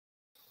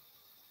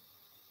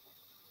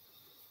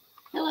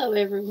Hello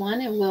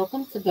everyone and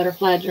welcome to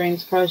Butterfly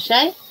Dreams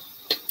Crochet.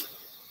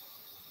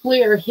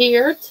 We are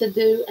here to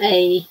do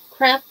a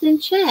craft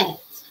and chat.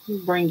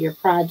 Bring your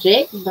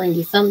project, bring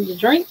you something to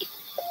drink,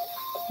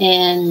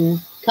 and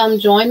come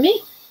join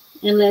me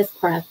and let's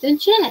craft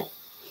and chat.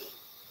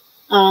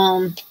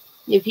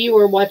 If you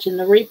are watching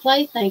the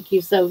replay, thank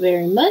you so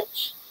very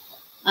much.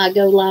 I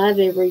go live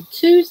every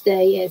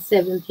Tuesday at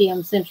 7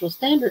 p.m. Central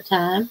Standard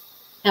Time.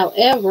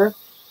 However,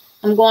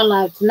 I'm going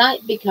live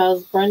tonight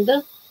because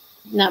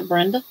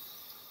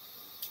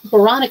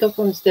Veronica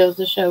from Stills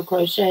the Show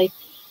Crochet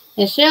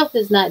and Shelf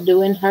is not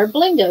doing her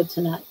blingo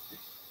tonight.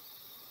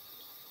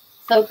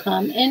 So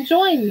come and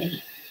join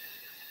me.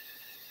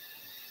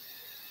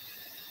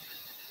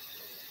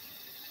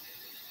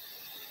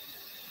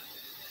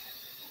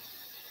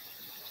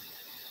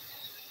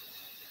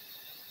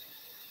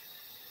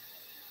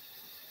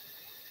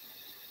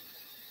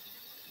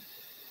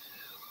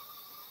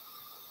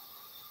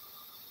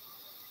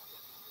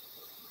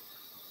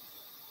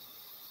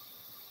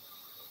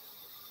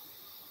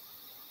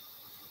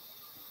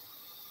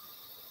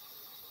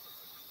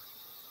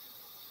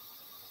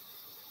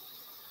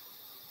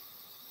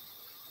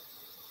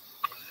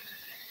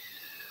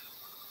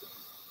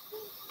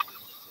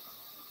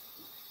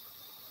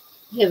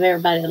 Give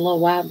everybody a little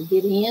while to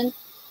get in.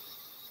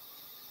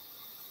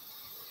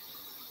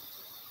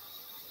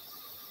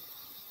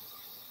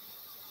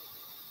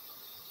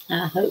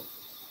 I hope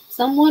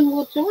someone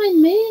will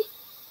join me.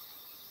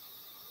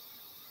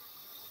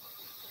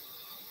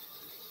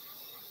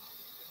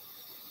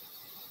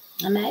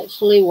 I'm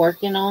actually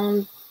working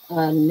on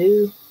a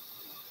new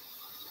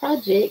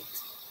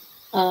project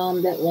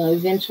that will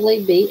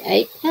eventually be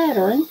a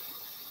pattern.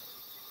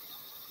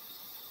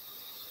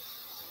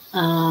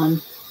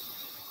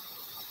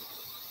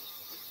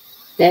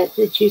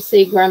 That you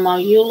see Grandma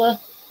Eula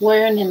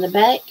wearing in the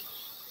back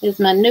is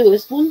my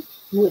newest one,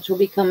 which will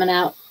be coming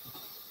out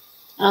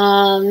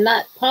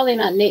probably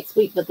not next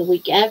week, but the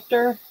week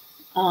after.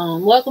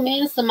 Welcome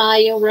in,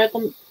 Samaya.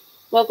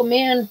 Welcome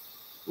in,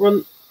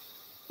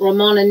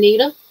 Ramona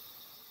Nita.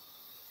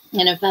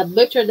 And if I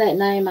butchered that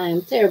name, I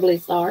am terribly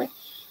sorry.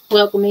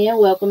 Welcome in,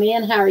 welcome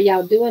in. How are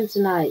y'all doing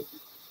tonight?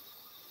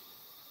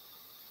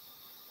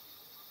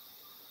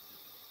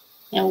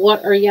 And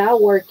what are y'all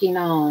working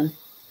on?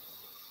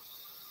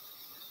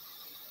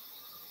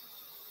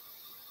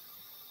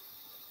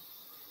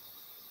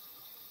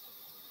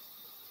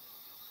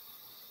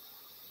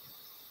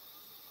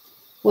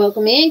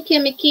 Welcome in,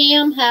 Kimmy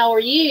Kim. How are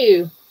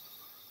you?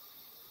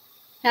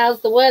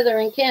 How's the weather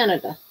in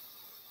Canada?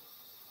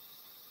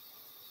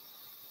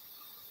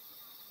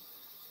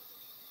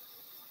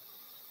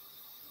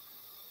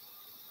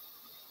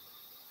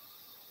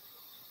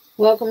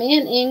 Welcome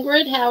in,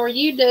 Ingrid. How are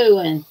you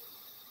doing?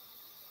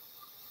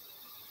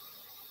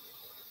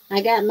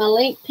 I got my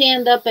link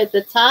pinned up at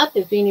the top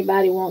if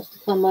anybody wants to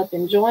come up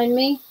and join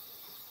me.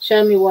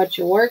 Show me what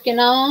you're working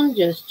on.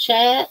 Just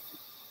chat.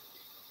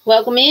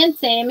 Welcome in,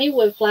 Tammy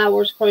with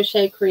Flowers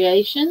Crochet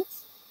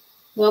Creations.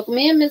 Welcome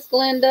in, Miss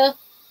Glenda.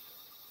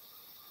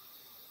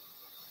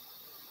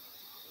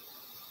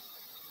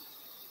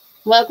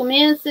 Welcome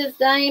in, Sis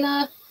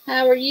Dana.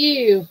 How are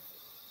you?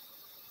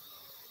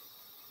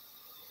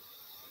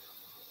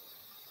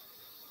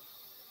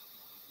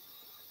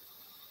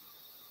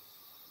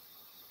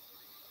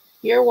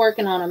 You're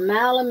working on a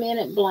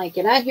mile-a-minute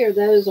blanket. I hear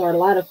those are a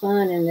lot of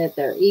fun and that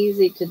they're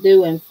easy to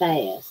do and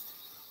fast.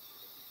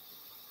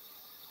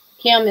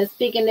 Kim is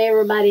speaking to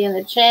everybody in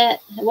the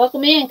chat.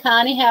 Welcome in,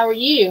 Connie. How are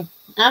you?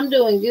 I'm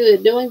doing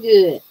good, doing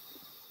good.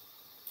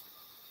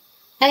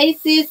 Hey,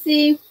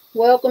 Sissy.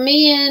 Welcome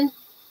in.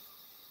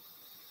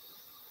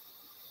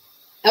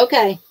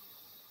 Okay.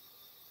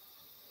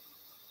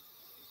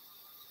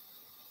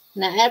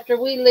 Now, after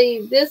we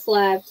leave this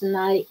live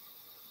tonight,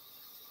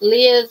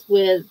 Liz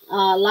with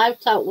Live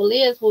Talk with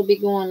Liz will be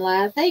going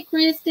live. Hey,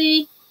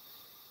 Christy.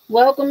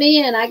 Welcome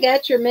in. I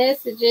got your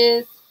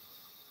messages.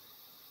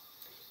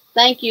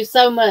 Thank you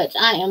so much.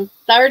 I am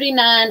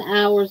 39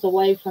 hours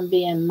away from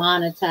being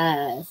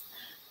monetized.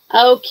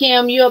 Oh,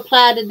 Kim, you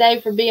applied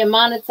today for being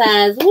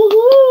monetized.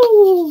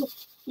 Woohoo!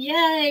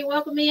 Yay.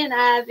 Welcome in,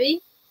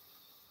 Ivy.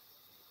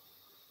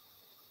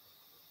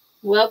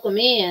 Welcome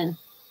in.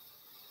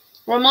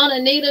 Ramona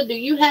Nita, do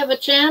you have a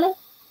channel?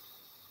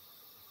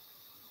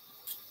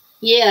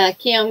 Yeah,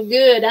 Kim,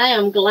 good. I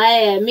am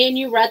glad. Me and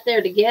you right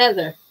there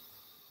together.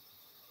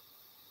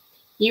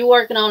 You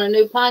working on a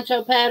new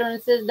poncho pattern,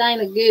 says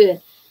Dana.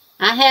 Good.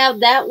 I have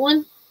that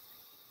one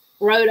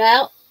wrote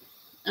out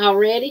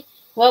already.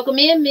 Welcome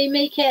in,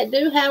 Mimi Cat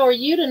Do. How are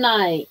you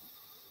tonight?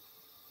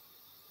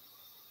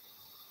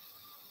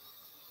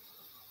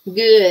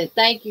 Good.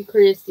 Thank you,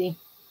 Christy.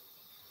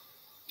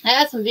 I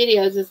have some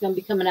videos that's going to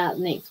be coming out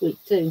next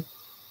week, too.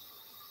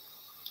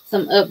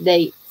 Some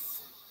updates.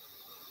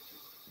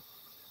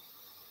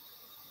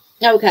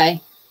 Okay.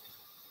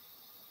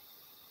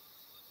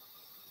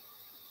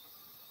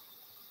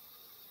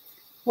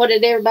 What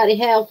did everybody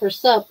have for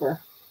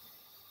supper?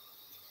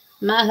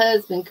 My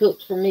husband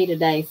cooked for me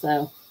today,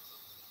 so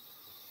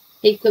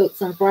He cooked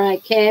some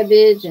fried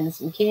cabbage and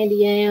some candy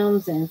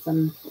yams and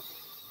some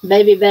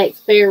baby back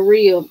spare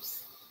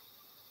ribs.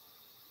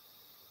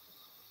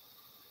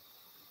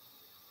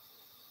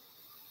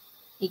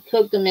 He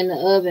cooked them in the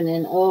oven,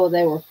 and oh,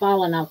 they were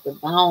falling off the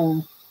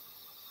bone.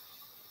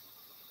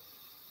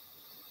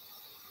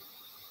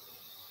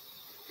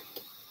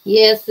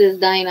 Yes, says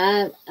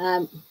Dana.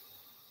 I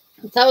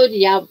told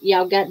you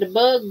y'all got the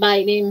bug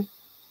biting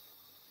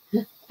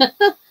him.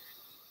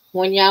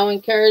 When y'all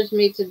encouraged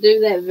me to do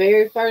that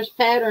very first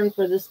pattern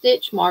for the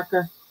stitch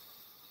marker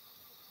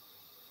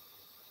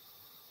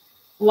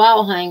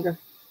wall hanger.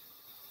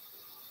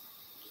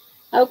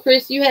 Oh,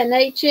 Chris, you hadn't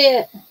ate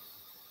yet?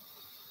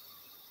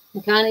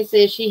 And Connie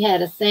says she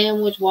had a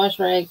sandwich. Wash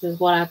rags is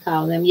what I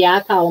call them. Yeah,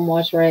 I call them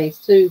wash rags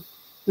too,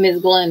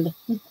 Miss Glenda.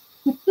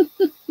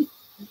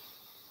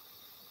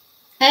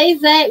 Hey,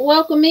 Zach,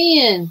 welcome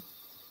in.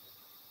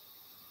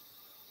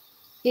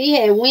 He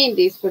had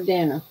Wendy's for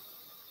dinner.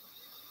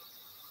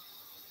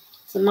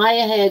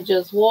 Samaya had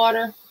just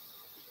water.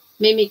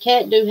 Mimi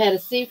Catdo had a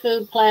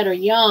seafood platter,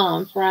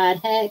 yum, fried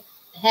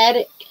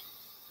haddock,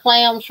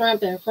 clam,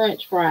 shrimp, and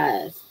French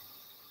fries.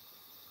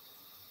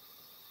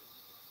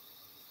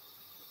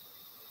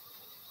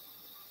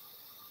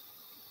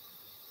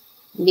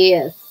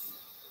 Yes.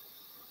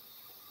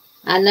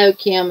 I know,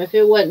 Kim. If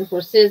it wasn't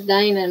for Sis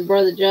Dana and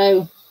Brother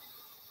Joe,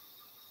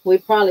 we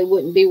probably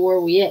wouldn't be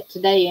where we at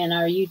today in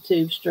our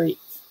YouTube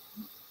streets.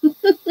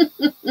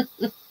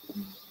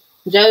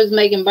 Joe's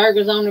making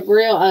burgers on the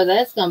grill. Oh,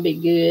 that's going to be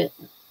good.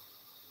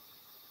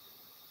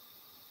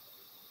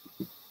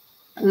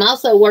 I'm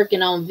also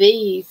working on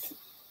V's.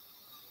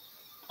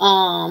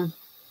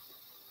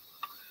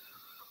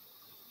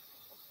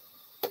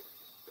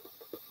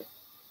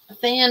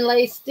 Fan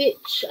lace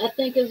stitch, I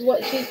think is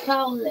what she's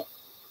calling it.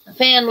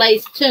 Fan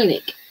lace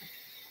tunic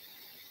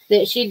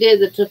that she did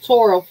the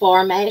tutorial for.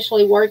 I'm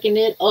actually working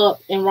it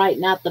up and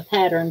writing out the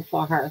pattern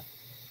for her.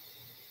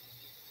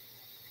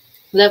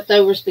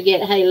 Leftover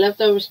spaghetti. Hey,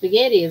 leftover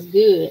spaghetti is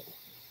good.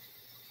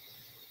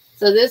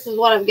 So this is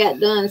what I've got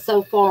done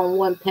so far on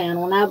one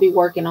panel, and I'll be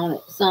working on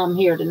it some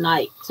here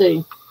tonight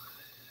too.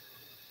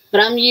 But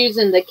I'm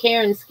using the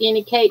Karen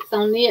Skinny Cakes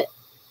on it.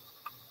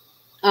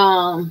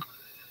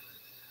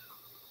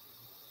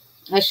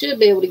 I should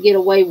be able to get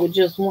away with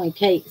just one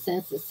cake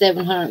since it's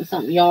 700 and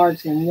something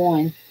yards in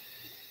one.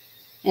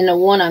 And the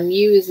one I'm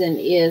using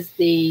is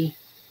the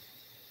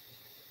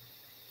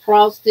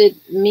frosted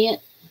mint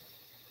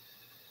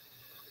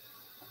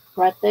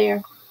right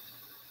there.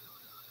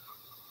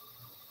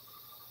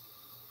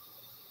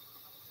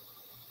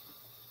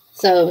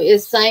 So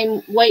it's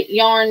same weight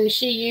yarn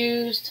she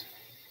used.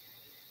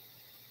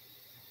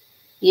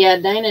 Yeah,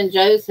 Dana and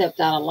Joe's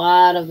helped out a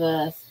lot of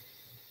us.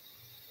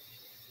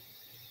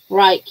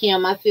 Right,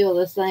 Kim, I feel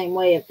the same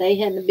way. If they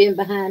hadn't been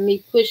behind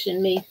me,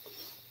 pushing me,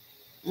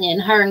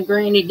 and her and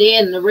Granny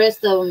did, and the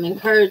rest of them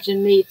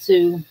encouraging me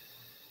to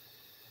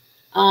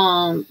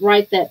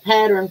write that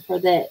pattern for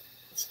that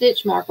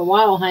stitch marker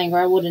wall hanger,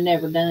 I would have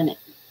never done it.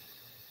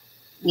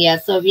 Yeah,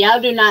 so if y'all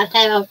do not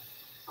have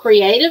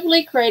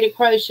Creatively Created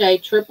Crochet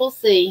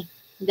CCC,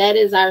 that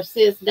is our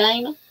sis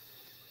Dana.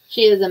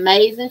 She is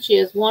amazing. She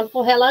is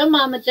wonderful. Hello,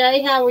 Mama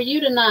J. How are you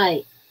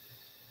tonight?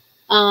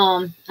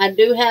 I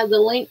do have the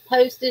link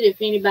posted if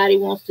anybody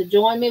wants to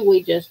join me.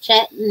 We just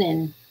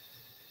chatting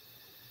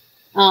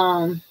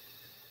and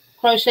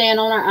crocheting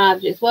on our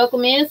objects.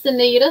 Welcome in,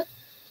 Sunita.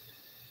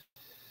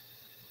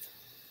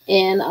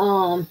 And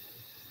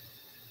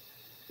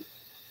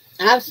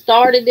I've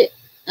started it.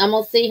 I'm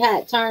going to see how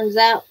it turns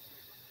out.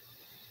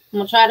 I'm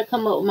going to try to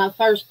come up with my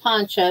first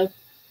poncho.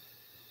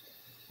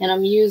 And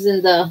I'm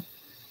using the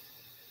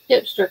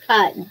hipster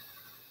cotton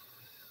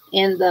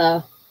and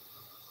the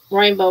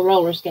rainbow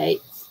roller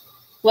skates.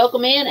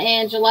 Welcome in,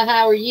 Angela.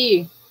 How are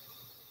you?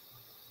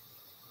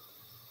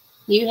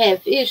 You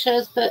have fish,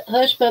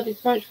 hush puppies,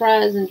 French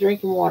fries, and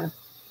drinking water.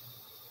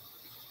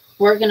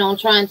 Working on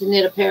trying to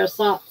knit a pair of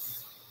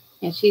socks.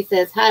 And she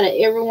says hi to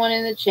everyone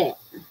in the chat.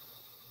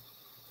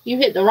 You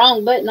hit the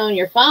wrong button on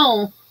your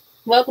phone.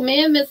 Welcome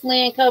in, Miss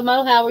Lynn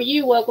Como. How are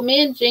you? Welcome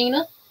in,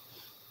 Gina.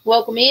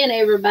 Welcome in,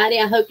 everybody.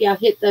 I hope y'all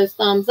hit those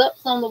thumbs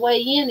ups on the way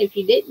in. If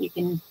you didn't, you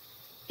can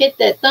hit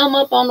that thumb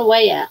up on the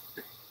way out.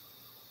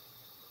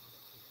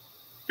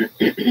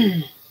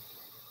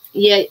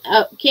 Yeah,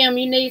 Kim,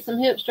 you need some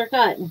hipster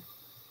cotton.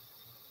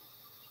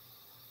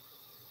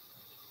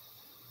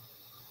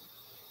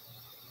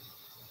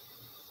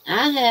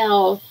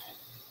 I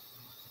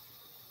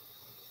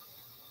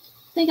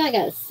think I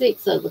got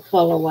 6 of the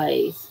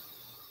colorways.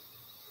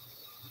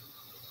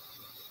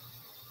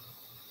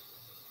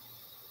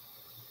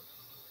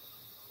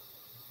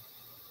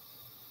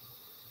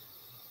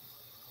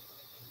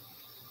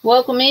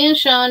 Welcome in,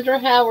 Chandra.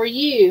 How are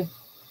you?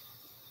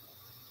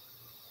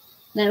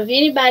 Now, if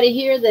anybody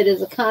here that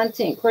is a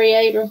content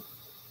creator,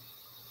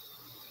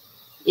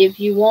 if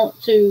you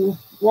want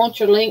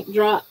your link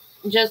drop,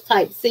 just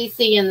type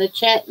CC in the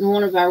chat and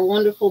one of our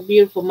wonderful,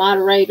 beautiful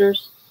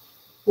moderators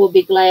will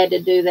be glad to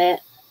do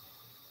that.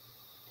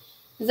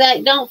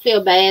 Zach, don't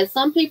feel bad.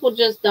 Some people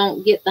just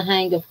don't get the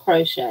hang of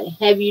crochet.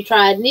 Have you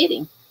tried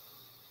knitting?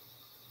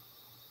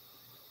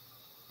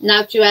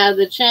 Knocked you out of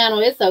the channel.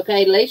 It's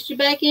okay. At least you're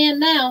back in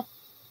now.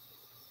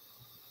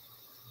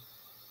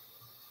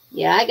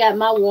 Yeah, I got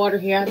my water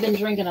here. I've been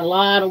drinking a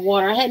lot of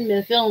water. I hadn't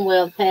been feeling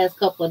well the past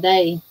couple of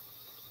days.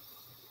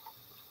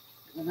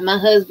 My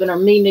husband or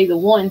me, neither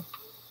one.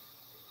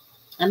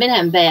 I've been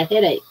having bad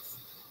headaches.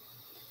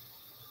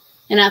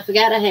 And I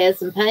forgot I had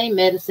some pain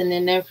medicine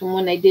in there from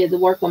when they did the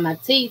work on my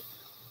teeth.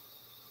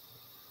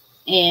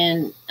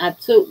 And I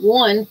took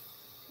one.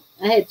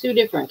 I had 2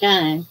 different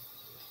kinds.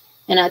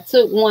 And I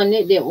took one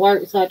that didn't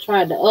work, so I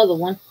tried the other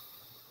one.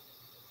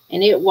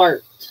 And it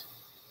worked.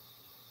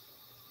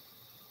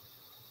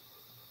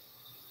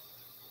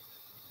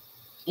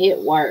 It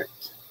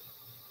worked.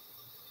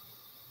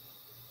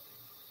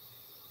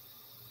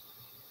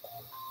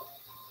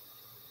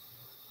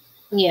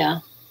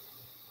 Yeah.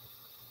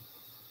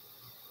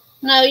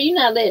 No, you're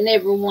not letting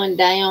everyone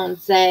down,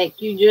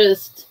 Zach. You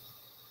just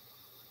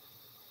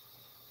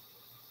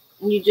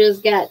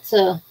got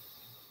to.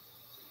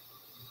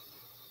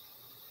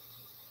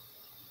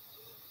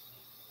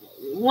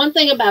 One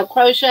thing about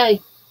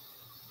crochet,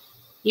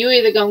 you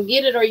either gonna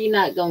get it or you're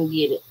not gonna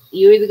get it.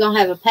 You either gonna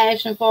have a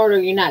passion for it or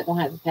you're not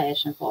gonna have a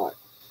passion for it.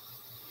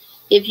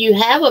 If you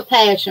have a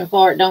passion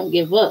for it, don't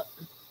give up.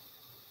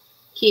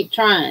 Keep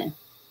trying.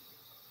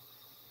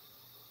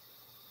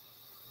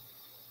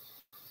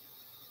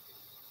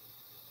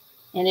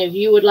 And if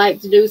you would like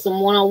to do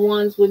some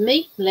one-on-ones with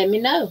me, let me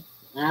know.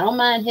 I don't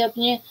mind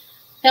helping you.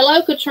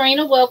 Hello,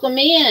 Katrina. Welcome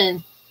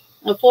in.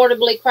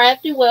 Affordably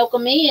Crafty.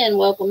 Welcome in.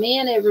 Welcome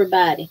in,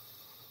 everybody.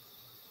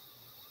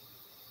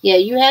 Yeah,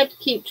 you have to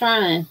keep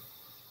trying.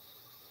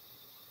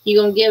 You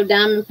going to give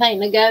diamond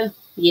painting a go?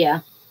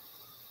 Yeah.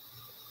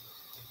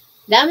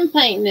 Diamond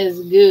painting is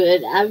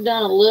good. I've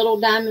done a little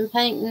diamond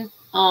painting,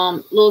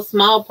 little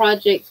small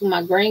projects with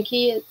my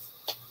grandkids.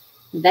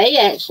 They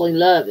actually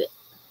love it.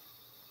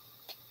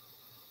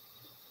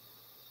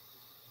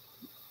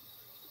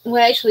 We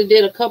actually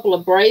did a couple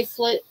of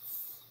bracelets.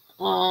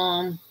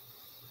 We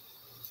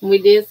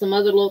did some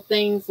other little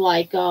things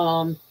like,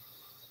 thank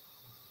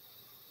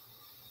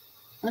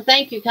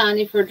you,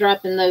 Connie, for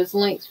dropping those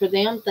links for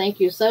them. Thank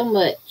you so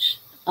much.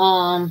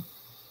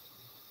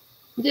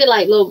 Did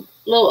like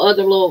little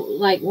other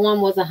like one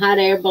was a hot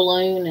air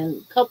balloon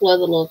and a couple other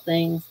little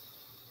things.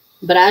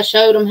 But I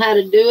showed them how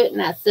to do it,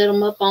 and I set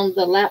them up on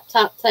the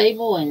laptop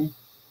table, and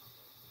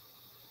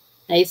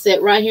they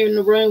sat right here in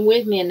the room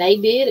with me, and they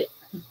did it.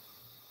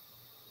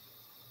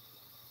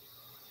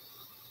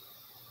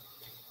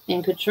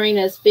 And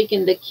Katrina is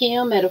speaking to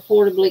Kim at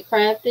Affordably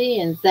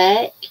Crafty, and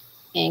Zach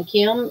and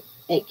Kim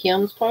at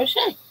Kim's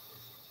Crochet.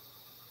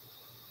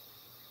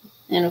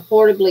 And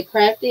Affordably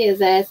Crafty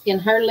is asking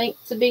her link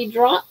to be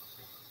dropped.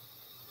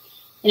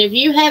 And if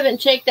you haven't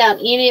checked out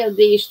any of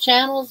these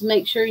channels,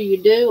 make sure you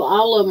do.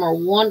 All of them are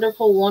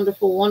wonderful,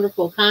 wonderful,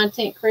 wonderful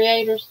content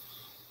creators.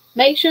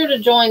 Make sure to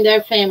join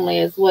their family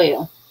as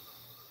well.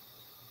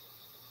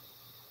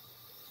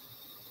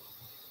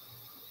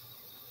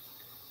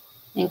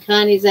 And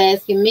Connie's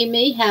asking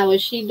Mimi, how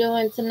is she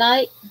doing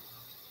tonight?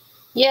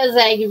 Yeah,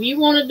 Zach, if you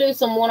want to do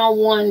some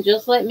one-on-one,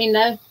 just let me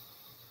know.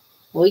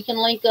 We can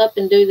link up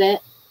and do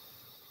that.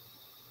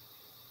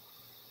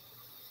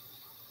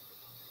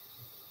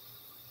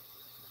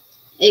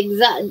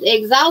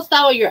 Exhaust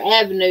all your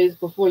avenues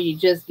before you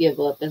just give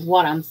up is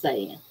what I'm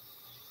saying.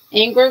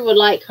 Ingrid would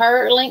like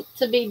her link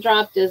to be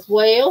dropped as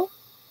well.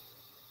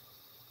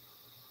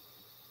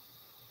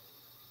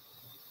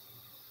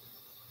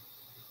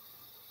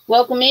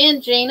 Welcome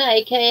in, Gina,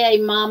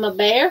 a.k.a. Mama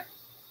Bear.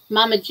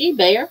 Mama G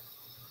Bear.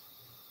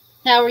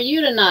 How are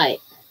you tonight?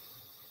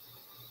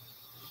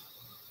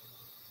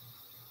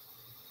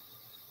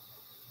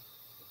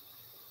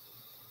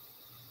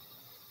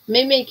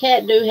 Mimi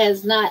Catdo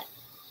has not,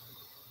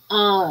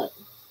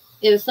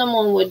 if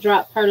someone would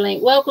drop her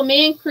link. Welcome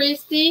in,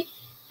 Christy.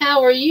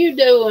 How are you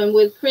doing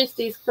with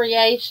Christy's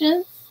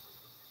Creations?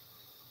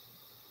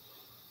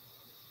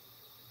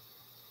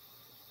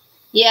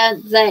 Yeah,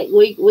 Zach,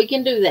 we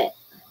can do that.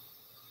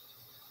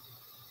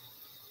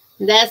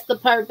 That's the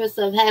purpose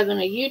of having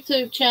a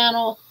YouTube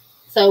channel,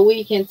 so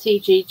we can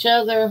teach each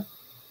other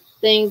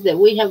things that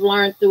we have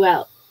learned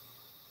throughout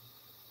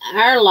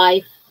our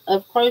life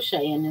of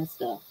crocheting and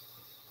stuff.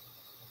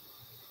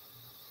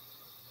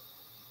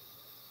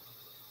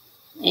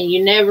 And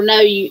you never know,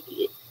 you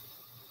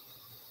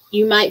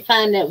might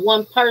find that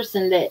one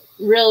person that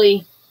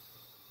really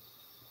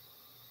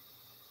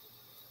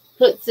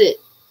puts it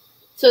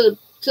to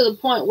the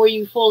point where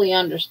you fully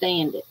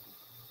understand it.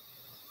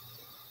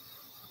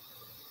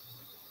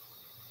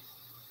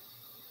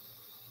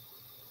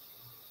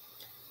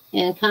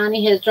 And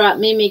Connie has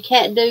dropped Mimi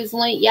Catdo's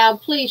link. Y'all,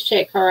 please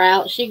check her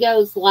out. She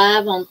goes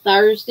live on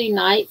Thursday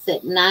nights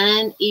at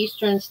 9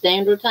 Eastern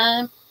Standard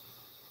Time.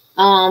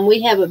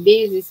 We have a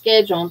busy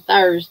schedule on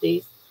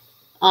Thursdays.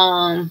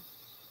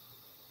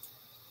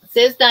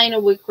 Says Dana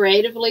with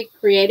Creatively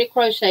Created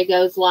Crochet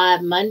goes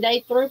live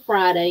Monday through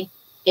Friday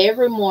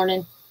every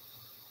morning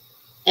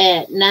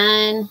at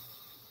 9.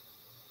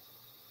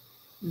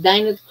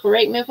 Dana,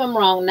 correct me if I'm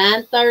wrong,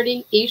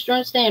 9:30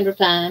 Eastern Standard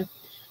Time,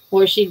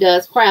 where she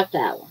does craft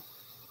hour.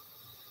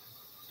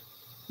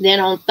 Then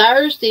on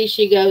Thursday,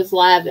 she goes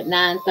live at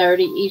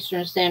 9:30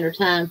 Eastern Standard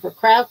Time for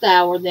craft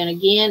hour. Then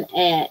again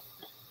at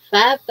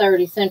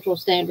 5:30 Central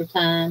Standard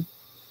Time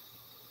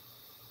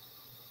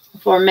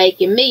for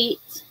making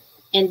meat.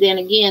 And then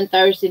again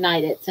Thursday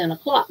night at 10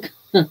 o'clock.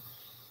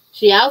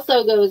 She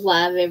also goes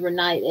live every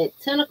night at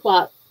 10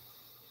 o'clock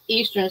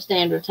Eastern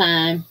Standard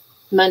Time,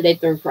 Monday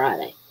through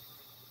Friday.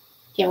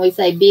 Can we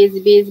say busy,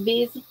 busy,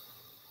 busy?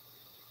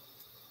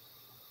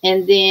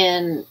 And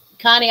then,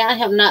 Connie, I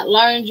have not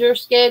learned your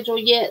schedule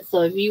yet.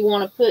 So if you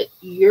want to put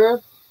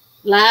your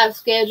live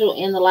schedule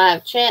in the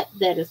live chat,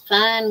 that is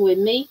fine with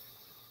me.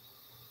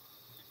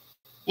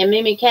 And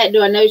Mimi Cat,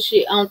 do I know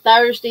she on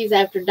Thursdays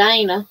after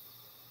Dana?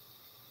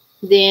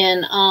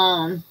 Then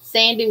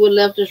Sandy with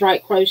Left is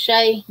Right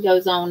Crochet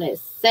goes on at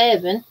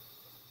 7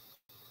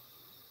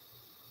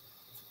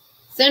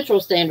 Central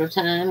Standard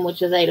Time,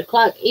 which is 8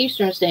 o'clock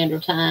Eastern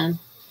Standard Time.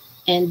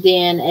 And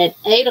then at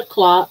 8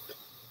 o'clock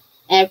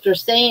after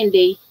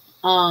Sandy,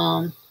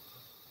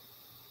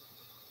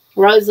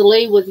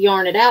 Rosalie with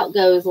Yarn It Out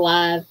goes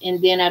live.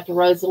 And then after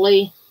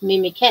Rosalie,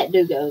 Mimi Cat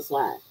Do goes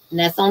live. And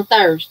that's on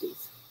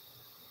Thursdays.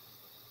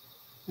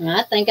 And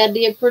I think I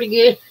did pretty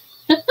good.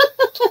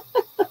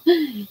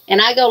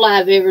 And I go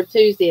live every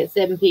Tuesday at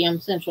 7 p.m.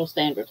 Central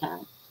Standard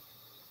Time.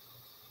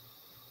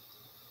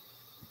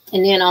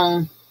 And then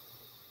on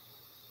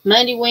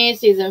Monday,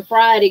 Wednesdays, and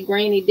Friday,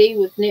 Granny D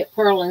with Knit,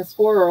 Purl, and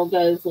Squirrel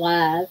goes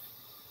live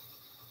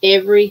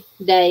every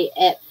day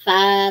at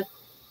 5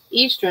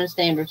 Eastern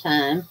Standard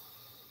Time.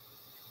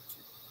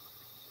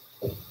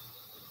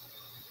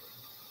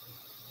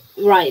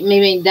 Right,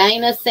 meaning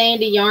Dana,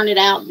 Sandy, Yarn It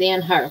Out,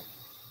 then her.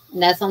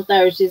 And that's on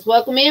Thursdays.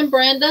 Welcome in,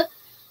 Brenda,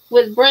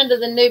 with Brenda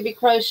the Newbie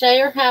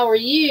Crocheter. How are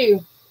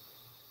you?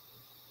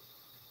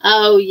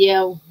 Oh,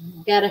 yeah,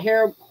 got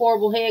a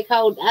horrible head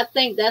cold. I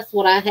think that's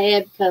what I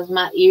had because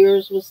my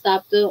ears were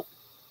stopped up.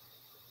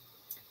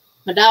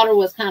 My daughter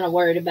was kind of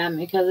worried about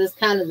me because it's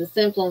kind of the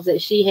symptoms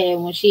that she had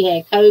when she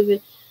had COVID.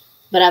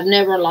 But I've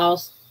never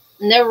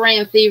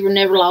ran fever,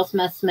 never lost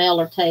my smell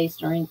or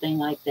taste or anything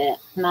like that.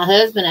 My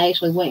husband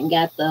actually went and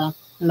got the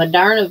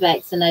Moderna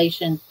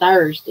vaccination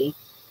Thursday.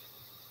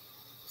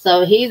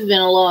 So he's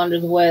been a little under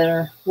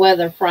the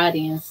weather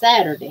Friday and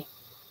Saturday.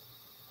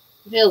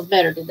 Feels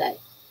better today.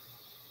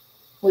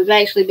 We've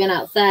actually been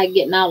outside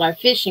getting all our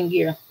fishing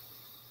gear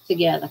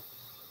together.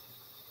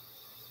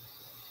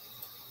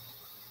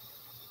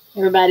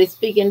 Everybody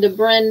speaking to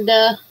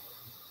Brenda.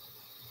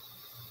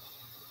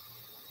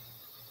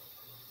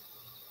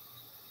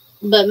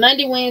 But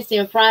Monday, Wednesday,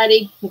 and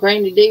Friday,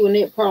 Granny D with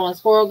Knit, Purl, and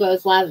Squirrel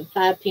goes live at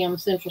 5 p.m.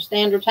 Central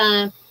Standard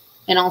Time.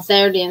 And on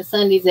Saturday and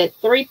Sundays at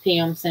 3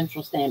 p.m.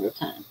 Central Standard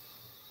Time.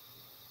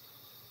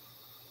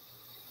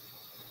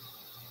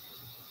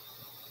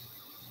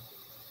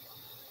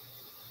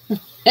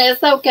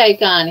 That's okay,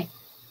 Connie.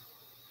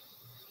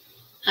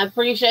 I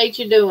appreciate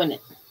you doing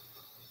it.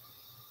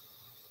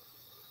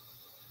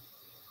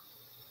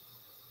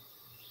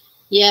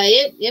 Yeah,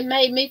 it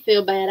made me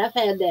feel bad. I've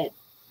had that,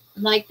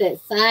 like that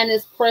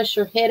sinus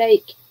pressure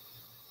headache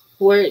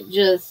where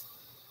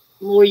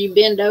you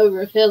bend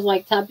over, it feels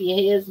like top of your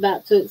head's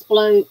about to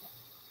explode.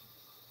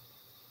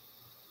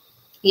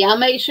 Y'all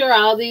make sure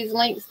all these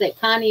links that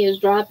Connie is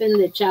dropping,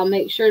 that y'all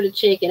make sure to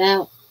check it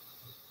out.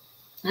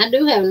 I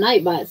do have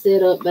Nightbot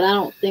set up, but I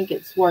don't think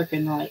it's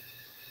working right.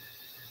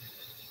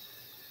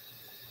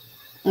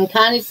 And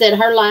Connie said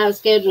her live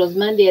schedule is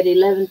Monday at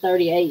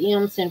 11:30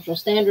 a.m. Central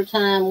Standard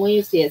Time,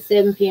 Wednesday at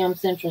 7 p.m.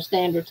 Central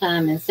Standard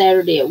Time, and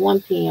Saturday at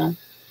 1 p.m.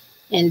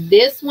 And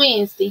this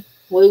Wednesday,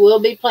 we will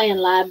be playing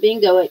live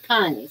bingo at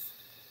Connie's.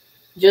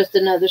 Just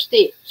Another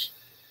Stitch.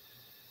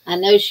 I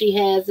know she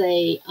has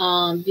a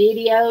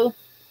video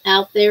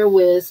out there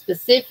with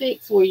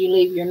specifics where you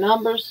leave your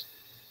numbers.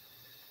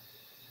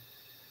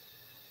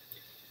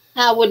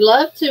 I would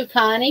love to,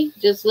 Connie.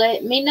 Just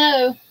let me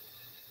know.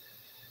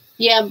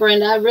 Yeah,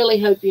 Brenda, I really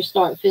hope you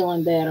start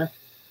feeling better.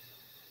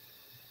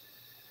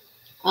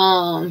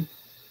 Connie,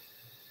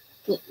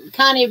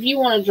 if you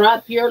want to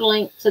drop your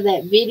link to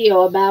that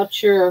video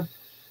about your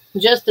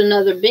Just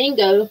Another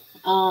Bingo,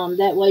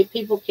 that way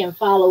people can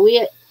follow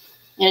it.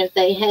 And if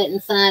they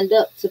hadn't signed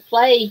up to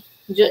play,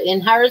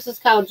 and hers is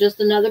called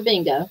Just Another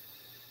Bingo,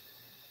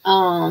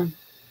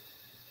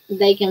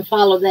 they can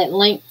follow that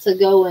link to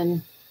go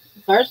and,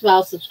 first of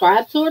all,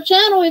 subscribe to her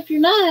channel if you're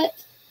not.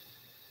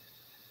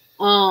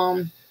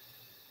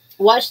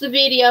 Watch the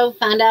video,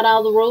 find out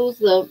all the rules,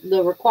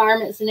 the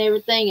requirements and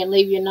everything, and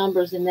leave your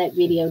numbers in that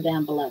video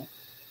down below.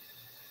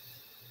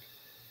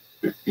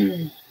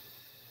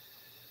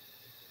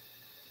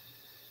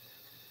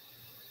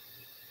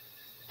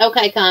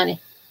 Okay, Connie.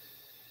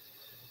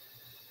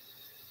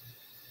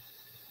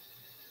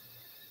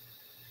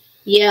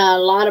 Yeah, a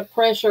lot of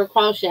pressure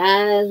across your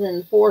eyes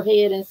and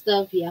forehead and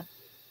stuff, yeah.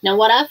 Now,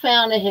 what I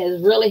found that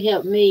has really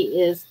helped me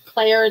is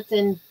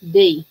Claritin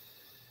D.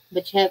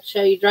 But you have to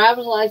show your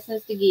driver's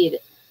license to get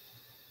it.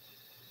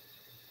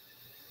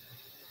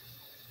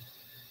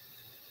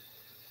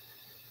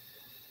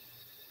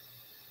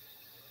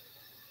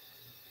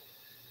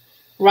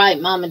 Right,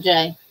 Mama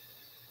J.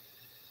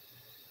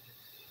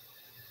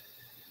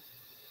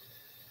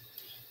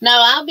 No,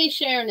 I'll be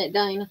sharing it,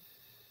 Dana.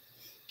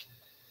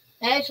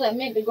 Actually, I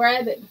meant to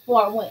grab it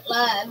before I went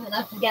live, and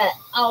I forgot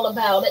all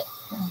about it.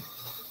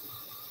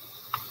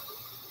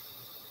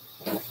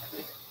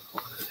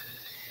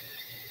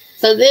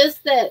 So this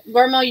that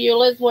Grandma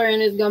Eula is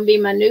wearing is going to be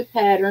my new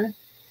pattern.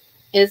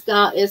 It's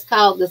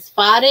called the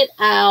Spotted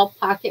Owl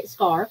Pocket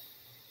Scarf.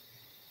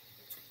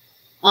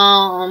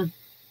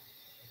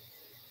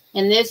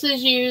 And this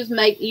is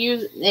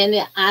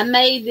and I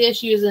made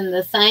this using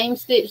the same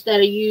stitch that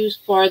I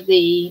used for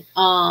the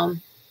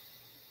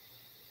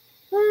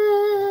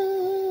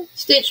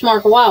stitch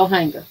marker wall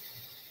hanger.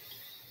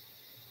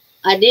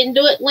 I didn't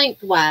do it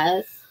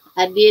lengthwise.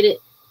 I did it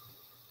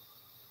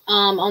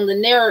on the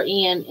narrow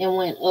end and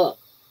went up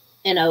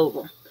and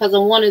over because I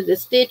wanted the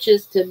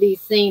stitches to be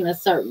seen a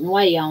certain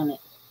way on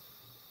it.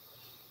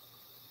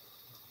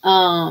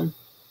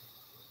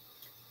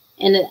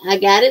 And I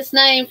got its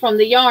name from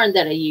the yarn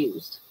that I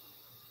used.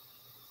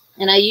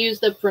 And I used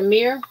the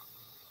Premier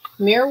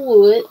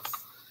Woods.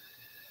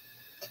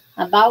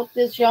 I bought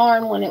this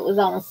yarn when it was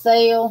on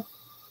sale.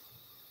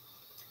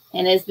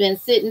 And it's been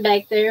sitting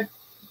back there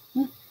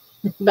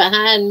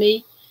behind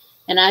me.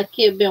 And I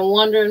have been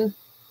wondering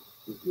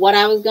what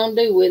I was going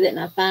to do with it. And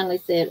I finally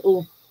said,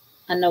 oh,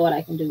 I know what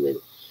I can do with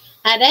it.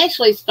 I'd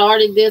actually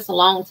started this a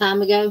long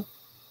time ago.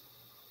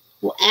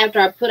 After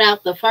I put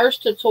out the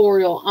first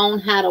tutorial on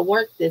how to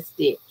work this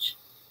stitch.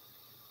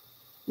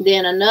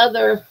 Then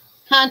another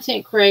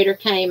content creator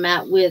came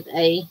out with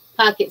a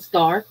pocket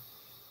scarf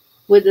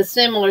with a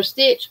similar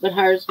stitch, but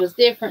hers was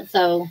different.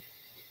 So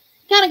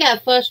kind of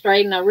got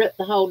frustrated and I ripped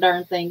the whole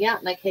darn thing out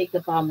and I caked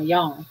up all my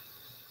yarn.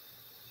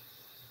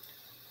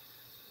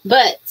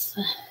 But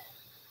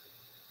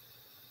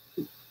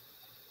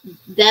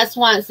that's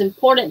why it's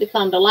important to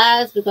come to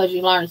lives, because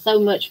you learn so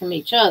much from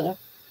each other.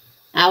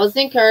 I was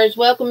encouraged.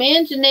 Welcome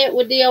in, Jeanette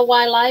with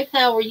DIY Life.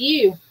 How are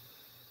you?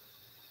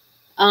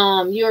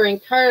 You're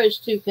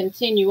encouraged to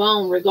continue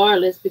on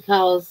regardless,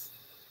 because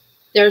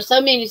there are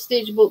so many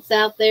stitch books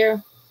out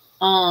there.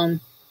 I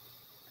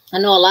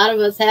know a lot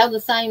of us have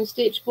the same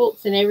stitch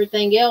books and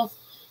everything else,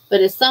 but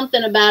it's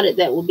something about it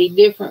that will be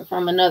different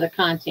from another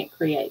content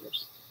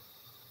creators.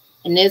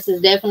 And this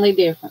is definitely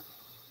different.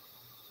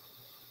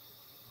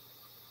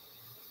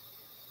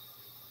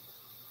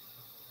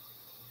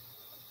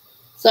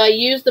 So I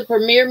used the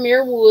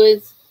Premier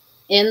Woods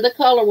in the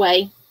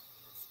colorway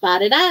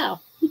Spotted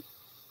Owl.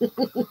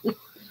 And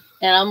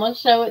I'm going to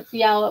show it to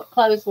y'all up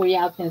close where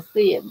y'all can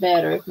see it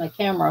better if my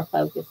camera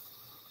focus.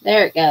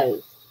 There it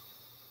goes.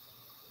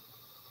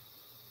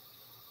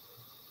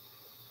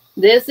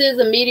 This is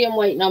a medium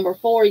weight number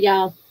 4,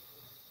 y'all.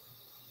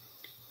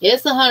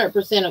 It's 100%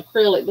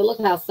 acrylic, but look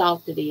how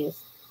soft it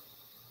is.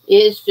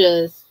 It's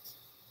just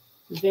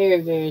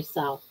very, very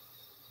soft.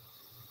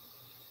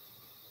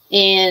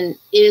 And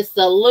it's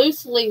a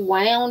loosely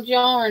wound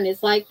yarn.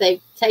 It's like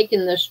they've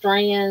taken the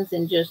strands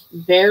and just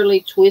barely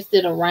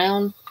twisted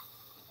around.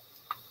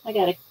 I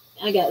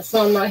got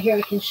some right here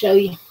I can show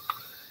you.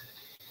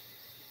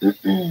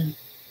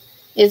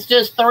 It's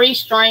just 3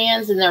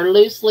 strands and they're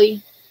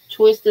loosely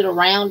twisted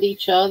around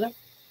each other.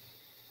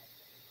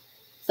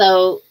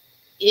 So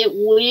it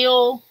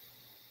will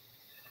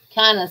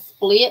kind of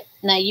split.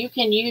 Now you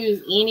can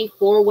use any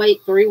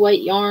 4-weight,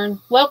 3-weight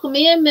yarn. Welcome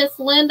in, Miss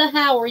Linda.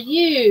 How are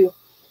you?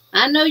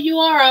 I know you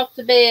are off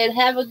to bed.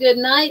 Have a good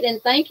night, and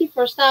thank you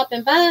for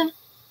stopping by.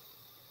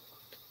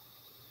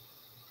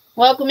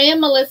 Welcome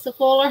in, Melissa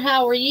Fuller.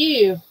 How are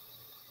you?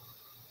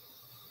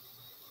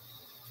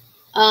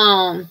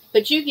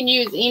 But you can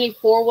use any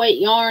 4-weight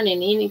yarn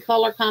in any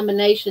color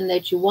combination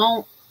that you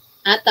want.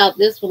 I thought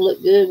this would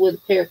look good with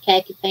a pair of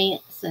khaki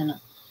pants and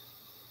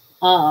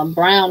a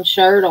brown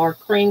shirt or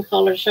cream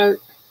color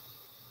shirt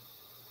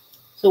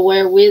to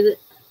wear with it.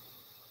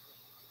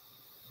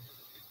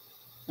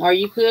 Or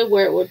you could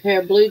wear it with a pair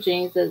of blue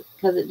jeans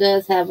because it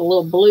does have a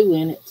little blue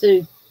in it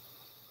too.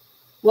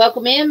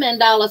 Welcome in,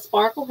 Mandala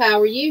Sparkle.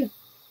 How are you?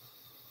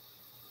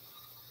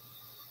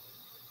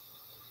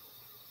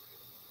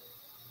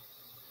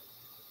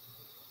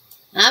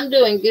 I'm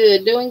doing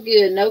good, doing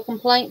good. No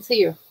complaints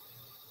here.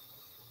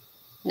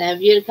 Now,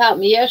 if you'd have caught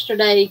me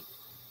yesterday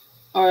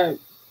or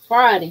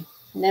Friday,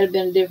 that'd have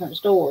been a different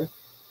story.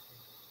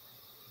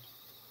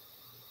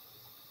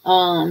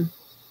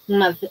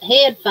 My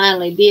head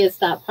finally did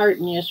stop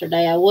hurting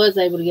yesterday. I was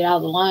able to get all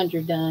the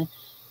laundry done.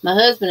 My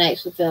husband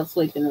actually fell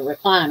asleep in the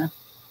recliner.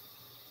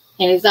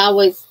 And he's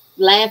always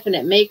laughing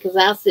at me because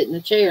I'll sit in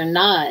the chair and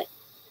nod.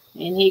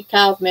 And he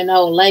calls me an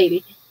old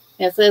lady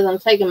and says I'm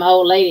taking my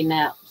old lady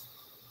naps.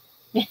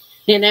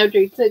 And after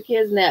he took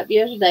his nap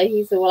yesterday,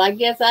 he said, well, I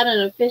guess I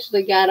done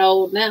officially got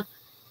old now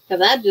because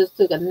I just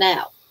took a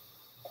nap.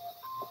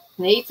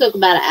 And he took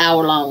about an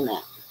hour-long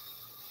nap.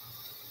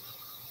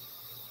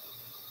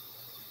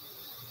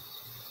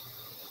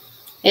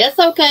 It's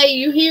okay.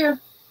 You here.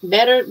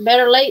 Better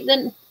late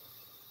than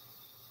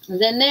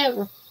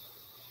never.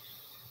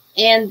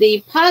 And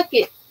the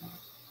pocket,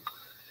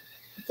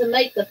 to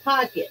make the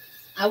pockets,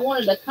 I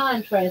wanted a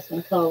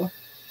contrasting color.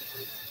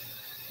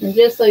 And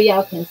just so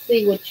y'all can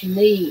see what you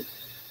need.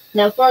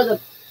 Now for the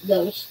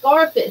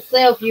scarf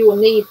itself, you will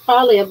need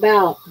probably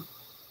about,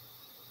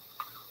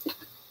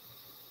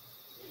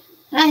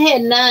 I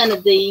had 9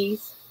 of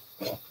these.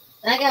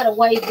 I got to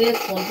weigh this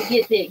one to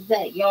get the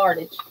exact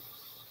yardage.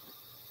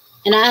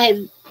 And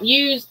I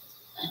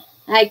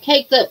had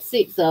caked up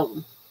 6 of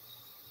them.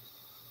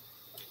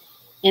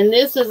 And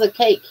this is a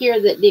cake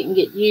here that didn't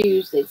get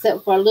used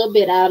except for a little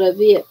bit out of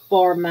it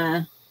for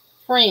my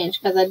fringe,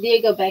 because I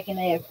did go back and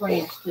add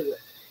fringe to it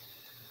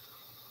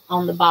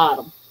on the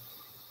bottom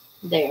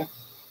there.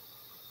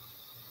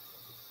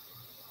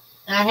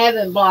 I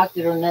haven't blocked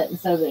it or nothing,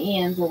 so the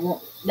ends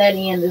that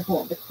end is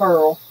wanting to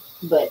curl,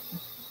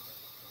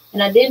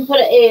 and I didn't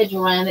put an edge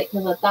around it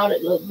because I thought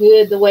it looked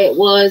good the way it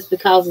was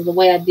because of the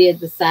way I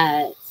did the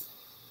sides.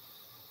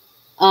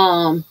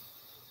 So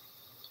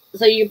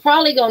you're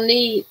probably gonna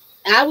need,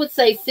 I would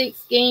say, 6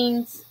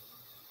 skeins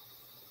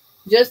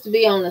just to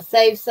be on the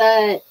safe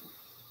side.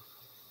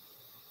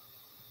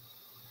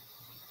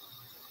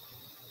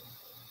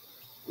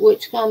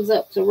 Which comes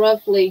up to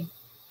roughly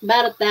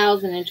about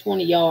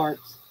 1,020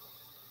 yards.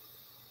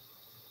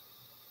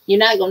 You're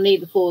not going to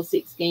need the full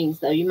 6 skeins,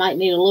 though. You might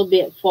need a little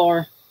bit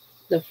for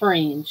the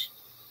fringe.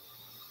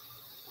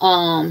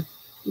 But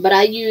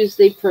I use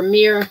the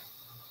Premier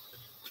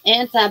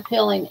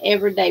Anti-Pilling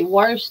Everyday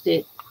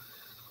Worsted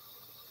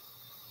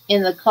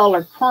in the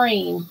color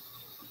cream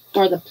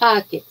for the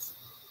pockets.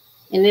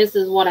 And this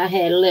is what I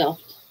had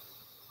left.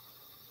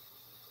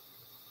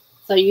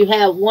 So you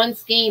have 1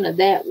 skein of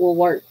that will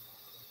work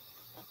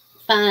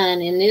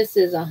fine, and this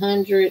is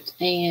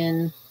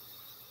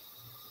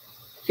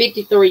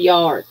 153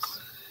 yards.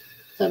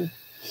 So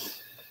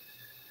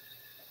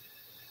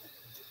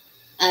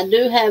I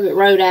do have it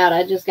wrote out.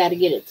 I just got to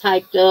get it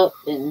typed up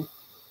and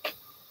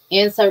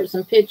insert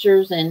some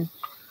pictures and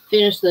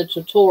finish the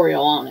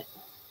tutorial on it.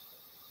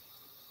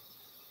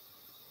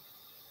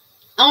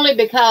 Only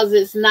because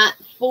it's not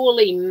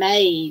fully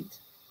made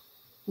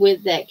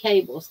with that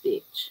cable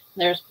stitch.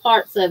 There's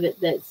parts of it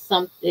that's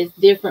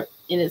different,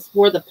 and it's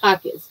where the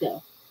pockets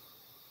go.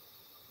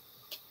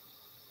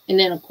 And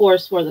then, of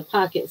course, for the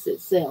pockets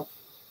itself.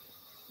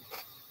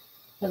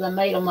 Because I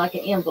made them like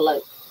an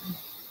envelope.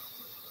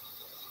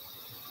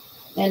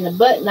 And the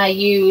button I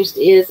used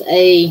is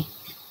a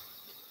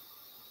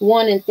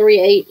 1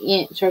 3/8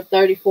 inch or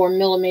 34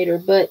 millimeter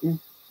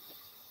button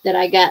that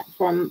I got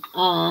from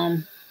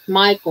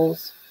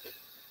Michaels.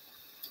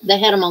 They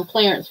had them on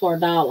clearance for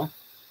 $1.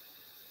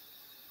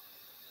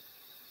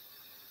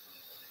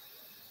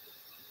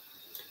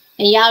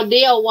 And y'all,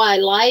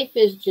 DIY Life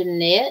is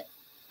Jeanette.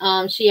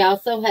 She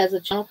also has a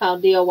channel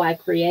called DIY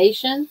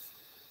Creations,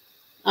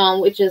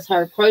 which is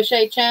her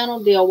crochet channel.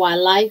 DIY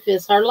Life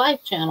is her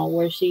life channel,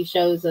 where she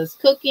shows us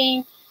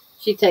cooking.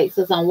 She takes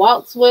us on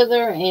walks with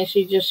her, and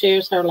she just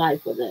shares her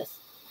life with us.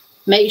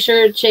 Make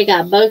sure to check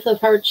out both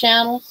of her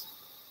channels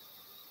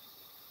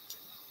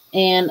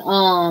and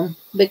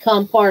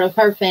become part of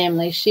her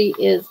family. She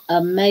is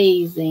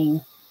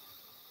amazing.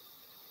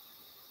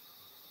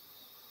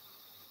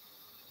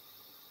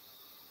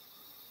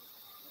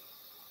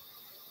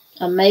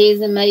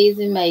 Amazing,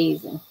 amazing,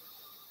 amazing.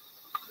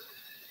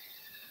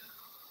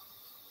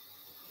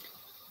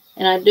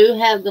 And I do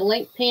have the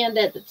link pinned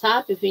at the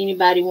top if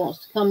anybody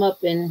wants to come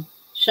up and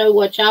show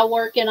what y'all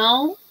working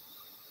on.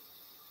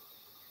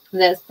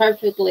 That's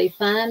perfectly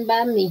fine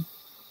by me.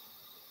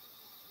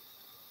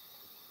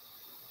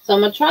 So I'm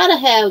going to try to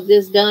have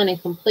this done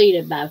and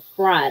completed by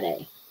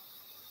Friday.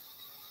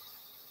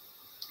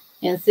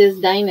 And Sis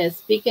Dana is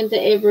speaking to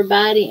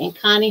everybody, and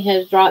Connie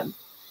has dropped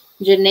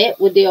Jeanette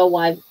with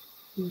DIY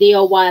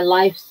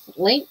Life's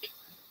link.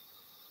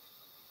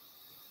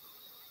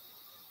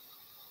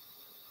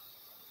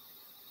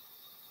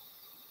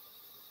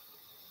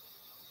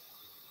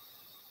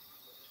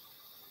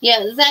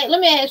 Yeah, Zach,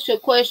 let me ask you a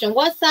question.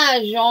 What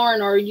size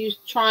yarn are you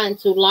trying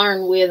to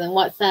learn with, and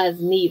what size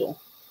needle?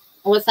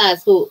 What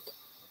size hook?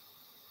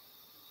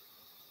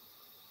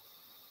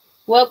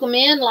 Welcome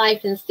in,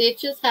 Life in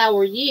Stitches. How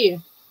are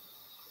you?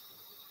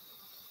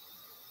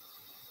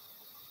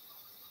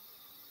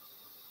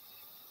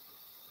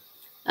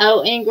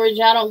 Oh, Ingrid,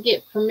 y'all don't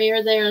get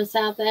Premier there in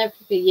South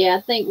Africa? Yeah,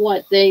 I think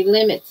what they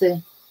limit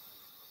to.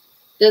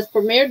 Does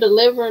Premier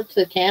deliver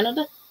to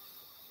Canada?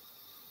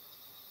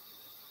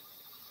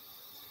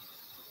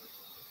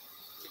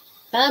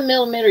 $5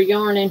 millimeter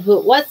yarn and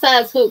hook. What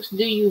size hooks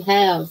do you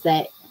have,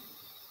 Zach?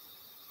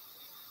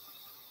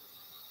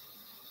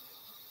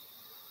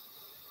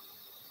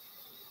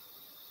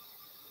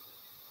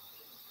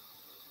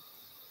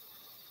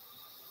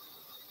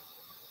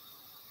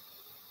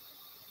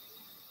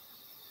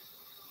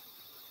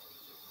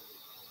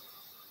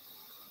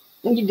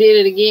 You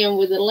did it again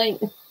with the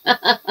link.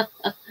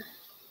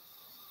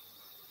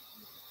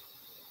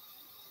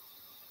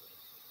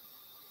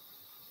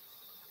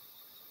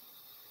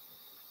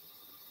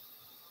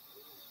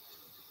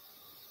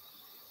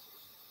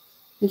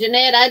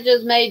 Jeanette, I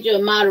just made you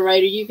a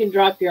moderator. You can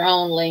drop your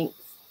own links.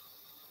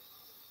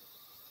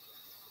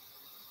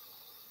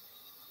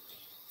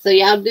 So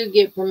y'all do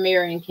get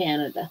Premier in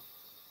Canada.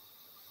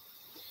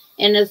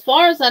 And as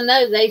far as I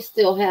know, they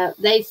still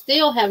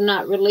have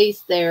not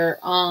released their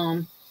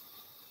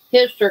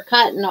hipster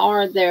cotton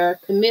or their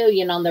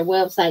chameleon on their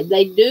website.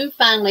 They do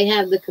finally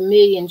have the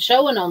chameleon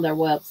showing on their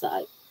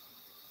website.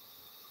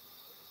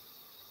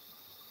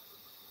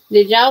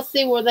 Did y'all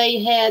see where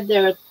they had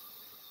their,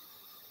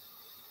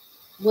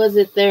 was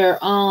it their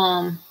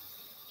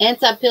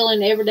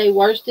anti-peeling everyday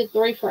worsted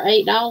 3 for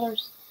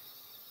 $8?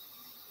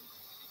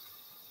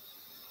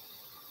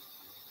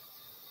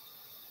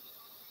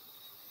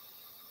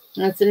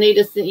 And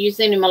Anita, you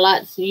seen him a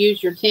lot to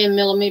use your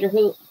 10mm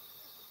hook.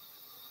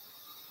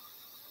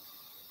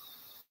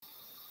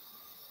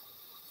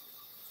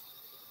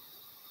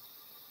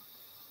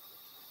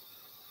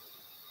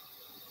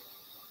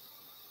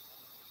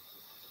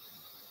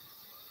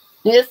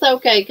 It's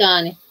okay,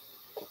 Connie.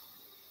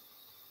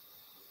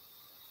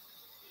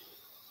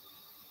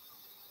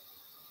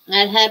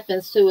 That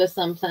happens to us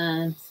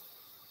sometimes.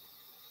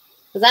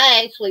 Because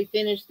I actually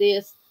finished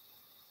this.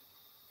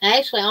 I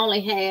actually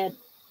only had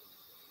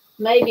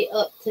maybe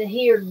up to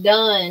here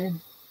done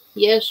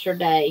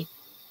yesterday.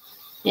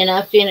 And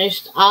I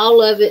finished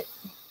all of it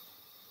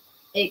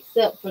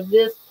except for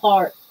this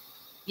part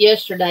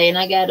yesterday. And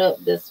I got up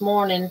this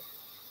morning.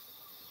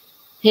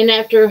 And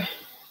after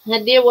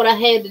I did what I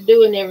had to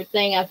do and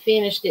everything, I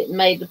finished it and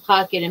made the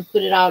pocket and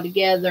put it all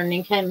together. And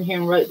then came in here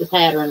and wrote the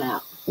pattern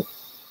out.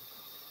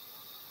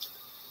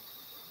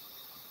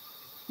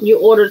 You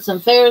ordered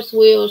some Ferris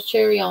wheels,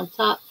 cherry on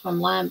top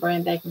from Lion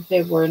Brand back in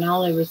February, and I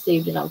only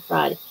received it on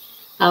Friday.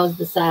 I was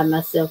beside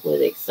myself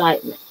with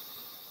excitement.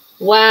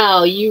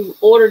 Wow, you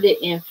ordered it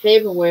in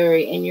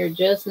February, and you're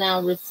just now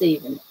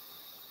receiving it.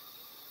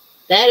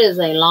 That is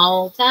a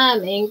long time,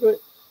 Ingrid.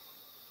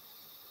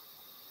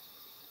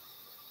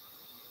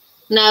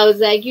 No,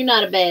 Zach, you're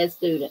not a bad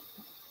student.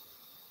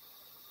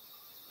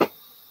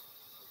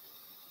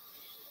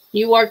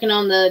 You working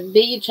on the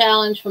big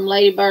challenge from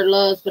Lady Bird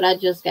Loves, but I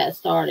just got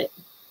started.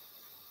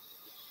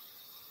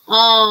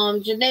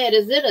 Jeanette,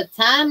 is it a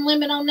time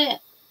limit on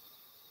that?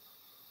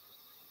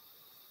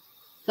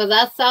 Because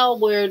I saw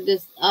where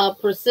this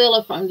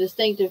Priscilla from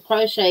Distinctive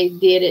Crochet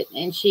did it,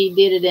 and she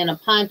did it in a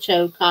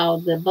poncho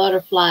called the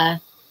Butterfly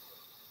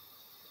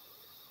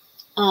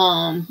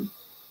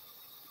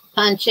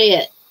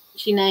Ponchette.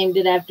 She named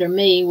it after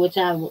me, which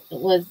I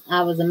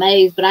was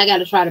amazed, but I got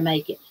to try to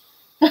make it.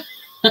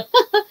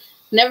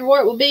 Never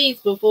worked with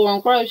beads before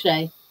on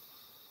crochet.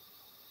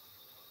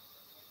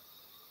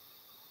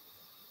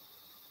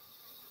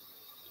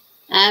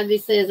 Ivy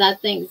says, I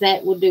think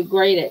Zach will do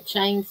great at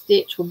chain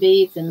stitch with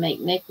beads and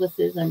make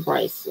necklaces and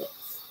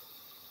bracelets.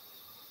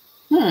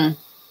 Right,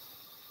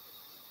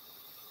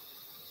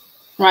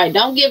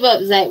 don't give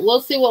up, Zach. We'll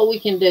see what we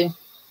can do.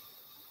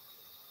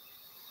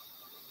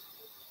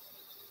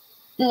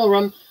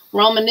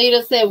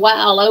 Romanita said,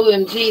 wow,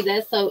 OMG,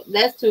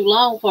 that's too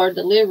long for a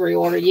delivery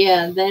order.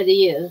 Yeah, that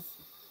is.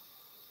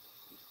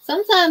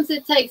 Sometimes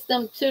it takes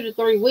them 2 to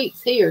 3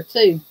 weeks here,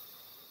 too.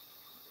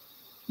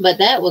 But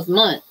that was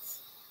months.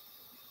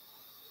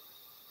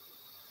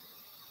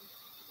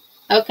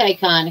 Okay,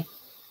 Connie.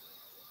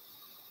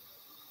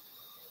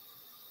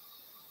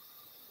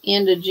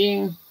 End of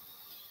June.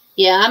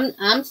 Yeah,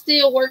 I'm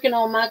still working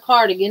on my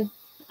cardigan.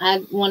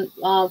 I want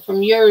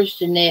from yours,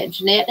 Jeanette.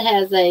 Jeanette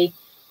has a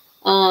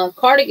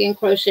cardigan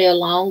crochet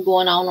along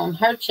going on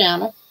her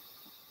channel.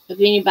 If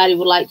anybody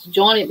would like to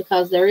join it,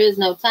 because there is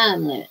no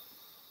time limit.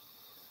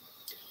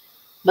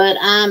 But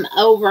I'm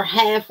over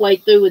halfway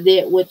through with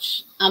it,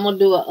 which I'm going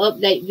to do an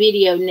update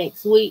video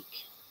next week.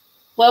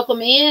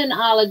 Welcome in,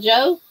 Ala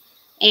Joe.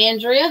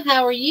 Andrea,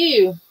 how are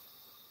you?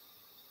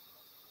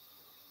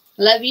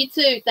 Love you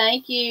too.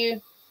 Thank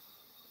you.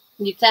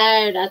 You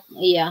tired?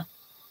 Yeah.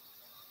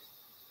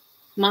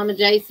 Mama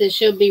J says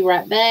she'll be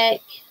right back.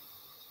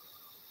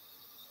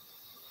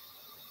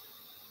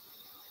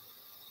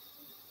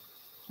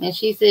 And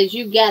she says,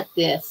 you got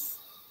this.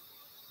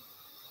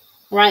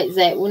 Right,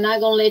 Zach. We're not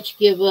going to let you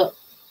give up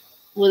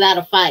without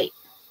a fight.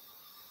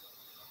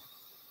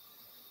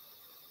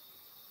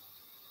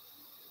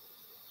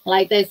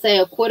 Like they say,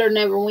 a quitter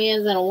never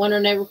wins and a winner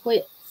never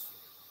quits.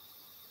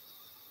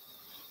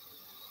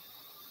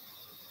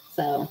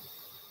 So.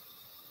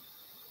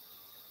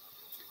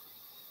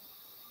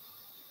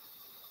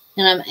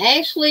 And I'm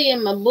actually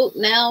in my book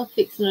now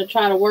fixing to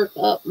try to work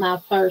up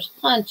my first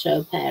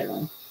poncho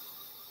pattern.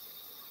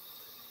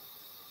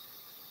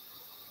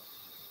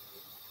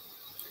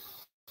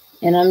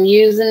 And I'm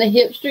using the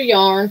hipster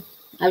yarn.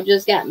 I've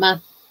just got my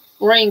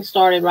ring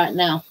started right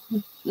now.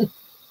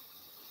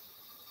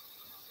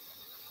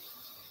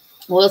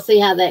 We'll see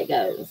how that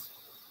goes.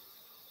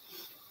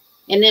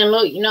 And then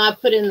look, you know, I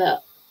put in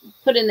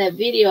that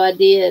video I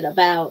did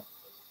about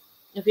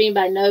if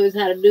anybody knows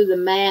how to do the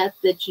math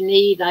that you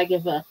need, like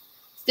if a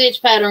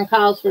stitch pattern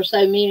calls for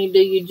so many, do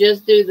you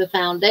just do the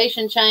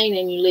foundation chain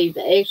and you leave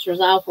the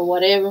extras off or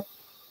whatever?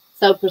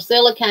 So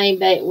Priscilla came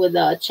back with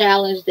a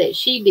challenge that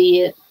she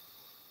did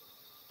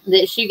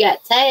that she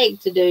got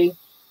tagged to do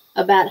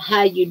about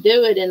how you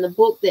do it in the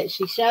book that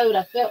she showed.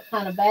 I felt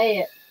kind of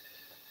bad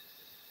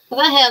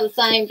Because I have the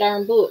same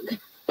darn book.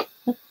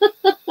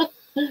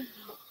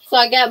 So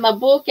I got my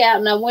book out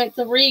and I went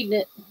to reading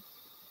it.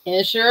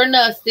 And sure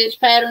enough, stitch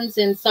patterns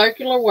in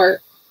circular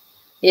work.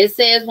 It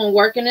says when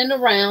working in a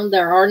round,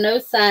 there are no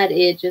side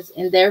edges,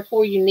 and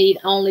therefore you need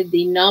only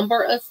the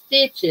number of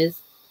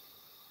stitches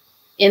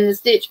in the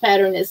stitch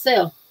pattern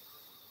itself.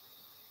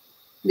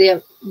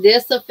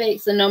 This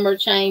affects the number of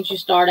chains you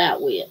start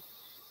out with.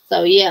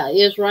 So yeah,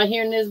 it's right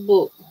here in this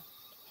book.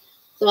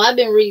 So I've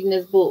been reading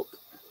this book.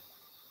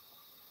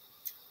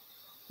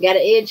 Got to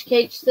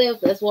educate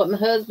yourself. That's what my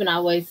husband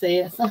always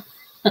says.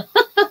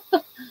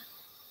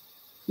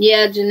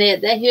 Yeah,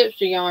 Jeanette, that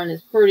hipster yarn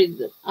is pretty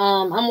good.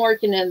 I'm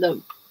working in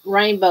the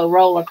rainbow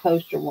roller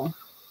coaster one.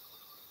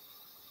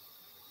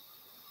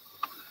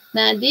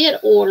 Now, I did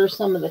order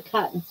some of the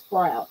cotton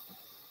sprout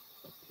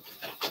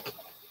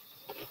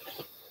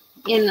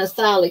in the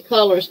solid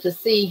colors to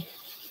see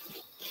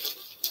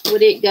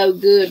would it go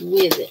good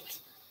with it.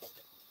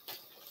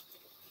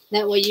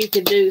 That way you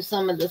could do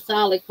some of the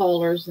solid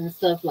colors and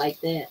stuff like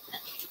that.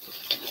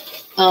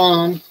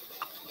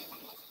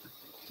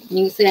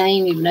 You can see I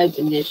ain't even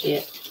opened this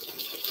yet.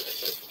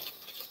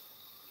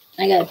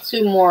 I got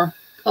 2 more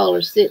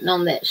colors sitting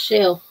on that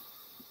shelf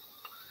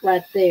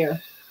right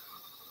there.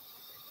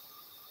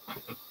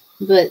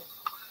 But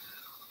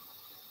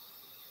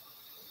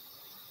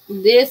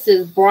this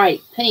is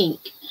bright pink.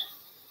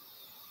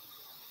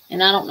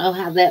 And I don't know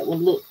how that would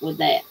look with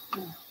that.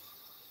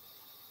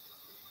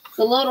 It's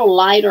a little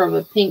lighter of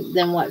a pink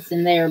than what's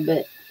in there,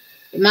 but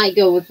it might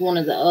go with one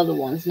of the other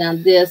ones. Now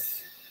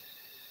this,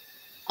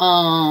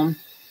 to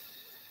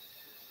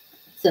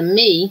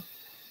me,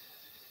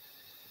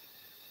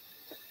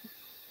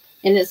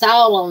 and it's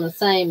all on the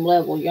same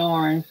level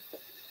yarn.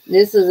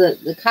 This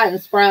is the cotton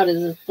sprout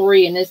is a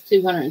 3, and it's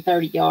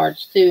 230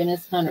 yards too, and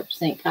it's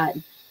 100%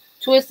 cotton.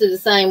 Twisted the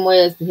same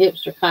way as the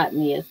hipster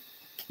cotton is.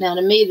 Now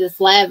to me,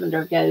 this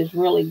lavender goes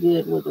really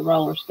good with the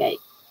roller skate.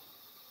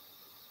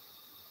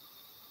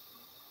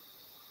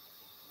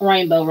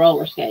 Rainbow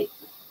roller skate.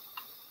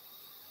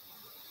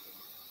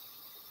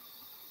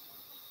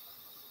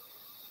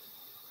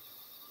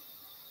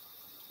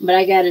 But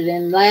I got it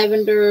in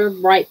lavender,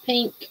 bright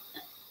pink,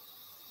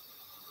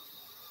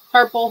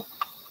 purple,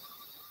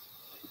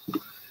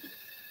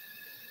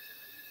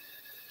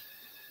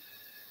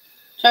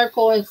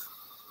 turquoise,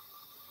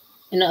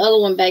 and the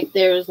other one back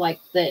there is like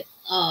that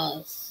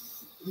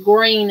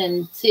green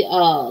and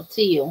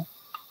teal.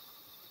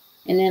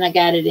 And then I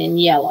got it in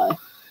yellow.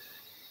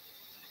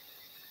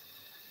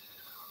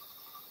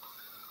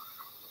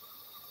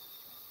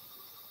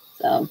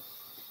 So,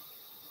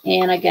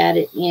 and I got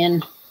it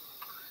in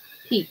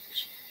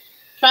peach.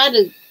 Try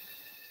to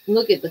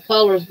look at the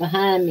colors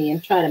behind me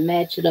and try to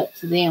match it up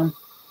to them.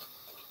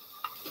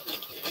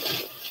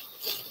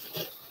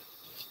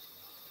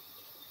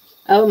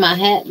 Oh, my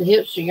hat, the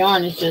hipster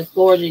yarn is just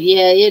gorgeous.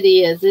 Yeah, it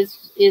is.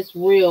 It's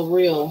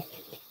real.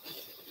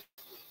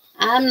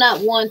 I'm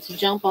not one to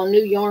jump on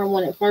new yarn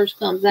when it first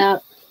comes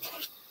out.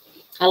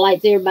 I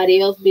like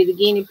everybody else be the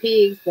guinea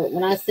pigs, but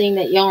when I seen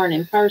that yarn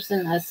in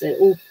person, I said,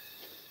 ooh,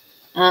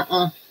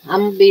 I'm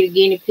going to be the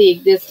guinea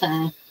pig this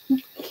time.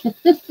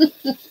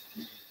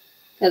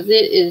 Because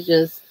it is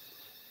just,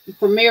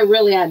 Premier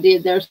really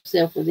outdid their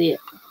self with it.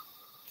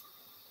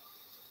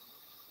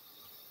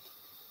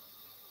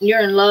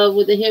 You're in love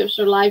with the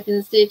hipster life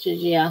and stitches,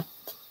 yeah.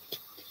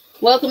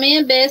 Welcome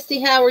in,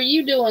 Bestie. How are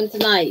you doing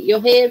tonight? Your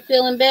head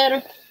feeling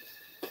better?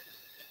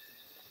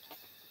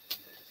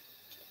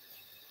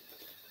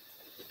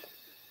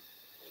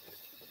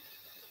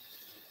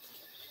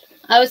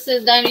 Oh, it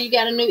says, Dana, you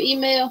got a new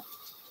email?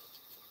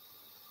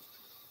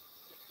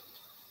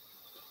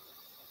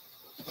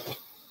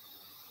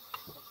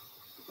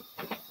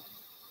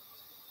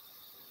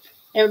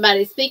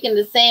 Everybody speaking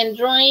to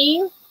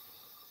Sandrine.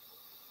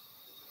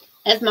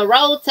 That's my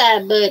Roll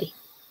Tide buddy.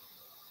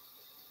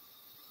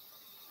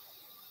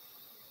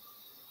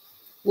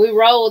 We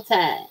Roll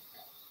Tide.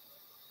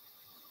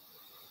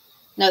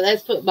 No,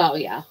 that's football,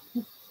 y'all.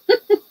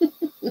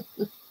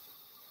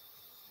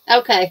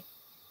 Okay.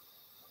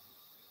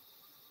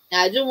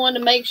 I just wanted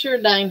to make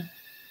sure, Dana.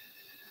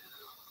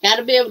 Got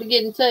to be able to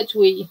get in touch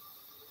with you.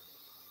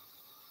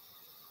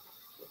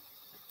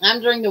 I'm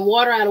drinking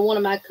water out of one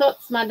of my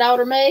cups my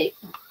daughter made.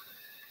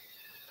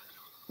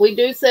 We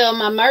do sell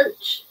my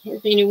merch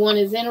if anyone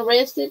is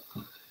interested.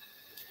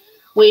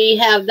 We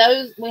have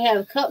those. We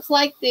have cups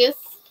like this.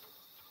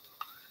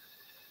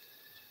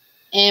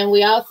 And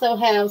we also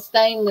have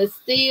stainless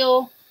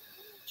steel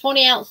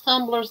 20-ounce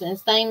tumblers and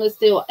stainless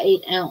steel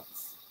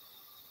 8-ounce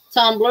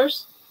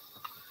tumblers.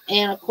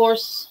 And, of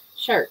course,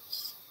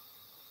 shirts.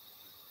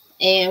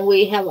 And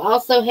we have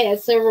also had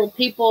several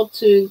people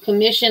to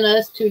commission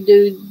us to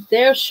do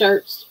their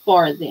shirts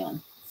for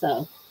them.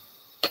 So,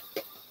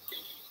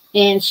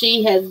 and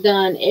she has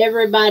done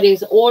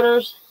everybody's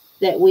orders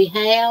that we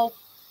have.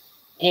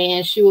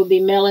 And she will be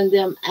mailing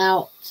them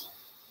out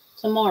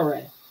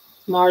tomorrow.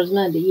 Tomorrow's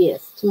Monday.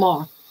 Yes,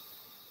 tomorrow.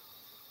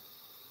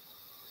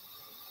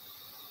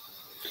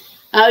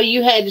 Oh,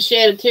 you had to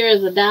shed a tear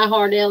as a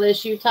diehard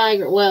LSU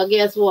Tiger. Well,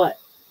 guess what?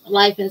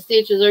 Life in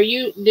Stitches. Are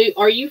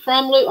you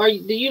from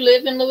do you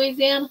live in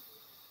Louisiana?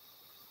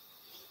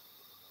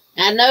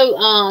 I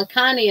know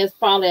Connie is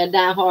probably a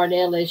diehard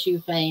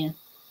LSU fan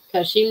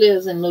because she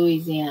lives in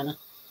Louisiana.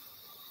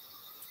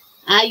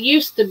 I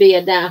used to be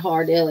a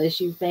diehard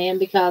LSU fan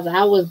because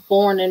I was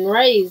born and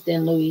raised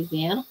in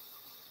Louisiana.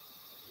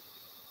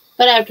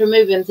 But after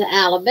moving to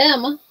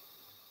Alabama,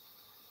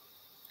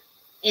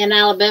 and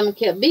Alabama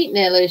kept beating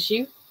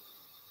LSU.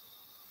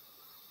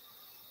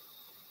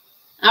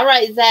 All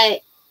right, Zach,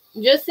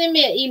 just send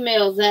me an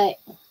email, Zach.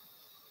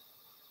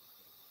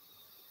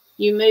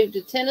 You moved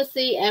to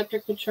Tennessee after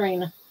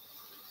Katrina.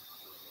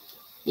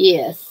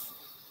 Yes.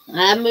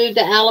 I moved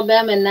to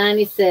Alabama in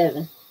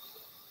 97.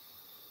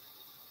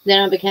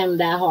 Then I became a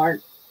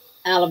diehard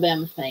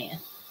Alabama fan.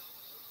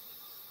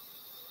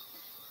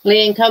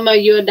 Lynn Como,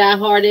 you a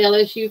diehard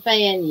LSU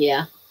fan?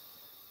 Yeah.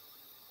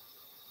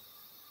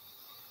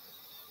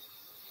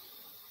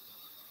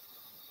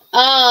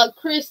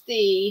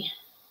 Christy.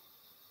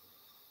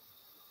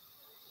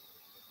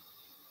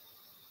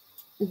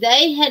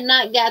 They had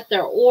not got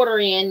their order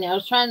in. I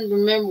was trying to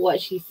remember what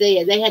she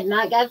said. They had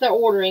not got their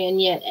order in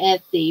yet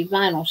at the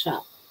vinyl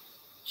shop.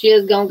 She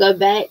is going to go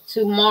back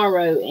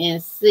tomorrow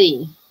and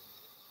see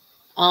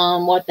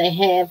what they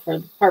have for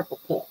the purple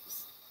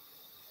cups.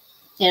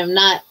 And if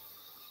not,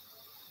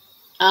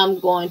 I'm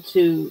going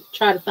to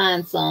try to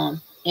find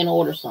some and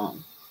order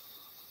some.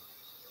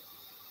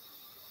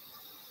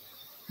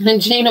 And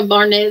Gina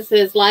Barnett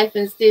says, Life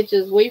in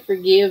Stitches, we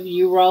forgive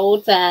you,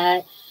 Roll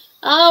Tide.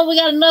 Oh, we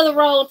got another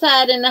Roll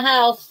Tide in the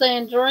house,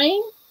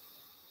 Sandrine.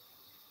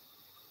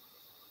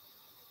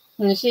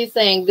 And she's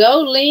saying,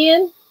 go,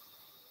 Lynn.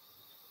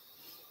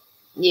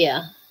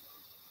 Yeah.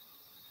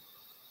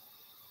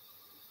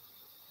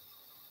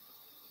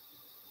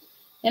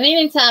 And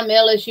anytime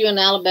LSU and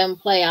Alabama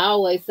play, I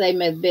always say,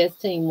 may the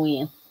best team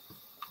win.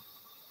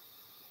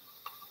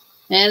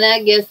 And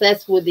I guess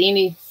that's with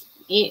any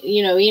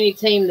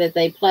team that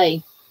they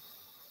play.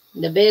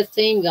 The best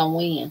team gonna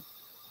win.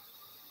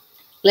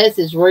 Unless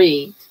it's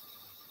rigged.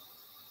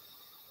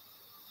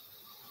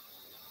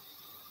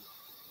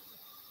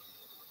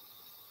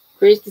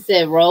 Christy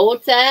said, Roll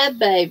Tide,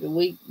 baby.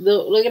 We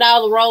look at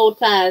all the Roll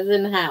Tides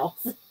in the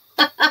house.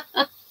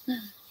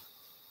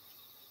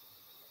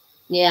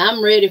 Yeah,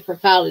 I'm ready for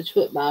college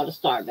football to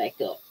start back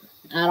up.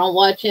 I don't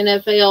watch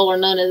NFL or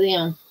none of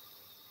them.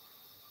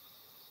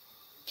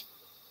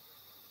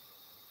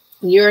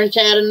 You're in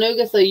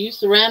Chattanooga, so you're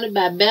surrounded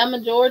by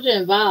Bama, Georgia,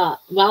 and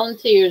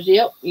volunteers.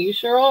 Yep, you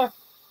sure are.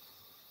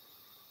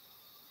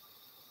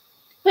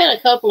 We had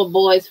a couple of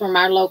boys from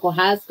our local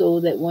high school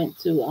that went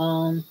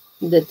to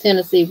the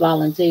Tennessee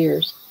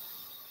Volunteers.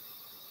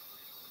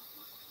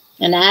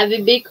 And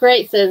Ivy B.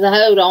 Crate says,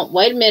 oh,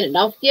 wait a minute.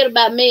 Don't forget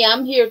about me.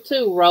 I'm here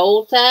too.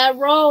 Roll Tide,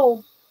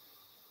 roll.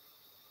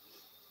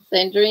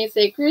 Sandrine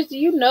said, Christy,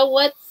 you know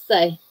what to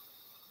say.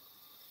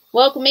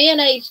 Welcome in,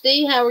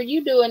 HD. How are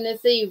you doing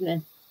this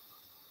evening?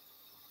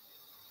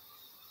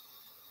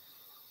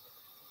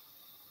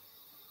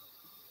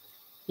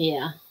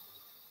 Yeah.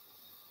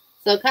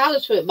 So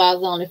college football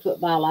is the only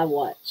football I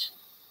watch.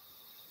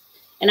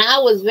 And I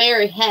was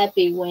very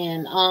happy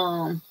when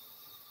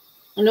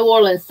New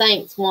Orleans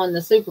Saints won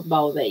the Super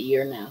Bowl that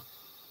year now.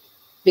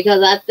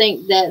 Because I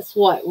think that's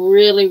what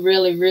really,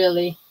 really,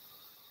 really...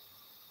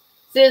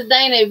 Says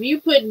Dana, if you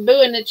put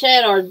boo in the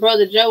chat, or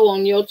Brother Joe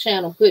on your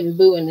channel putting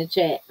boo in the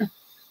chat.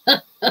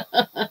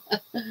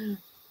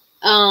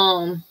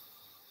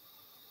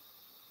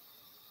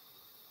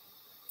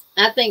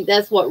 I think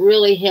that's what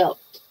really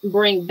helped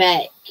bring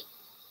back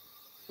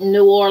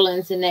New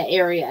Orleans in that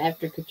area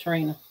after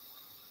Katrina.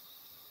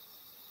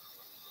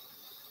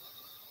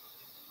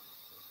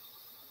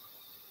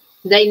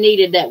 They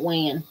needed that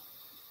win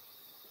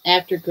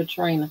after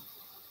Katrina.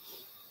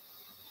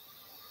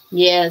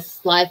 Yes,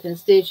 Life in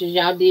Stitches,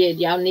 y'all did.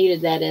 Y'all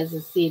needed that as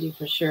a city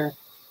for sure.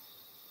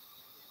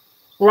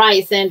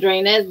 Right,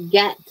 Sandrine, that's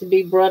got to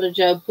be Brother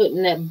Joe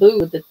putting that boo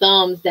with the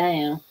thumbs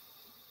down.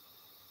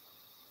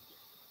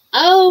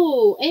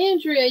 Oh,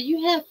 Andrea,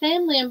 you have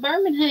family in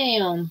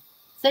Birmingham.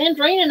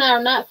 Sandrine and I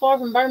are not far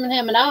from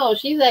Birmingham at all.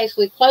 She's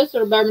actually closer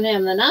to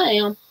Birmingham than I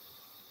am.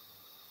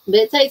 But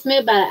it takes me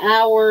about an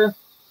hour,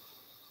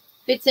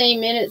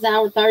 15 minutes,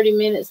 hour, 30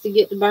 minutes to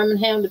get to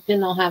Birmingham,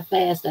 depending on how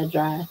fast I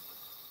drive.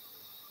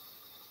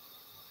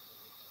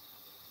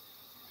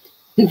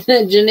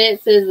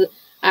 Jeanette says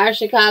our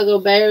Chicago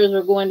Bears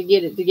are going to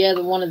get it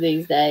together one of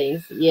these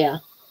days. Yeah.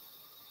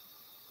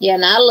 Yeah,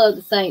 and I love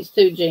the Saints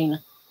too,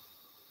 Gina.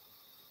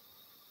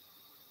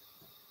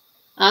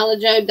 Alla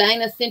Joe,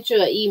 Dana sent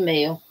you an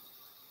email.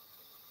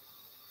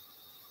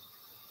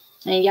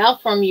 And y'all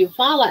from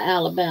Eufaula,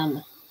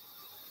 Alabama.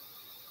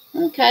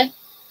 Okay.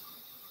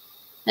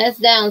 That's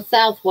down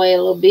south way a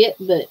little bit,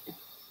 but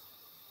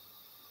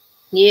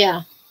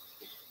yeah.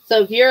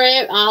 So if you're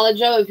Alla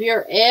Joe, if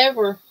you're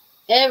ever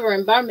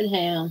in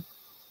Birmingham,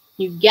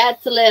 you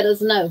got to let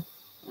us know.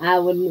 I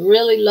would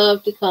really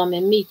love to come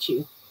and meet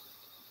you.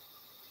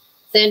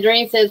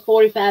 Sandrine says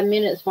 45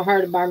 minutes for her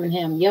to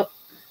Birmingham. Yep.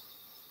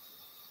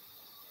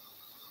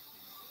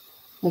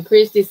 And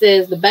Christy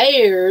says the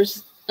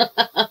Bears.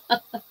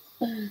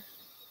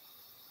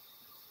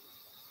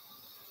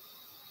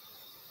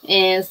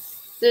 And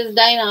Sis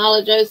Dana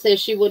Olajo says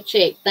she will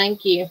check.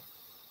 Thank you.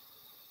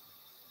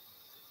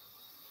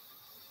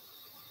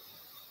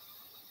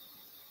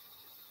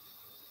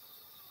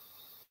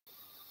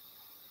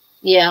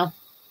 Yeah.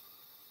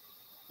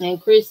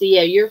 And Christy,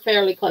 yeah, you're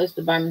fairly close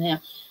to Birmingham.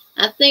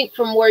 I think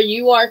from where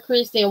you are,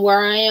 Christy, and where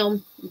I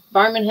am,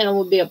 Birmingham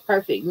would be a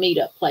perfect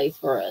meetup place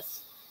for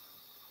us.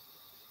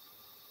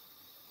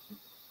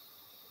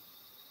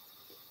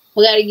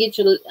 We got to get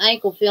your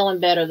ankle feeling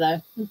better,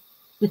 though.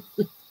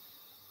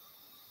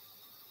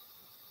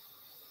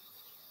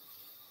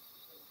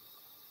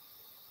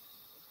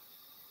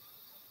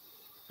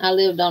 I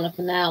lived on a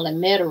canal in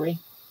Metairie.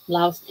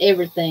 Lost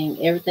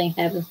everything. Everything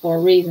happens for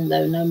a reason,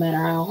 though, no matter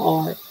how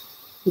hard.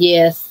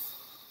 Yes.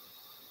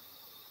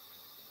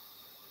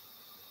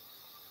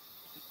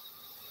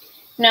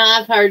 Now,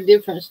 I've heard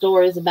different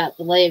stories about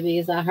the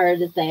levees. I heard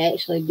that they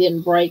actually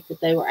didn't break, that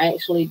they were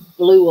actually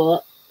blew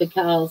up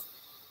because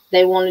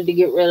they wanted to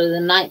get rid of the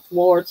Ninth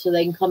Ward so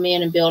they can come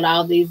in and build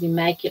all these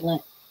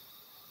immaculate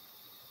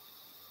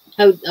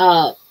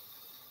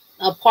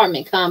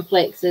apartment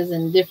complexes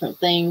and different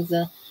things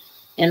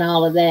and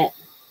all of that.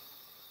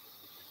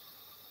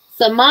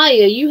 So,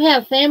 Maya, you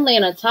have family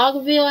in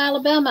Otagoville,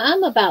 Alabama?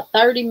 I'm about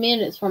 30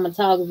 minutes from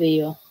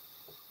Otagoville.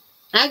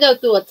 I go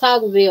through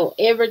Otagoville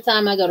every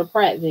time I go to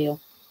Prattville.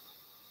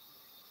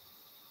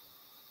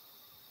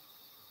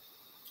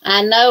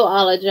 I know,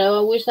 Olajo.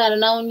 I wish I'd have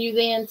known you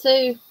then,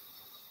 too.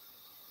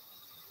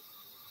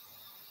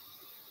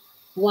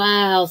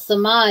 Wow,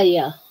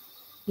 Samaya,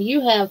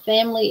 you have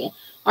family.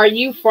 Are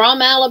you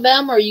from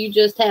Alabama or you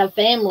just have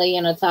family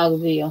in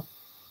Otagoville?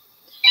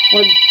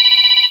 Well,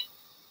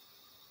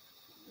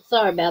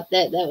 sorry about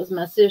that. That was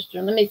my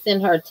sister. Let me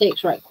send her a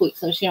text right quick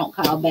so she don't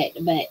call back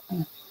to back.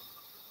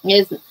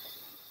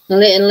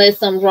 Unless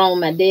something's wrong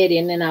with my daddy,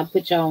 and then I'll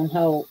put you on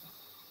hold.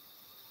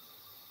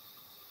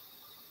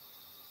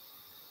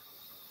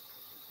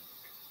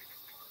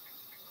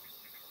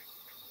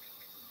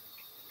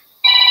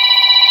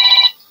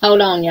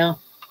 Hold on, y'all.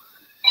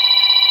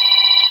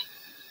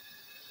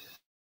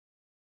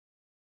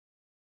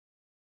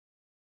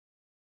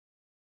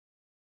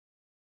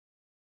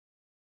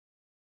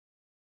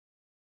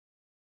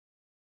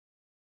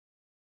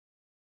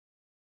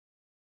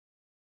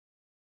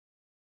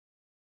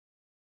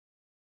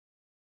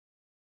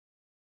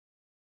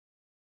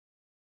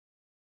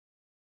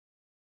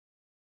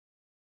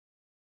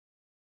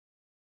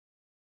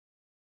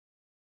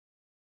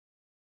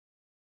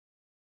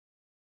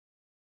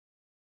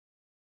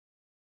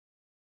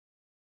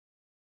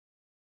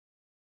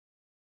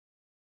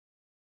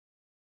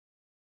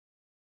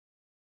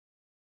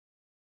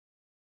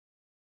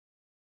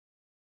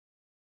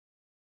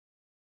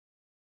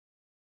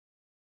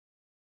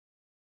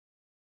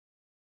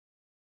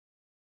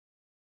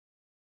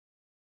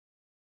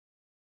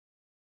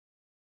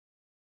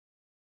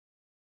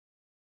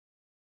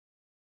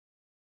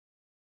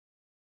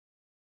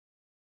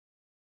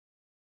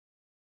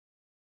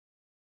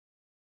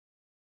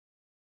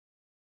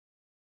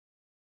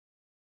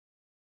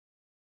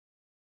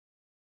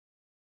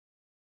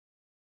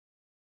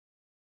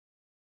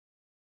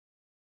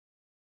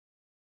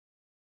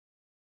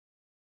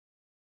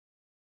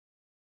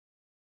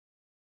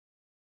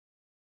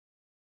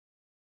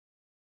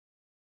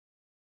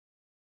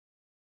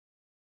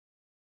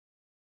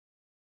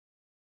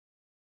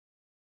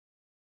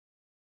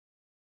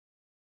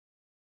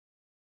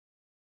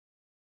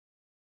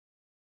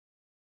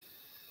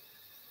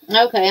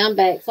 Okay, I'm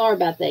back. Sorry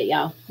about that,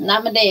 y'all.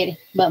 Not my daddy,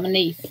 but my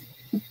niece.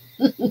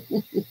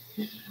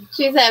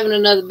 She's having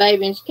another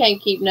baby and she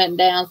can't keep nothing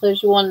down, so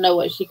she wanted to know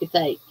what she could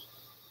take.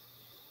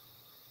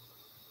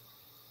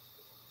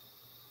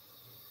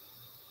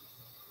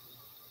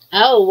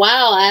 Oh,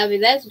 wow, Abby,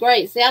 that's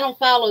great. See, I don't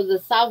follow the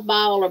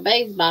softball or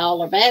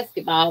baseball or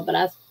basketball, but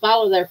I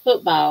follow their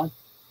football.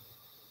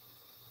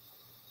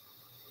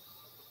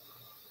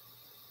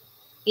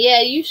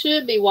 Yeah, you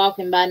should be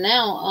walking by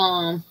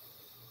now.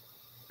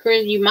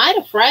 Chris, you might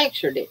have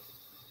fractured it.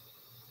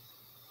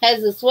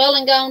 Has the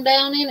swelling gone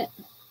down in it?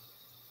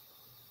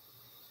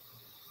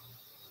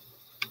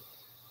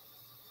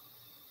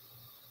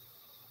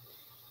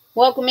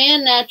 Welcome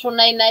in, Natural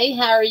Nene.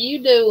 How are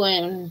you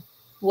doing?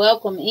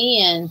 Welcome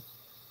in.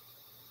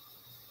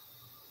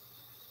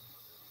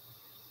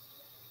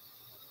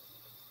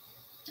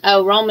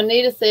 Oh,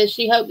 Romanita says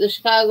she hoped the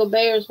Chicago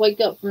Bears wake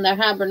up from their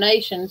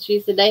hibernation. She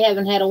said they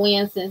haven't had a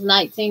win since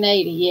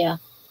 1980. Yeah.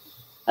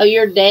 Oh,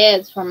 your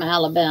dad's from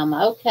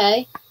Alabama.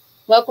 Okay.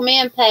 Welcome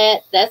in,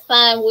 Pat. That's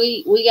fine.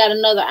 We got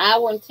another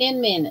hour and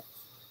 10 minutes.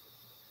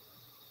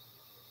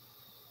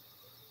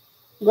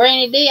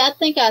 Granny D, I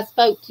think I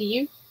spoke to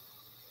you.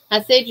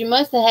 I said you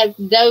must have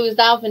dozed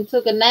off and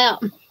took a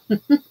nap.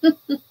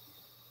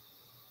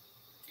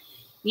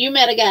 You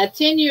met a guy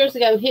 10 years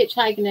ago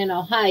hitchhiking in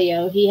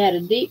Ohio. He had a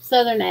deep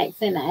southern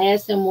accent. I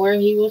asked him where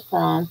he was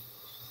from.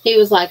 He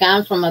was like,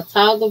 I'm from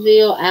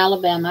Otagoville,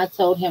 Alabama. I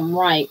told him,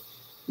 right.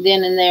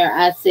 then and there,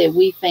 I said,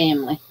 we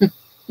family.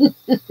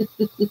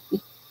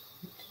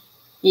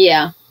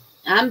 Yeah,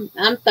 I'm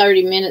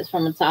 30 minutes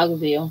from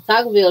Otagoville.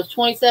 Otagoville is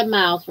 27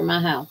 miles from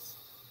my house.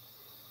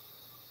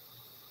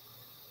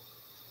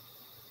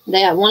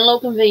 They got one little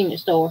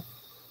convenience store.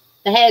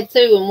 They had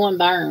two and one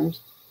burned.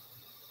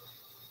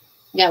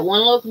 Got one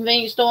little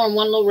convenience store and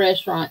one little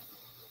restaurant.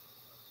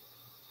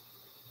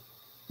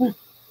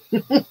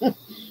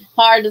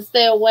 Hard to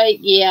stay awake.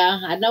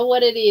 Yeah, I know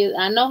what it is.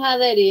 I know how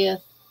that is.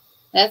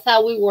 That's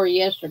how we were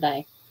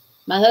yesterday.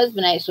 My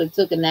husband actually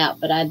took a nap,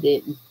 but I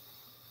didn't.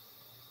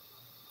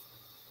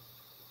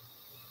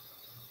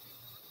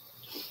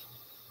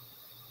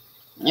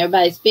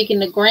 Everybody's speaking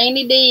to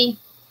Granny D.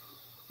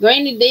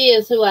 Granny D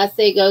is who I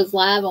say goes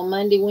live on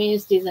Monday,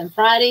 Wednesdays, and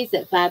Fridays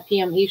at 5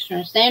 p.m.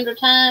 Eastern Standard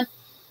Time,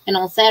 and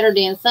on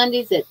Saturday and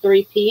Sundays at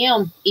 3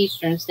 p.m.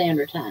 Eastern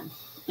Standard Time.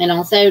 And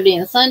on Saturday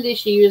and Sunday,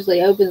 she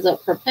usually opens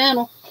up her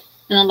panel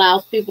and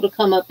allows people to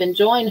come up and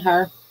join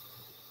her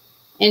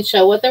and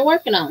show what they're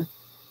working on.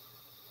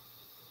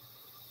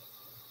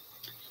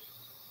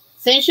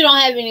 Since you don't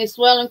have any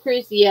swelling,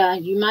 Chris, yeah,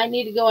 you might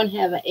need to go and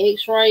have an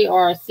x-ray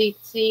or a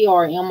CT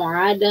or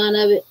MRI done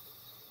of it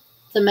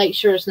to make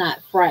sure it's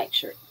not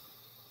fractured.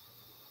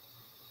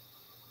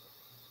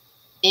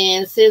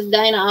 And Sis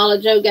Dana, Alla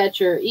Joe got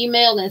your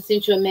email and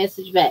sent you a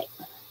message back.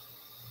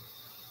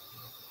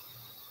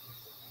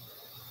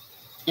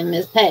 And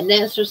Miss Pat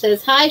Dancer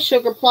says, hi,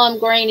 Sugar Plum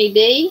Granny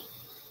D.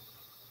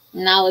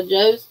 And Alla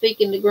Joe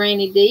speaking to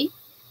Granny D.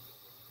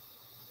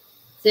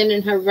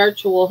 Sending her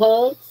virtual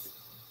hugs.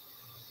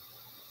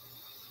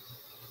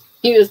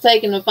 He was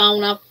taking the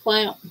phone off the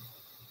clamp.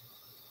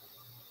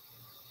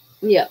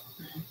 Yep.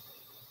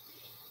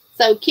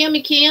 So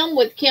Kimmy Kim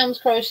with Kim's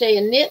Crochet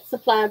and Knits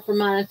applied for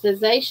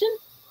monetization.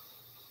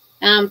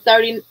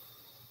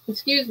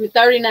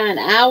 39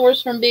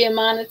 hours from being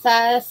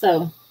monetized.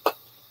 So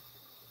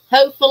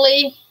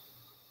hopefully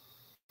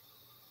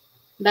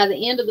by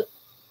the end of the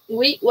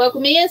week,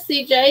 welcome in,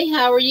 CJ.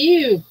 How are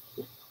you?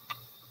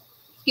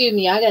 Excuse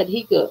me, I got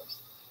hiccups.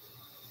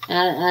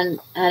 I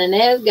done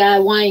asked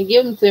God why he ain't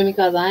give them to me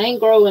because I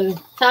ain't growing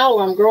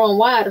taller, I'm growing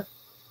wider.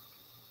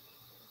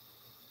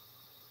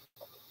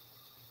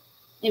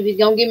 If he's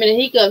going to give me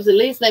the hiccups, at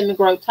least let me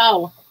grow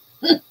taller.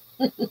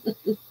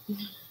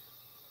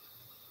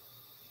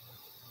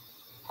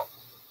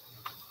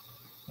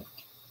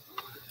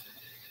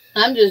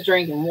 I'm just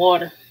drinking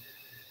water.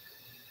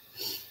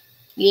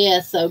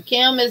 Yeah, so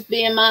Kim is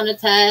being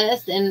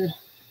monetized, and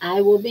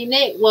I will be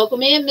next.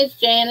 Welcome in, Miss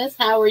Janice.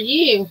 How are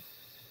you?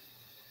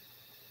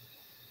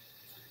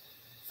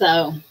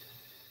 So,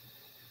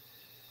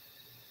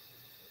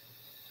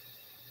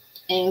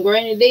 and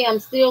Granny D, I'm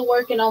still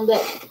working on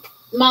that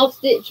moss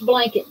stitch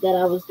blanket that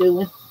I was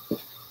doing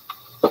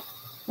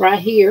right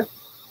here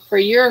for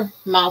your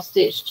moss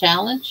stitch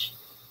challenge.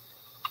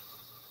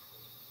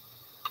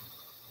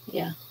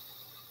 Yeah,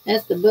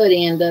 that's the butt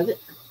end of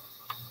it.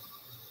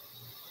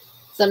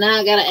 So now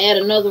I got to add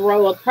another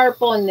row of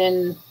purple, and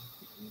then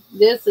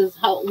this is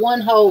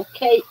one whole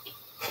cake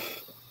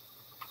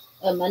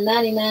of my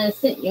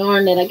 99-cent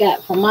yarn that I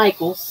got from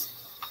Michaels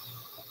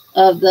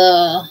of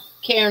the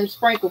Karen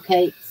Sprinkle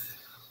Cakes.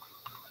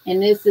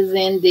 And this is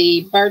in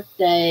the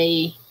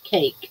birthday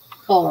cake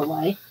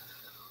colorway.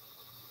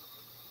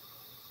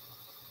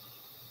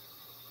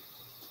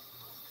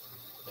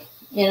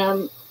 And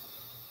I'm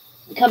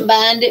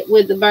combined it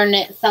with the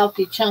Bernat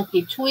Salty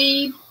Chunky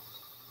Tweed.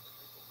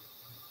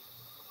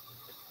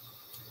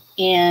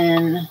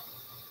 And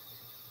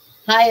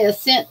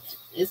Hyacinth,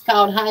 it's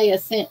called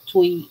Hyacinth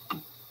Tweed.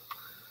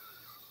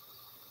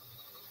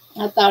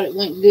 I thought it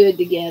went good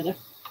together.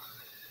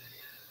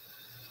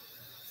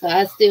 So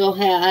I still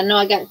have, I know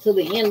I got till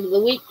the end of the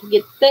week to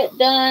get that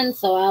done.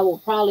 So I will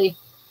probably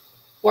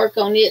work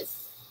on it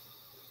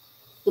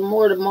some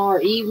more tomorrow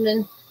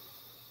evening.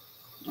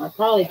 I'll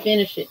probably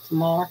finish it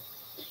tomorrow.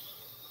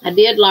 I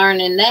did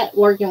learn in that,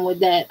 working with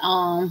that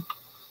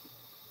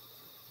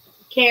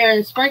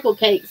Karen Sprinkle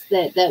Cakes,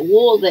 that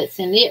wool that's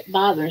in it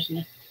bothers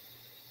me.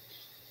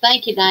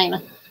 Thank you,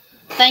 Dana.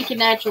 Thank you,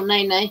 Natural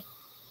Nene.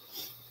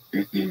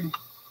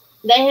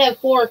 They have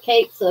 4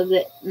 cakes of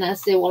it, and I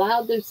said, well,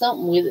 I'll do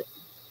something with it.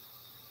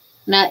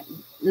 Not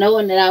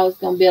knowing that I was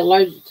going to be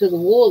allergic to the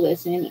wool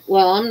that's in it.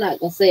 Well, I'm not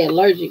going to say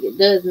allergic. It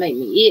does make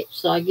me itch,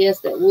 so I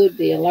guess that would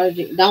be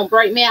allergic. Don't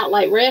break me out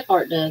like Red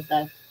Heart does,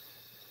 though.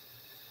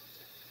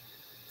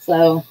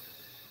 So,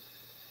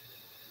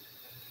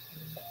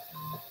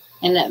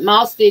 and that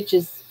moss stitch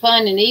is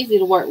fun and easy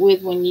to work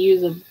with when you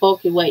use a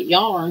bulky weight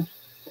yarn.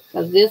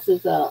 Because this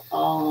is a,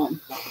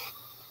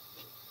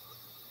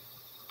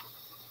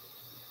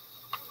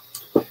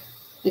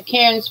 the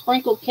Karen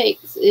Sprinkle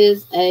Cakes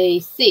is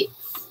a 6.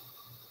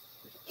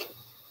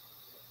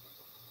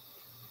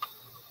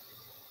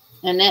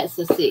 And that's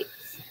a 6.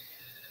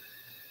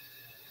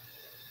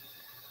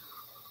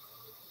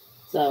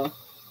 So,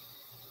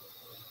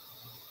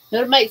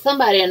 it'll make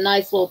somebody a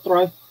nice little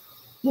throw.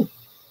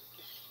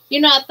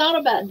 You know, I thought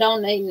about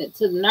donating it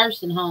to the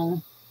nursing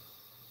home.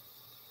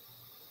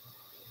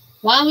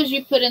 Why was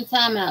you put in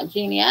timeout,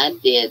 Jenny? I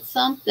did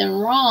something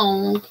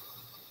wrong.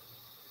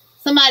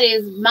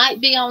 Somebody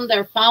might be on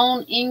their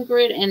phone,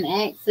 Ingrid, and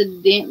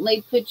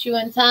accidentally put you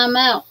in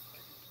timeout.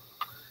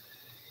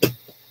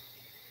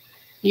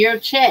 You're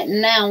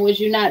chatting now. Was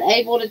you not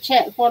able to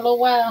chat for a little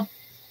while?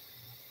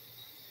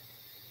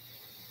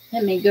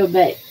 Let me go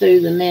back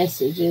through the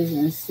messages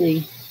and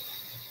see.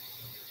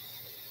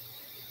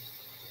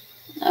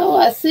 Oh,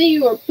 I see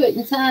you were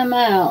putting time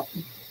out.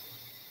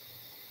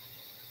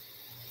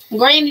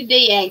 Granny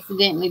D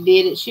accidentally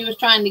did it. She was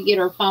trying to get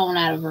her phone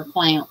out of her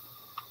clamp.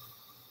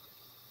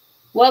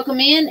 Welcome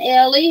in,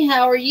 Ellie.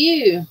 How are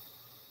you?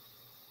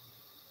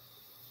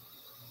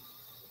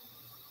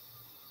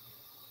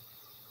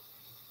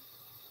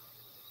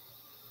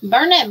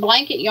 Bernat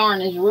blanket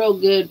yarn is real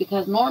good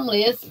because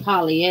normally it's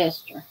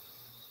polyester.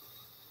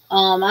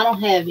 I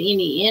don't have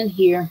any in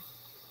here.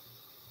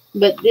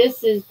 But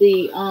this is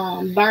the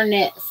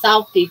Bernat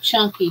Softy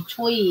Chunky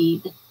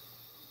Tweed.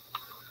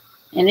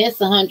 And it's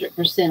 100%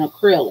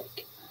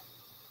 acrylic.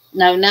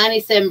 No,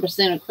 97%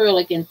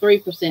 acrylic and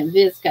 3%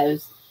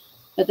 viscose.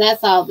 But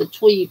that's all the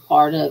tweed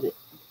part of it.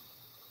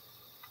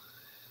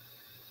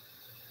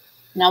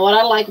 Now, what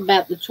I like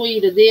about the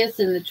tweed of this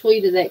and the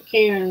tweed of that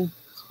Karen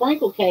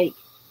sprinkle cake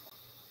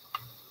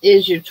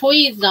is your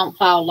tweeds don't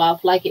fall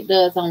off like it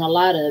does on a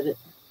lot of it.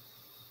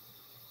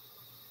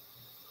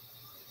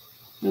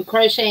 And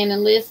crocheting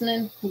and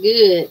listening,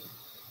 good.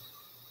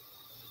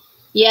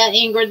 Yeah,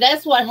 Ingrid,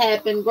 that's what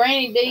happened.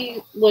 Granny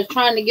D was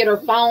trying to get her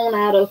phone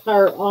out of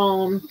her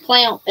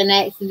clamp and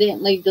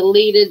accidentally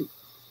deleted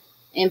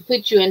and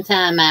put you in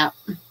timeout.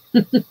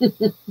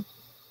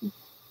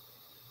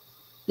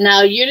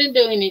 No, you didn't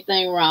do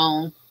anything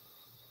wrong.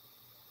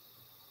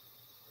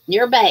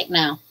 You're back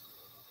now.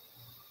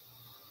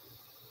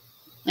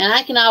 And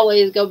I can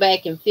always go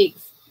back and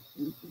fix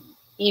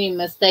any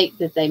mistake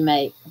that they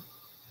make.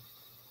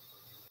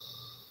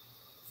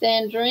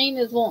 Sandrine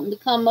is wanting to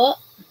come up.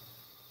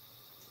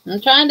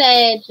 I'm trying to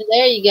add you.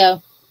 There you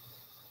go.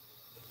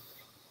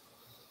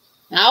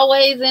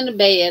 Always in the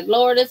bed.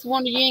 Lord, it's a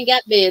wonder you ain't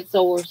got bed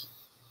sores.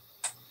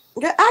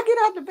 I get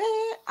out the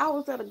bed. I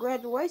was at a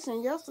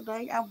graduation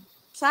yesterday. I'm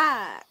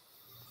tired.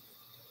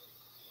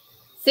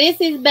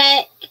 Sissy's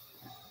back.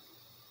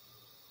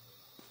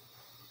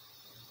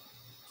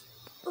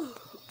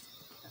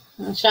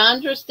 And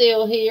Chandra's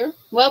still here.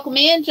 Welcome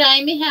in,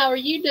 Jamie. How are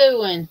you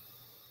doing?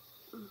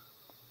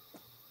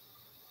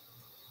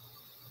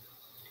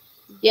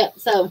 Yep,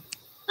 so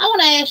I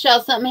want to ask y'all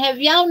something. Have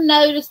y'all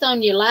noticed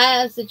on your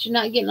lives that you're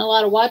not getting a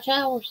lot of watch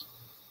hours?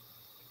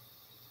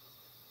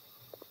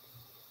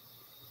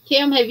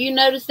 Kim, have you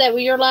noticed that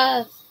with your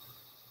lives?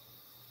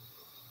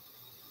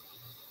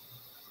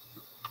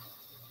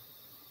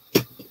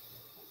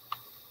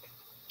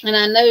 And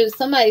I know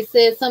somebody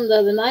said something the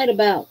other night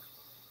about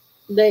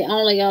they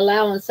only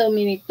allowing so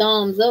many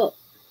thumbs up.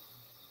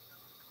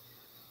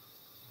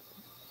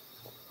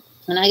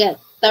 And I got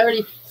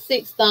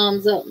 36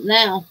 thumbs up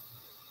now.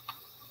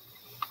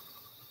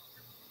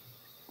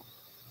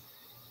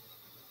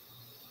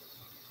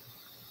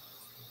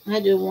 I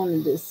just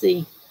wanted to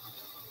see.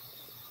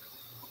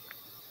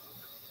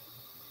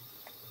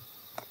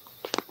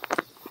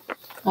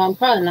 I'm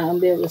probably not going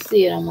to be able to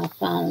see it on my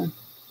phone.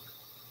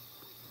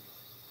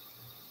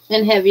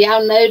 And have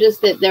y'all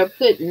noticed that they're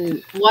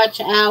putting watch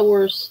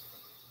hours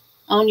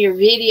on your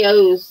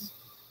videos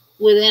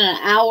within an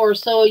hour or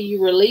so of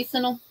you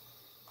releasing them?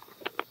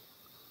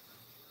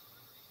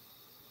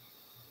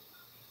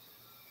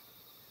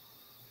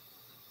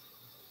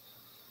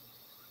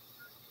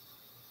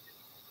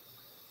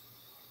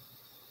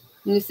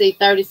 You see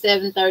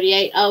 37,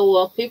 38. Oh,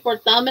 well, people are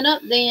thumbing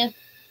up then.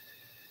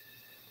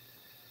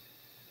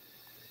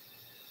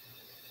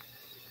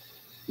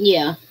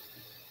 Yeah.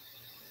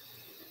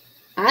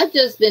 I've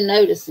just been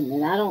noticing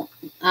it. I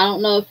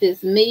don't know if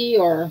it's me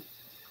or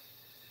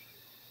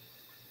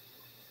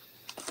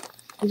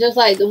just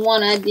like the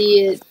one I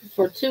did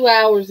for 2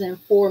 hours and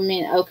 4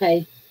 minutes.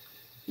 Okay.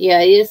 Yeah,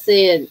 it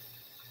said,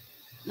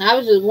 I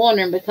was just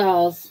wondering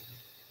because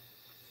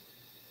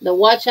the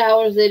watch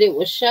hours that it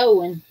was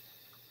showing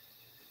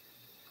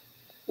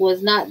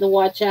was not the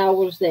watch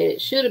hours that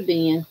it should have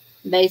been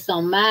based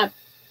on my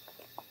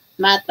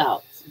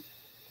thoughts.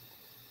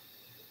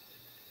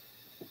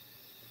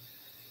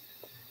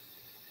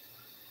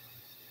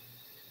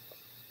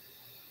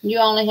 You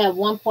only have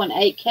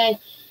 1.8K.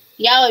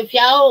 Y'all, if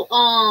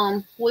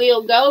y'all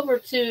will go over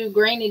to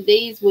Granny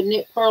D's with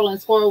Knit Purl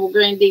and Squirrel with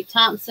Granny D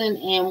Thompson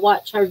and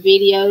watch her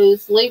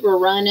videos, leave her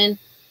running.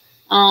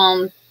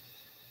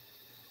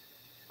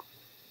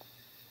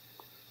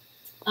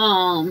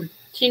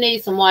 She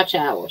needs some watch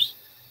hours.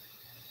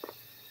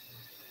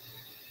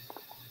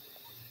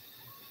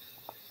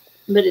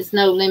 But it's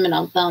no limit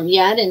on thumb.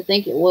 Yeah, I didn't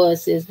think it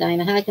was, says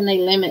Dana. How can they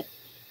limit?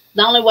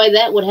 The only way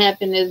that would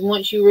happen is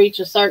once you reach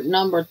a certain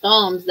number of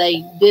thumbs,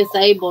 they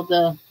disable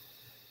the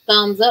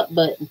thumbs up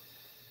button.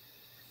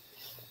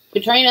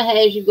 Katrina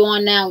has you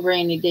going now,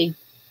 Granny D.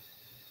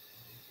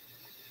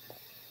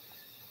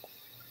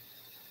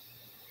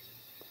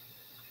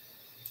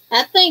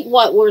 I think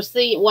what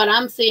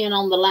I'm seeing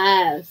on the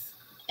lives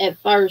at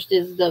first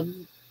is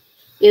the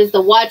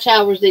watch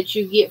hours that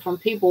you get from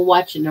people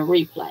watching the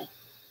replay.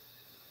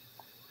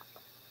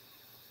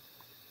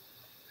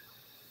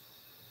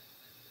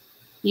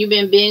 You've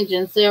been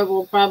binging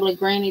several, probably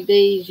Granny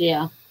D's,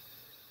 yeah.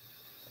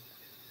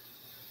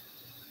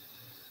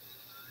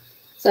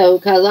 So,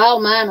 because all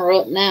mine are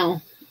up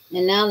now.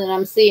 And now that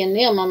I'm seeing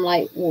them, I'm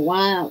like,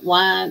 well,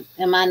 why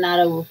am I not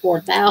over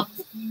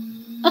 4,000?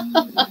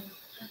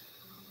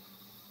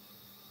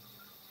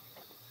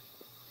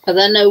 Because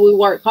I know we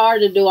work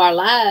hard to do our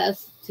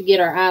lives to get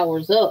our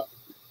hours up.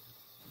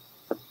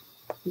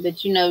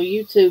 But, you know,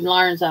 YouTube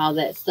learns all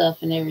that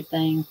stuff and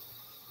everything.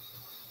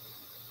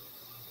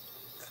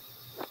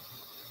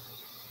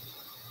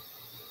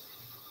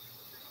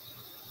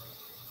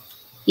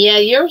 Yeah,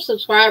 your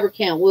subscriber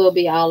count will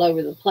be all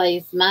over the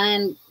place.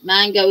 Mine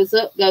goes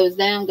up, goes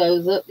down,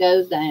 goes up,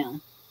 goes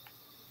down.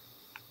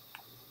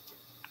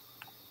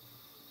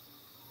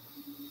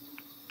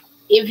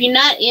 If you're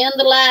not in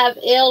the live,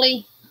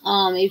 Ellie,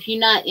 if you're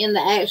not in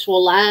the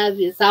actual live,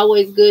 it's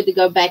always good to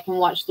go back and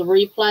watch the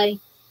replay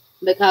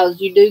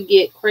because you do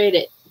get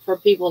credit for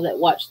people that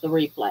watch the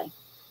replay.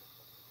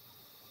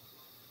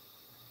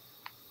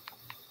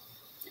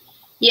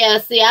 Yeah,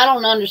 see, I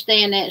don't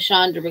understand that,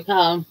 Chandra,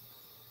 because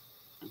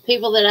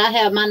people that I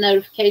have my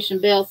notification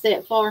bell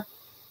set for,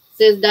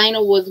 says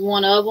Dana was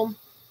one of them.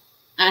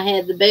 I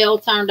had the bell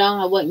turned on.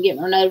 I wasn't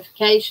getting her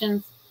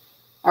notifications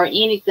or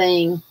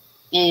anything.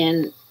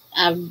 And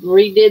I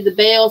redid the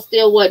bell,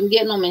 still wasn't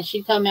getting them. And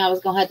she told me I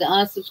was going to have to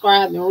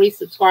unsubscribe and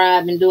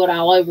resubscribe and do it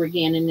all over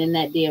again. And then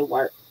that did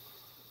work.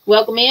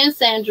 Welcome in,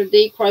 Sandra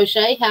D.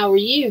 Crochet. How are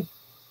you?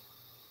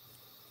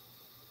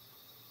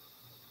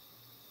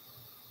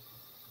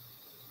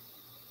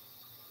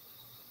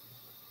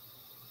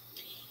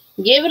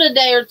 Give it a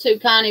day or two,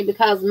 Connie,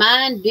 because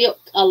mine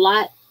dipped a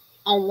lot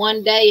on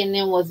one day and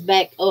then was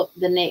back up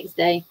the next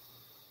day.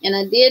 And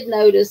I did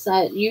notice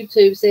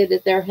YouTube said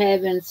that they're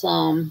having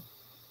some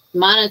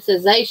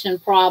monetization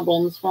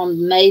problems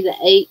from May the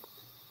 8th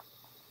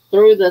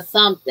through the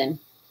something.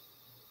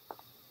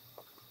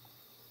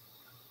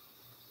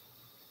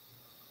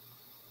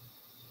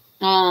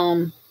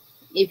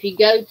 If you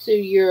go to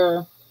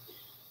your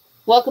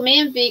welcome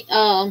in,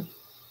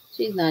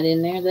 she's not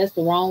in there. That's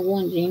the wrong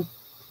one, Jean.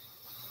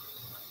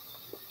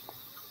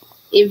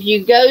 If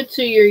you go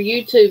to your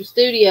YouTube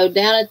studio,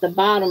 down at the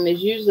bottom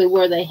is usually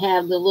where they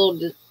have the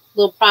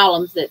little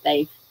problems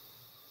that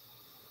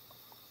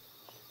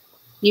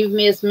you've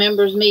missed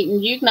members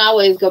meetings. You can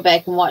always go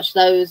back and watch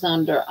those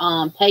under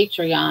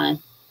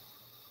Patreon.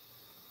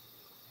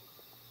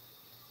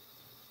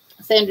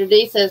 Sandra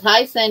D says,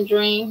 hi,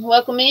 Sandrine.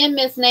 Welcome in,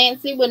 Miss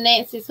Nancy with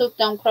Nancy's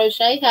Hooked on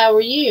Crochet. How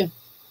are you?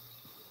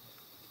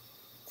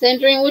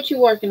 Sandrine, what you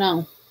working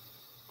on?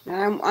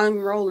 I'm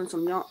rolling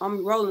some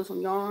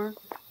yarn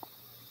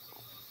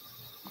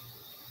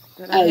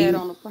that I had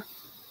on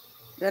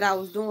that I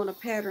was doing a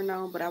pattern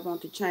on, but I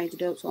want to change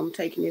it up, so I'm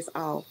taking this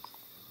off.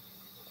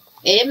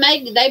 They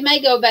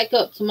may go back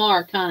up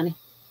tomorrow, Connie.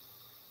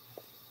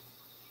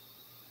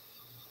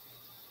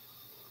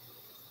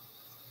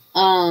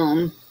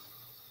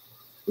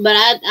 But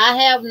I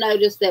have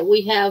noticed that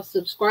we have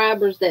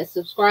subscribers that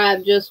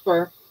subscribe just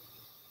for,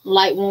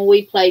 like when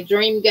we play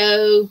Dream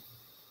Go,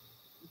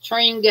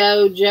 Dream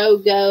Go, Joe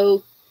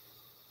Go,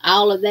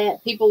 all of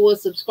that. People will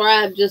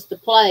subscribe just to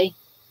play.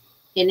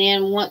 And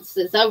then once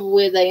it's over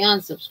with, they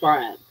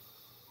unsubscribe.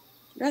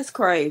 That's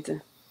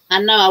crazy.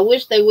 I know. I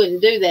wish they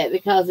wouldn't do that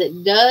because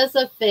it does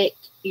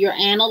affect your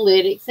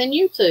analytics in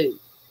YouTube.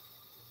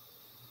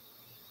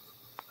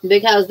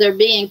 Because they're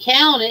being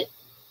counted.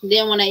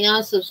 Then when they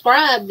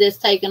unsubscribe, that's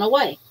taken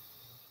away.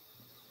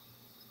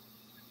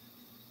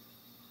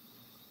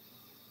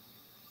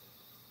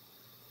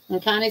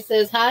 And Connie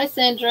says, hi,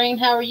 Sandrine.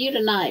 How are you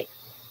tonight?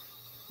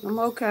 I'm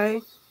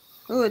okay.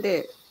 Who is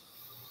that?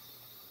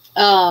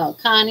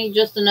 Connie,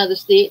 just another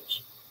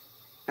stitch.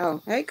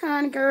 Oh, hey,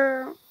 Connie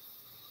girl.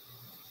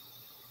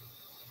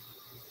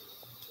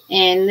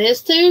 And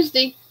this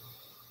Tuesday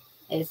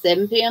at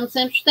 7 p.m.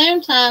 Central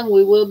Standard Time,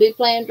 we will be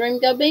playing Dream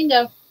Go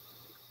Bingo.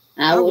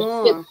 I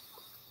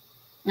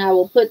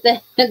will put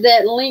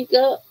that link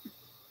up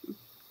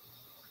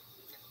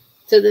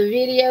to the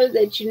video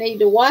that you need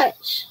to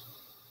watch.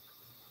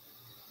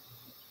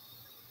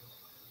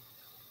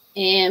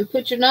 And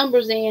put your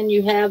numbers in.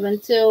 You have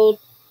until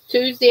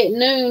Tuesday at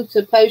noon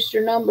to post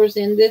your numbers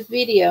in this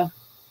video.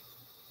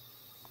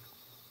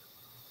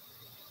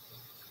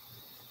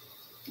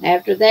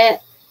 After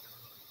that,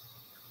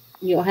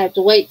 you'll have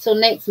to wait till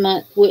next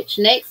month, which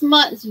next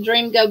month's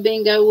Dream Go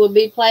Bingo will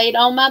be played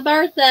on my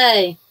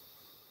birthday.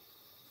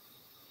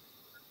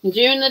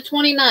 June the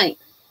 29th.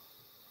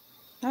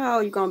 How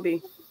old you gonna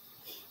be?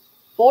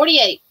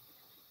 48.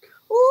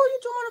 Oh, you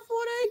joined a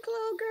 48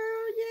 club,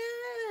 girl.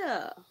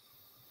 Yeah.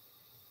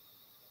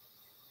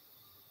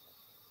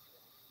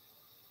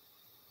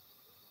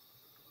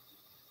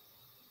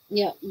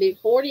 Yep, be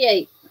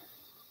 48.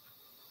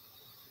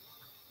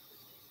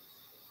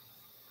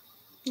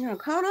 Yeah,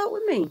 caught up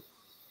with me.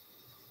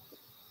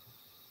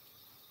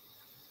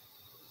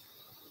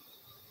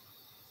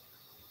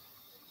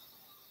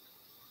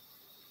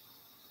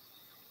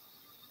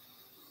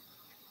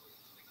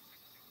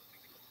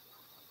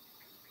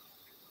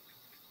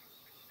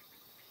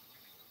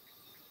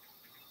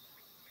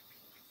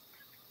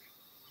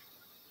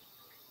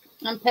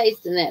 I'm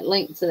pasting that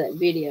link to that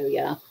video,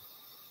 y'all.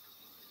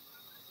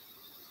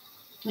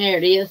 There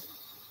it is.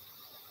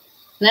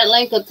 And that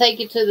link will take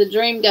you to the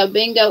Dream Go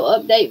Bingo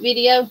update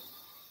video.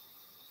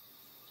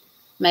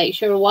 Make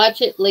sure to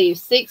watch it. Leave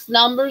 6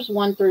 numbers,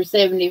 1 through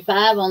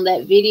 75, on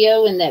that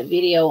video and that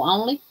video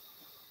only.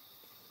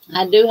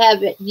 I do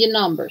have your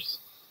numbers.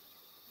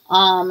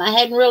 I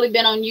hadn't really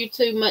been on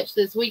YouTube much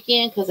this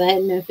weekend because I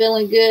hadn't been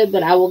feeling good,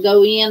 but I will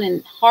go in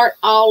and heart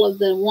all of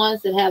the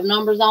ones that have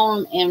numbers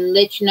on them and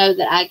let you know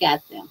that I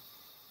got them.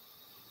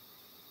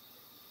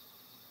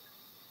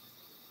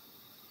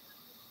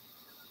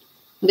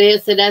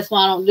 So that's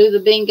why I don't do the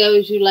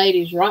bingos. You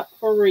ladies rock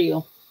for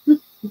real.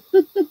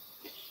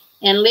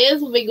 And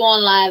Liz will be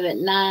going live at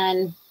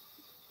 9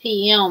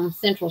 p.m.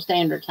 Central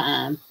Standard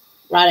Time,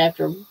 right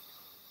after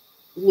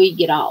we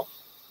get off.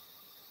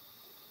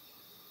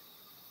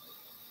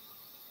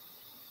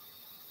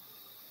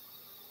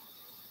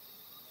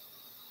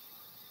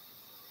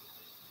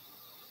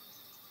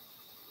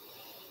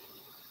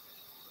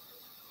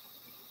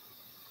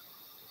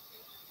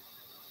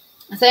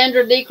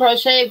 Sandra D.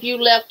 Crochet, if you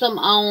left them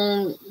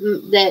on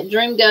that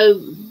Dream Go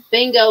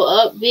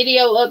Bingo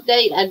video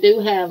update, I do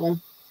have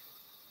them.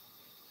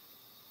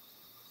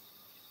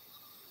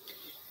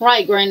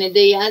 Right, Granny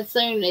D. I'd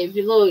soon, if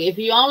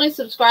you only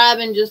subscribe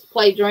and just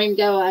play Dream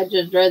Go, I'd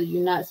just rather you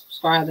not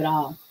subscribe at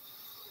all.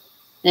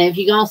 And if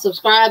you're going to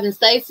subscribe and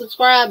stay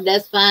subscribed,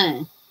 that's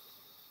fine.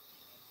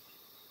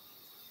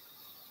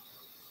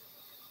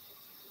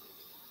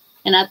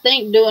 And I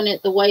think doing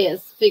it the way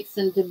it's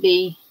fixing to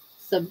be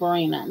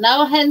Sabrina.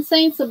 No, I hadn't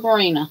seen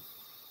Sabrina.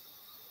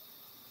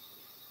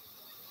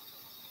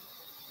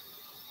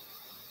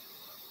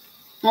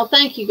 Well,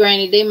 thank you,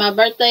 Granny D. My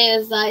birthday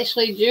is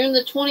actually June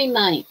the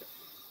 29th.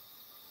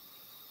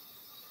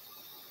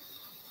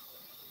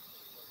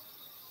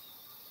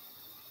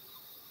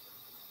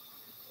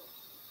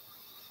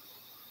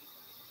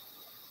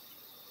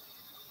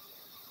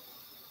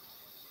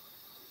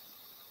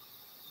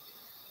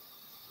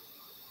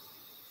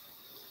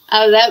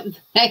 Oh, that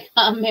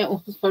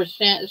comment was for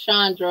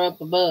Chandra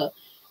up above.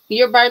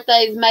 Your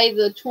birthday is May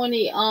the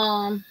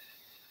 25th,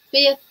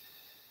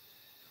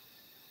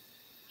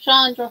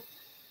 Chandra.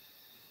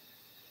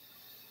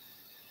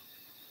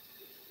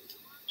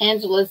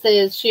 Angela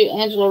says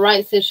Angela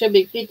Wright says she'll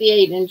be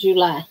 58 in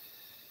July.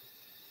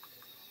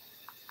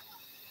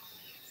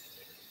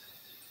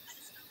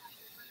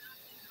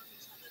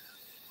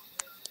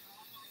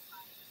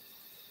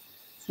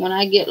 When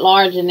I get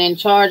large and in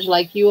charge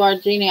like you are,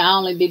 Jeannie, I'll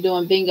only be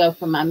doing bingo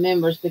for my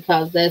members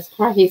because that's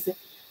crazy.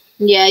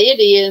 Yeah,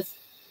 it is.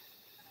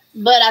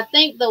 But I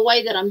think the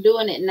way that I'm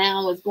doing it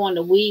now is going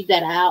to weed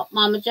that out,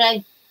 Mama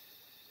J.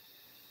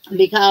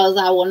 Because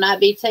I will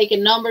not be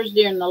taking numbers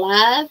during the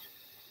live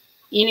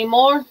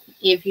anymore.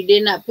 If you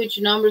did not put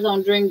your numbers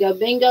on Dream Go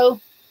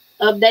Bingo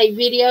update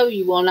video,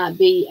 you will not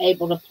be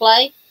able to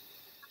play.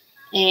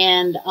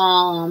 And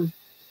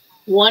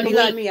 1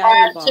 week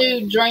prior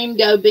to Dream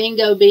Go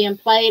Bingo being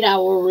played, I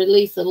will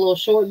release a little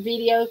short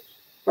video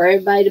for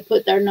everybody to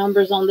put their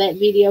numbers on that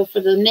video for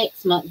the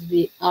next month's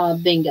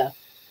bingo,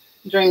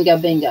 Dream Go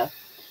Bingo.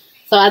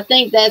 So I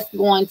think that's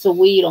going to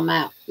weed them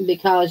out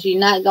because you're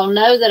not going to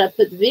know that I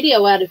put the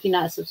video out if you're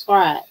not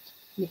subscribed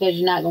because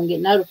you're not going to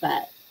get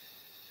notified.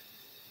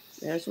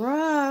 That's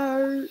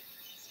right.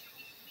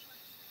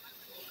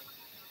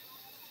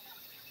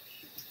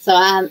 So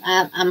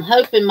I'm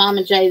hoping,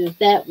 Mama J,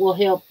 that will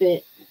help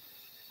it.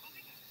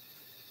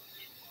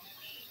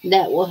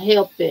 That will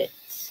help it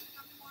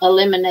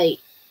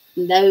eliminate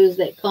those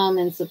that come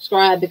and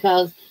subscribe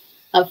because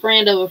a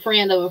friend of a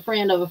friend of a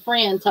friend of a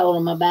friend told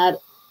them about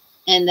it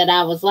and that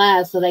I was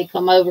live. So they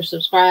come over,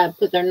 subscribe,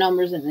 put their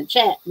numbers in the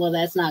chat. Well,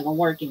 that's not going to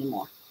work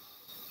anymore.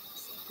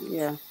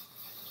 Yeah.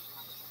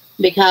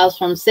 Because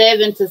from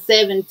 7 to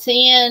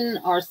 7:10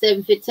 or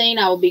 7:15,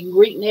 I will be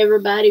greeting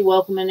everybody,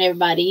 welcoming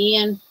everybody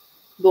in,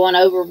 going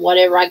over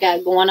whatever I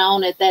got going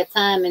on at that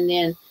time, and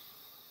then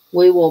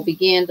we will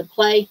begin to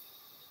play.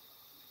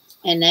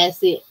 And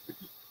that's it.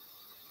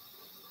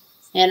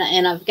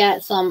 And I've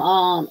got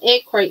some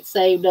egg crates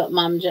saved up,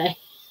 Mom J.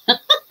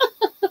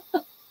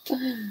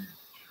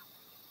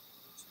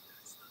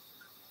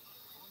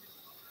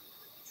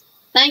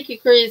 Thank you,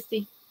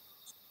 Christy.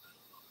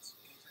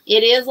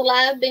 It is a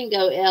live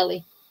bingo,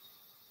 Ellie.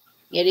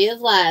 It is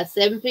live,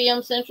 7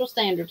 p.m. Central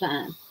Standard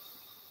Time.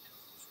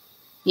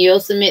 You'll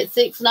submit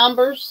 6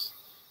 numbers.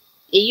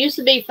 It used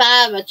to be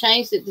 5. I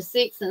changed it to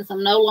 6 since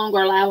I'm no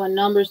longer allowing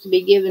numbers to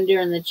be given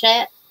during the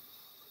chat.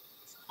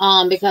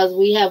 Because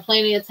we have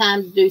plenty of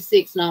time to do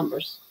 6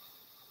 numbers.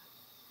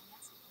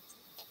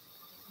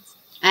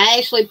 I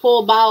actually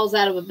pull balls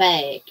out of a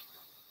bag.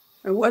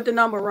 And what the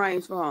number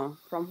range from?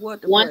 From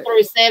what to 1 what?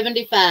 through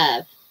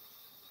 75.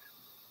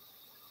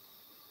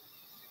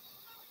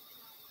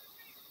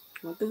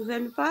 1 through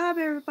 75,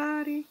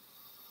 everybody.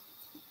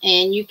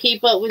 And you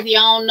keep up with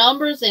your own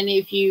numbers. And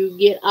if you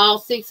get all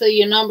 6 of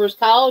your numbers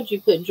called, you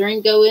put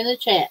Dream Go in the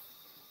chat.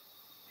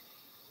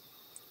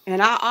 And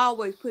I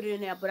always put it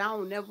in there, but I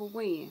don't never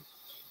win.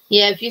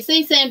 Yeah, if you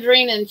see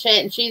Sandrina in chat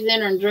and she's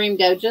entering Dream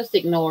Go, just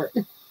ignore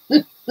it.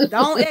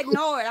 Don't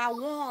ignore it. I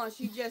won.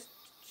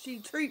 She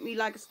treat me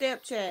like a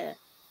stepchild.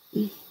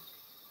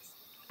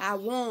 I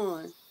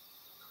won.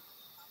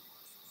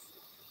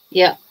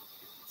 Yep.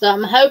 So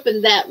I'm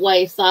hoping that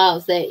way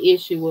solves that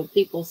issue with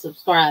people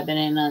subscribing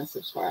and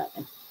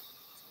unsubscribing.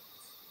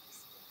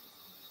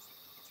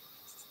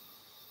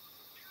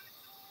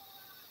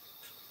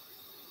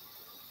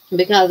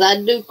 Because I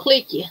do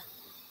click you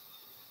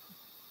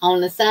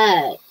on the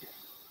side.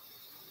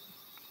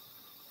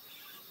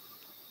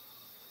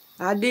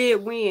 I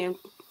did win.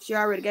 She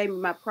already gave me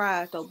my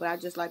prize though, but I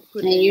just like to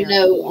put it And in you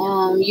there.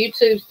 know,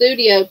 YouTube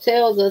Studio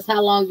tells us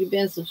how long you've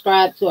been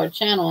subscribed to our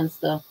channel and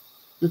stuff.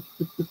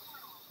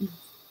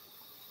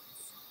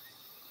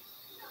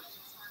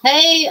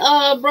 Hey,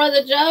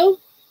 Brother Joe.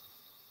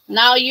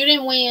 No, you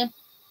didn't win.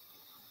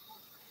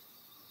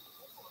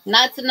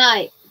 Not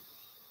tonight.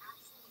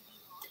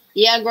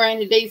 Yeah,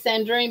 Granny D.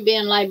 Sandrine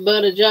being like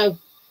Butter Joe.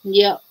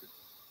 Yep.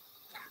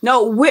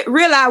 No,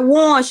 really, I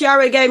won. She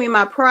already gave me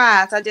my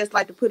prize. I just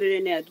like to put it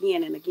in there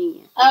again and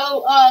again.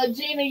 Oh,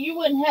 Gina, you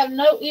wouldn't have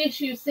no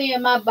issue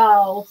seeing my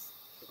balls.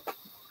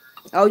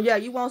 Oh, yeah,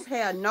 you won't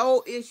have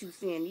no issue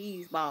seeing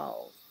these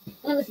balls.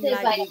 Let me see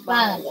if I can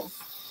find them.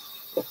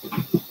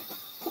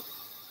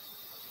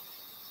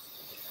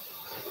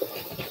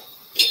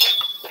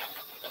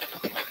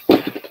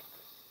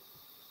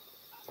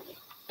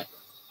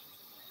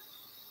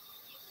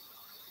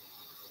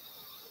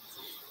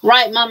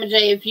 Right, Mama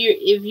J, if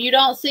you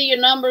don't see your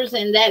numbers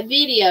in that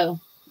video,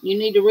 you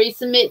need to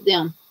resubmit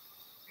them.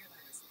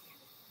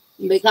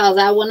 Because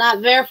I will not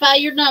verify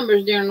your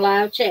numbers during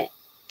live chat.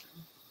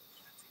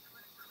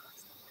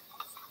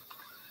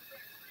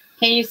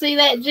 Can you see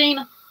that,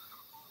 Gina?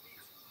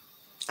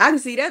 I can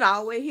see that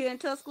all the way here in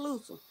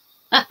Tuscaloosa.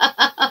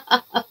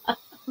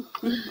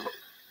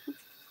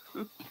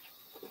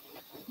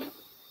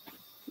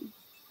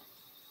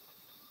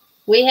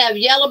 We have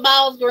yellow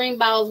balls, green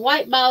balls,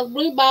 white balls,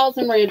 blue balls,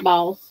 and red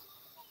balls.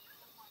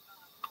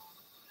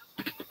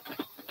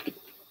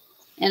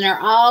 And they're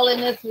all in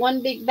this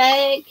one big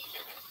bag.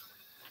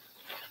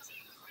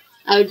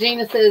 Oh,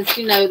 Gina says,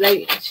 you know,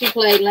 she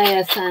played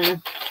last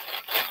time.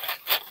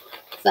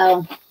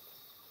 So,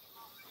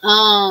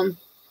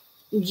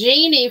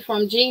 Jeannie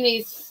from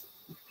Jeannie's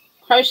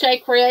Crochet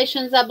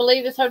Creations, I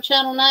believe is her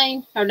channel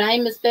name. Her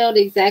name is spelled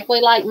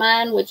exactly like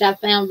mine, which I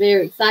found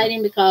very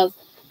exciting because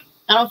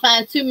I don't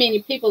find too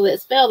many people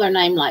that spell their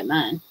name like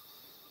mine.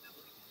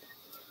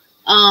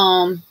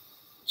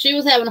 She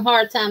was having a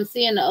hard time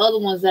seeing the other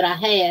ones that I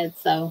had,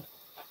 so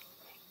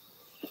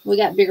we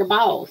got bigger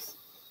balls.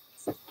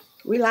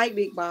 We like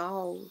big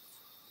balls.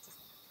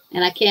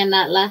 And I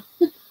cannot lie.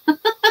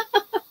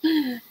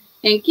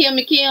 And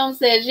Kimmy Kim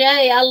says,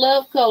 yay, I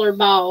love colored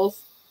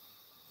balls.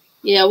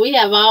 Yeah, we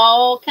have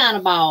all kind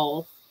of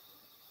balls.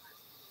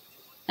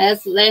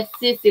 That's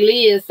Sissy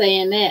Liz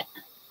saying that.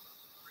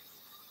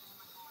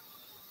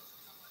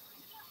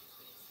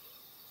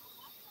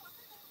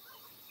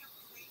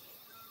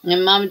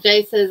 And Mama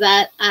J says,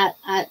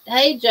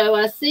 hey, Joe,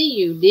 I see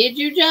you. Did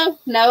you, Joe?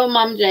 No,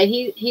 Mama J,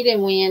 he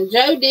didn't win.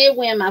 Joe did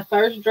win my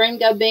first Dream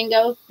Go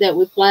Bingo that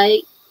we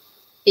played.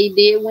 He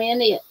did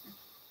win it.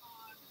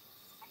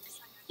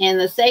 And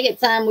the second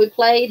time we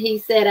played, he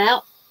set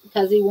out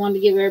because he wanted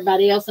to give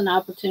everybody else an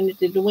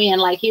opportunity to win.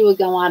 Like he was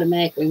going to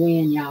automatically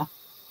win, y'all.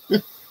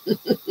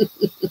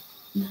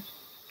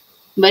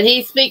 But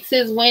he speaks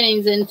his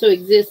winnings into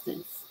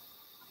existence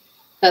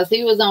because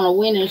he was on a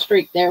winning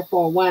streak there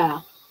for a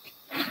while.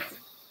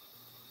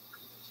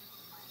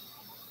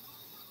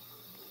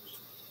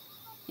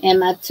 And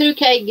my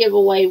 2K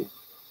giveaway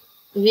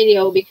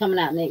video will be coming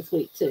out next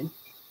week, too.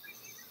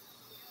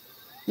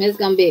 It's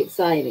going to be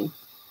exciting.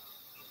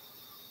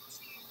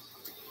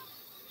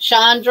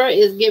 Chandra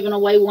is giving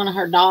away one of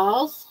her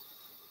dolls.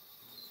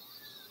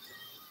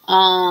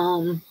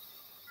 Brenda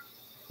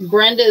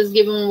is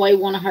giving away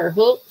one of her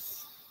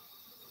hooks.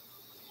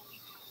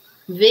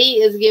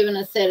 V is giving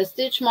a set of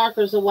stitch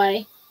markers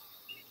away.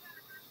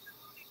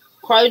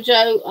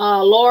 Crojo,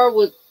 Laura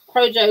with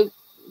Crojo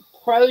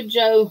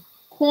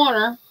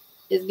Corner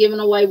is giving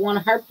away one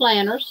of her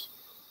planners,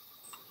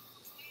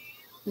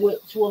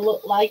 which will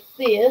look like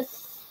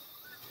this.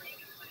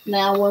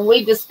 Now, when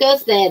we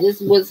discussed that, this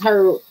was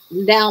her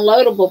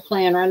downloadable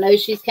planner. I know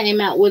she's came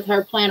out with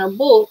her planner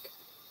book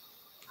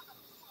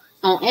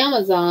on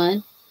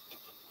Amazon,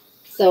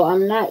 so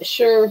I'm not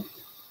sure.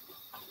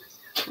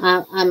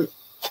 I'm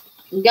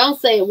going to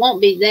say it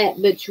won't be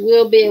that, but you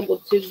will be able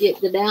to get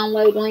the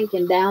download link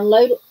and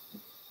download it.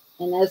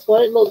 And that's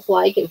what it looks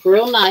like. It's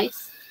real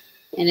nice.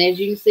 And as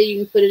you can see, you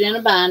can put it in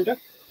a binder.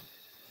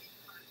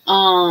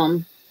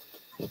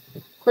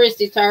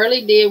 Christy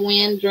Turley did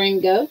win Dream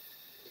Go.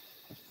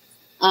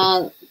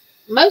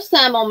 Most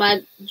time on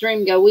my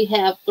Dream Go, we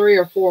have 3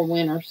 or 4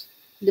 winners.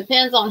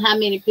 Depends on how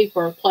many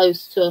people are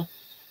close to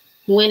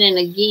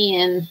winning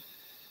again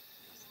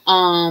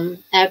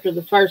after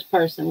the first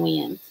person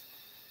wins.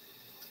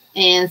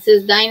 And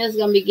since Dana's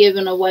going to be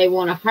giving away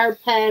one of her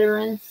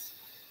patterns,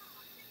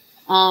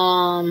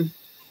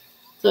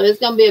 So it's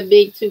going to be a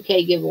big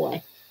 2K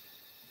giveaway.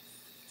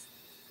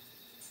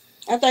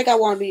 I think I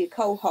want to be a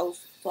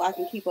co-host so I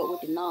can keep up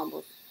with the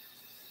numbers.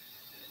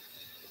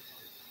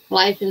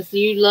 Life, and so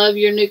you love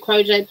your new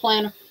Crojet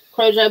planner.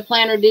 Crojet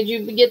planner, did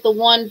you get the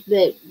one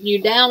that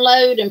you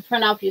download and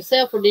print off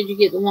yourself, or did you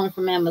get the one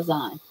from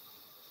Amazon?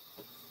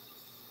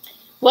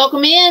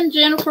 Welcome in,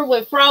 Jennifer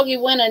with Froggy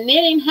Winter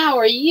Knitting. How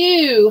are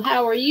you?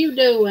 How are you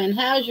doing?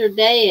 How's your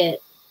dad?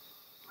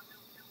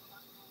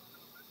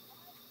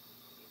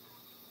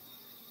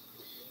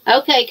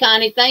 Okay,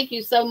 Connie, thank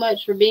you so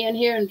much for being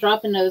here and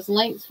dropping those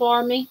links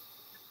for me.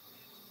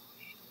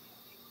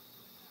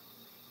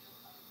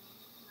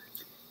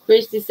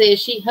 Christy says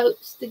she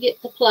hopes to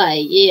get to play.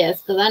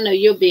 Yes, because I know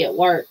you'll be at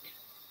work.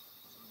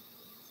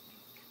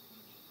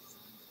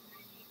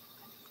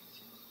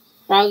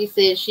 Froggy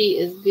says she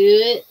is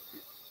good.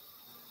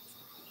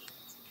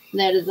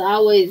 That is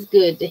always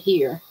good to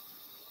hear.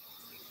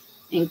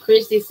 And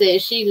Christy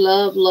says she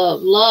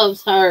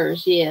loves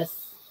hers. Yes.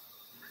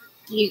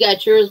 You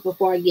got yours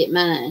before I get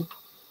mine.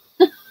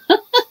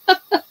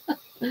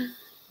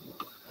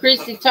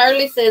 Christy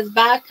Turley says,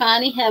 bye,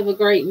 Connie. Have a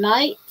great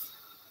night.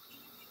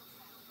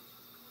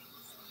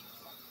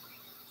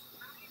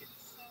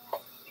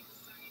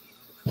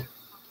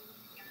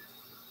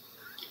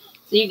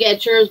 So you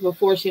got yours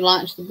before she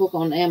launched the book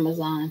on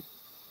Amazon.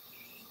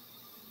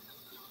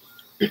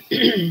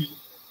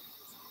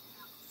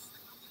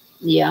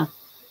 Yeah.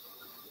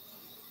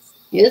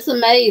 It's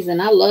amazing.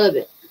 I love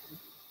it.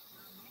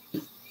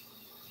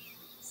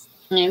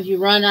 And if you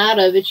run out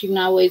of it, you can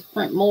always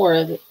print more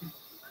of it.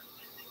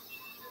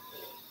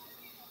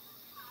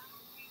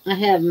 I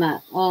have my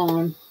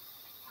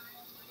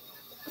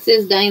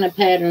Sis Dana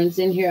patterns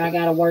in here I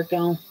got to work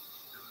on.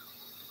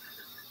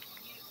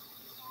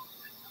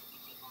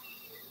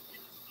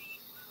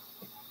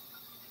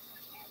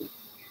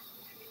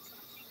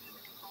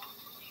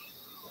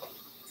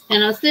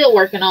 And I'm still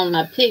working on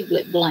my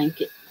piglet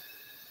blanket.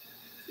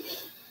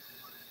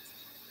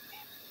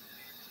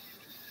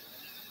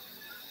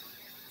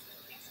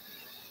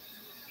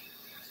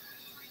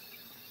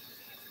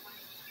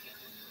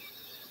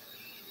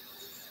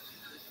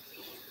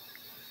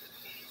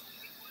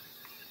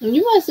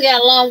 You must have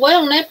got along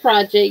well on that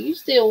project. You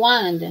still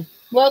winding.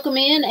 Welcome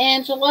in,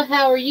 Angela.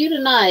 How are you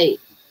tonight?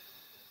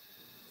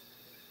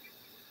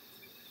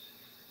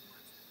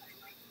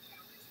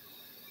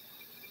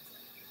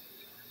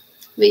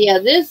 But yeah,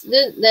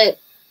 that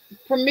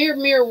Premier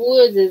Mirror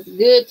Woods is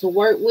good to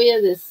work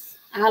with.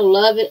 I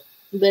love it,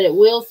 but it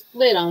will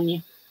split on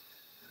you.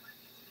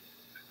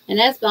 And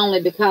that's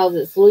only because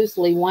it's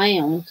loosely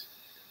wound.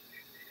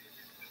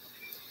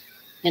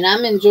 And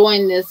I'm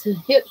enjoying this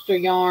hipster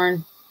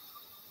yarn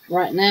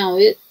right now.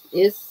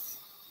 It's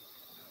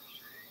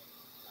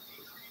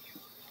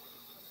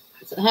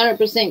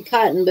 100%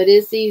 cotton, but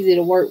it's easy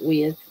to work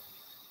with.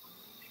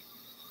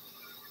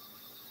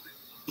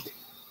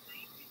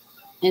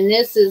 And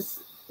this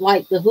is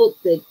like the hook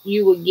that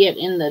you would get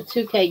in the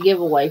 2K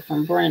giveaway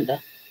from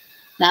Brenda.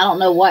 Now, I don't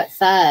know what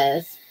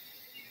size.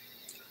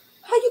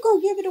 How you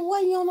gonna give it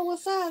away? You don't know what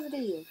size it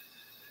is.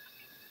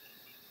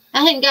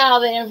 I hadn't got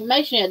all that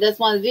information yet. That's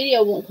why the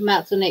video won't come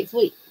out till next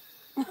week.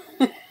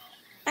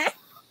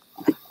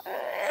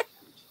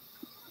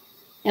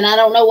 And I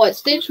don't know what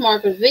stitch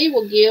markers V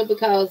will give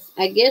because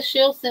I guess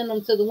she'll send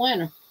them to the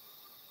winner.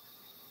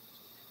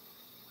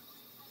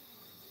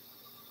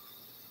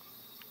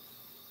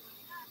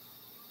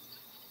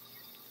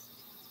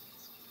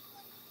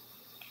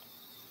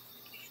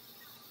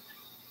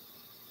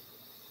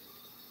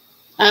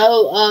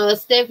 Oh,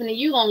 Stephanie,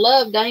 you're going to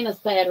love Dana's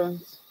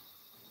patterns.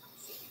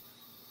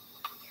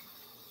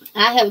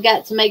 I have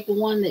got to make the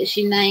one that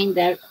she named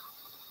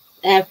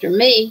after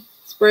me,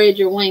 Spread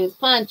Your Wings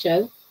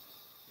Poncho.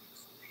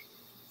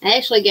 I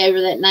actually gave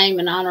her that name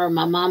in honor of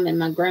my mom and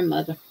my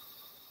grandmother.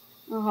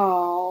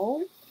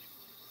 Oh.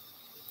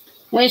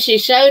 When she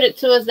showed it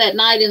to us that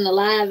night in the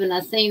live and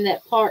I seen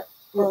that part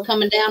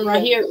coming down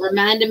right here, it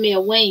reminded me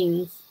of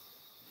wings.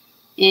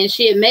 And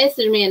she had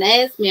messaged me and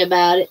asked me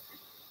about it.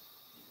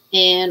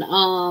 And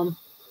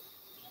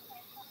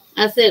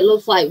I said, it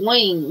looks like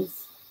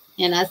wings.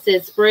 And I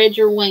said, spread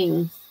your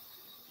wings.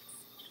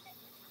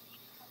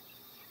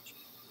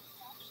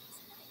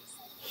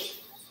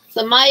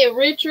 So Maya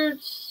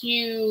Richards,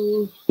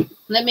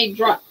 let me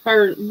drop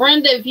her.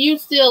 Brenda, if you're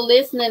still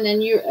listening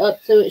and you're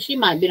up to it, she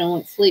might be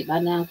on sleep by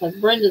now because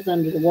Brenda's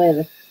under the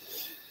weather.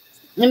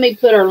 Let me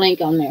put her link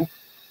on there.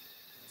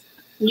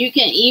 You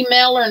can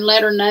email her and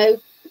let her know.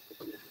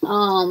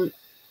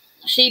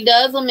 She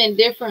does them in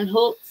different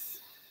hooks.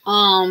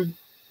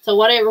 So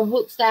whatever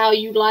hook style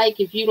you like,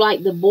 if you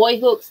like the boy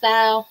hook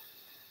style,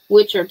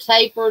 which are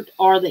tapered,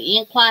 or the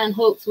incline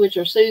hooks, which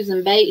are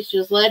Susan Bates,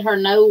 just let her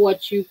know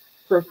what you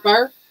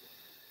prefer.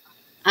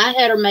 I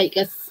had her make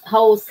a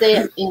whole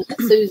set in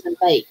Susan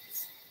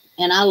Bates,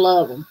 and I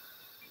love them.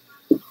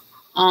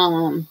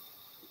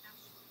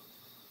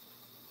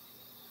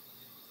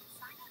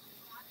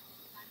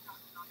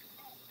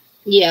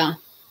 Yeah.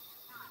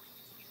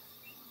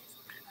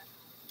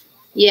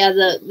 Yeah,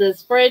 the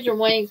spread your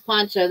wings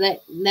poncho,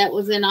 that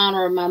was in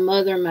honor of my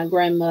mother and my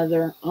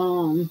grandmother.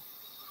 My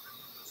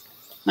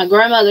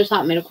grandmother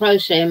taught me to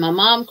crochet, and my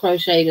mom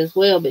crocheted as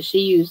well, but she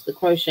used the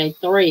crochet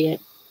thread.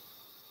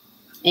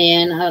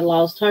 And I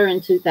lost her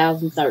in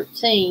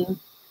 2013.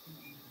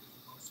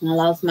 I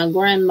lost my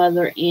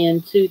grandmother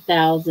in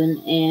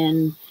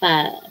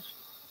 2005.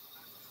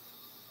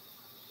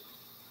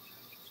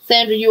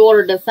 Sandra, you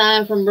ordered a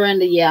sign from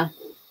Brenda. Yeah.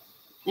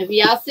 If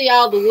y'all see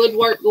all the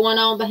woodwork going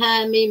on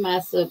behind me,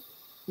 let's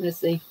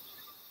see.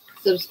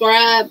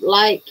 Subscribe,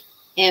 like,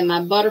 and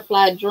my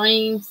Butterfly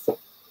Dreams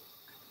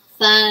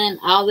sign,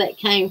 all that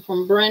came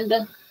from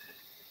Brenda.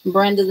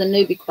 Brenda, the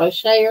newbie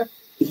crocheter.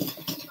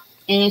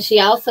 And she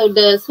also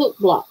does hook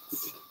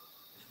blocks.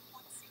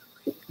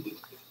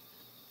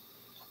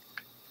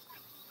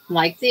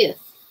 Like this.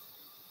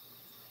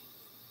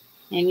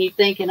 And you're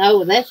thinking,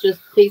 oh, that's just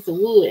a piece of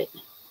wood.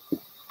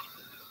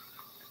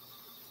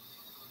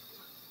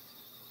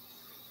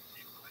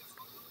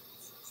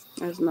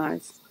 That's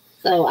nice.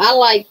 So I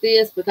like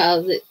this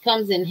because it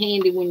comes in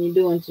handy when you're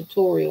doing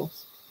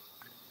tutorials.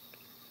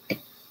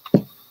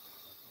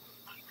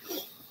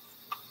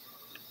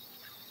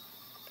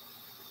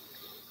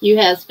 You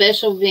have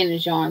special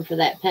vintage yarn for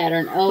that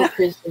pattern. Oh,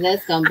 Christy,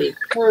 that's going to be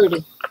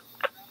pretty.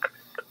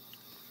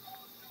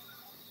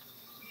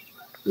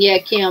 Yeah,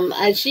 Kim.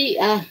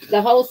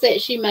 The whole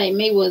set she made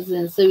me was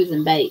in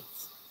Susan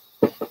Bates.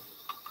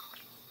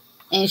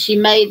 And she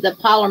made the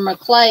polymer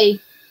clay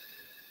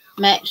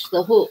match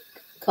the hook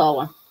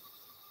color.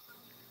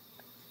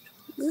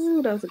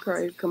 Ooh, that's a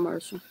crazy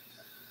commercial.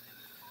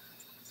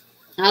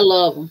 I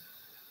love them.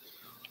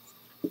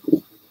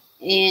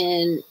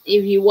 And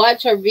if you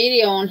watch her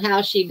video on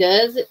how she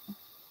does it,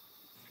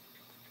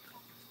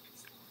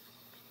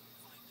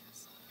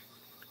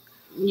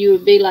 you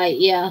would be like,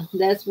 yeah,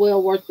 that's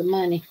well worth the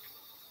money.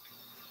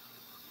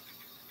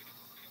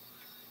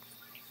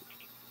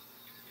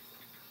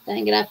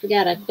 Dang it, I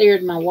forgot I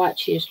cleared my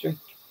watch history.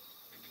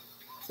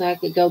 So I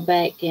could go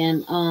back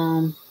and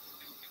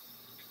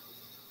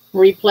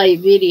replay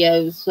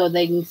videos so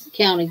they can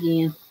count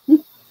again.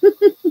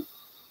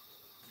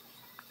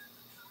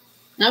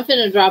 I'm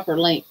finna drop her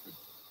link.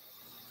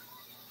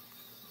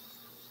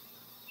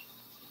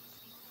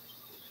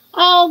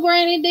 Oh,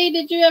 Granny D,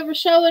 did you ever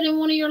show it in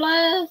one of your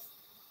lives?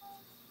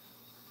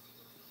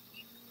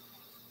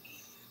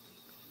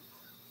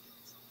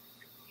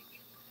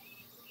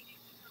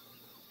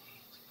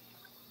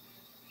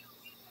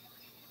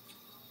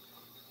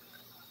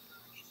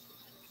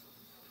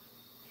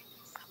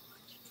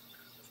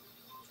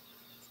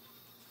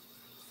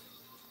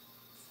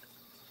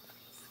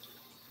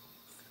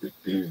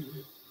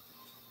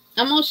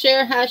 I'm going to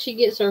share how she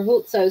gets her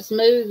hook so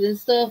smooth and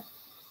stuff.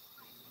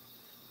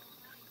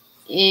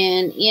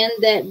 And in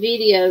that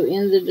video,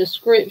 in the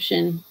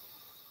description,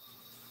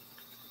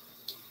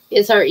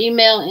 is her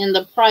email and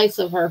the price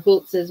of her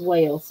hooks as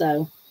well.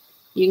 So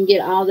you can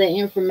get all that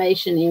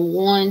information in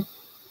one.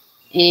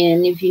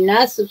 And if you're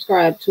not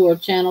subscribed to her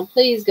channel,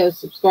 please go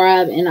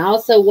subscribe. And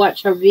also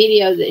watch her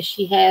video that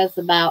she has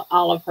about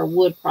all of her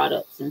wood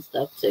products and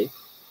stuff too.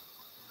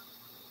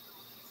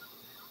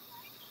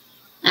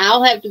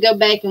 I'll have to go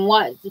back and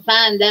watch to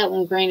find that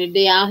one, Granny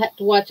D. I'll have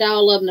to watch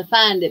all of them to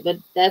find it, but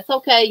that's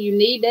okay. You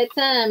need that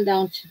time,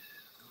 don't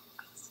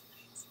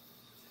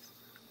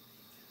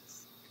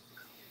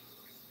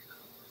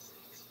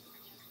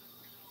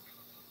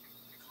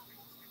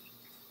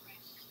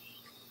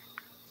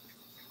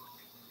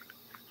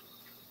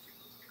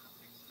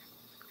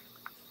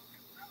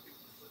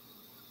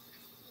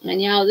you?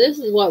 And y'all, this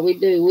is what we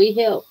do. We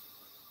help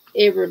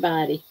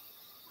everybody.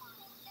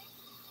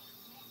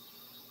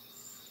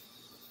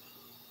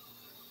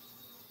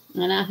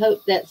 And I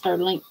hope that's her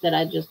link that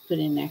I just put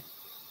in there.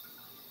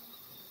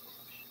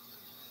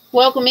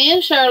 Welcome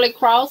in, Shirley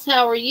Cross.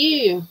 How are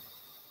you?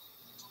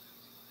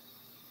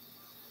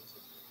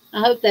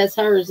 I hope that's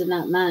hers and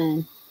not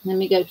mine. Let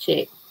me go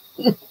check.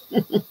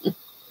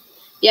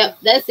 Yep,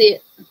 that's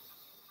it.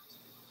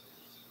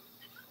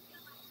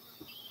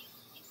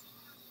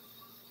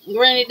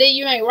 Granny D,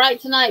 you ain't right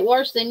tonight.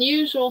 Worse than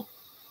usual.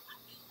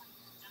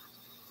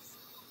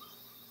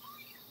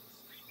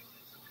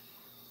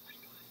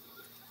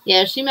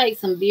 Yeah, she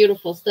makes some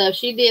beautiful stuff.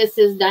 She did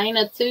Sis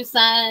Dana 2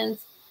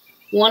 signs.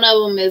 One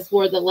of them is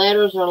where the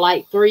letters are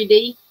like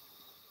 3D.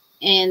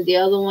 And the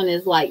other one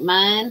is like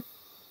mine.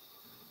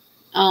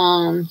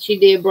 She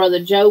did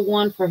Brother Joe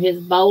one for his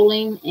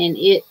bowling. And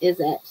it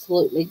is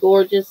absolutely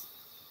gorgeous.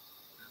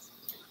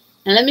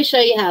 And let me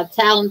show you how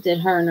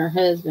talented her and her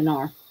husband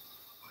are.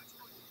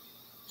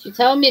 She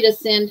told me to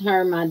send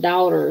her my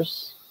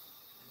daughter's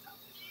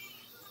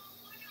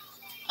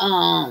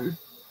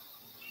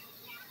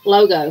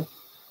logo.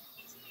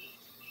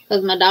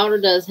 Because my daughter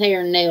does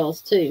hair and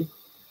nails too.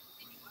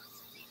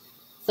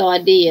 So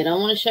I did. I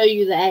want to show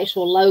you the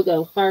actual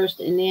logo first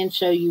and then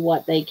show you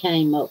what they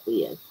came up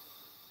with.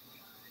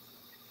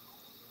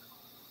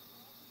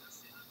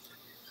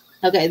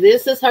 Okay,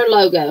 this is her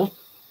logo.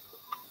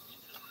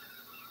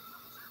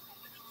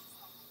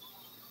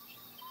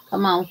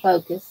 Come on,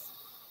 focus.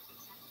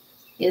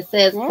 It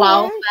says All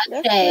Claws right, by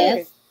that's Chaz.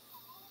 pretty.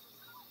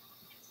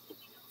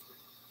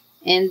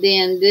 And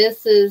then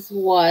this is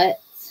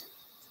what,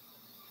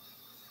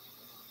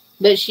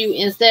 but she,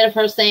 instead of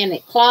her saying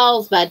it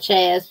Claws by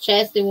Chaz,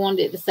 Chastity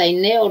wanted it to say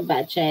Nailed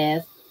by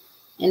Chaz.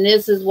 And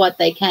this is what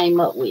they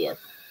came up with.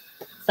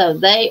 So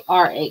they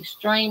are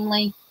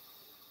extremely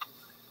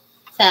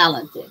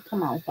talented.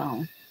 Come on,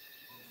 phone.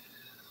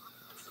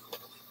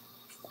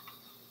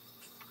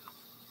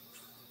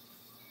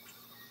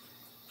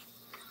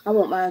 I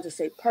want mine to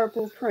say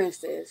Purple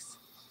Princess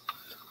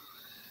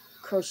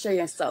Crochet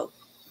and Sew,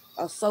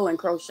 or Sew and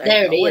Crochet,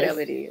 There it or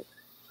whatever is. it is.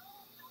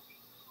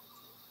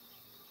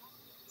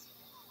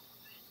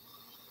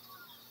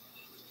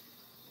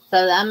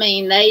 So, I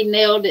mean, they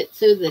nailed it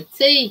to the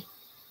T.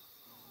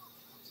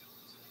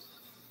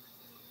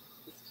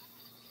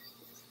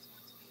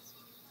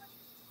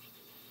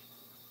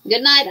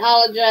 Good night,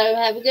 Olive Joe.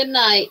 Have a good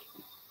night.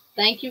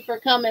 Thank you for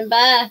coming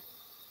by.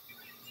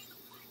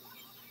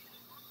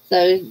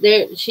 So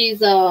there, she's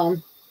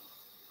getting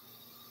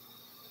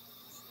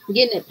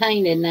it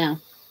painted now.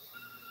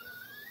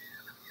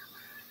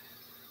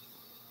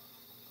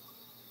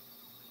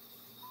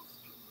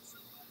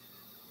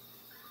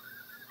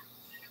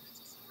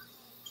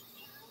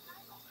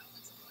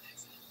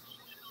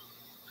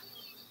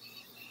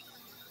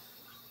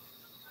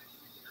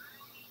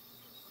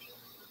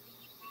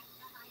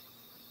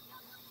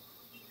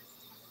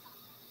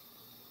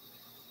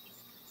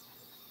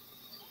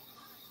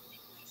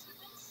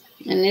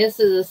 And this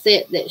is a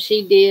set that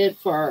she did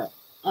for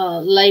a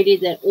lady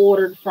that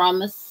ordered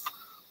from us.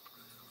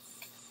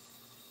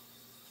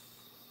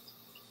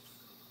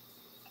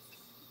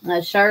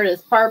 The shirt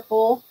is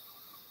purple.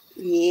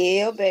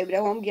 Yeah, baby,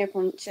 that's what I'm getting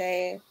from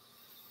Chad.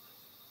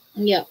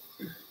 Yep.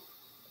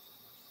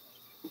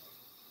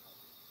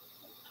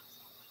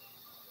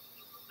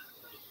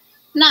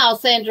 No,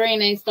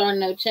 Sandrine ain't starting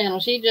no channel.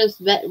 She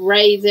just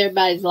raised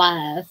everybody's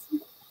lies.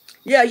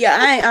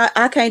 Yeah.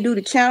 I can't do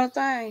the channel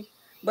thing,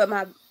 but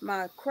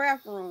my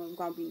craft room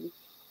gonna be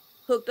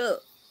hooked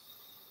up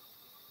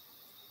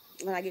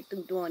when I get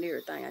through doing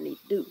everything I need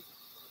to do.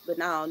 But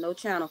no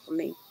channel for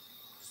me.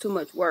 It's too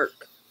much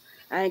work.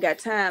 I ain't got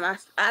time.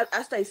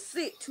 I stay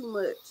sick too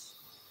much,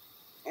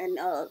 and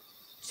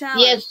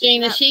channel Yes, is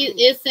Gina, not for me.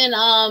 it's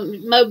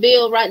in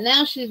Mobile right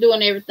now. She's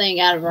doing everything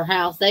out of her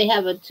house. They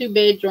have a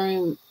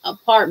 2-bedroom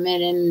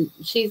apartment, and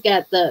she's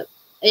got the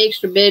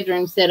extra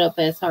bedroom set up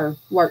as her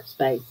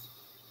workspace.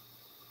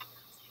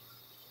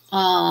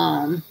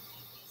 And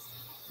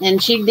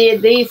she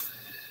did these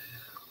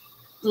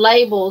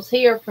labels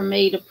here for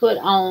me to put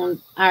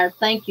on our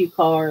thank you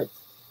cards.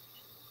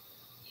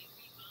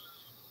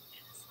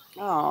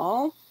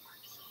 Oh,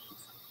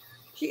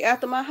 she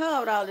after my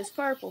hair with all this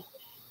purple.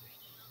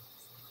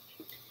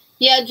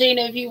 Yeah,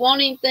 Gina, if you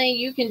want anything,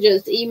 you can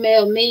just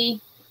email me.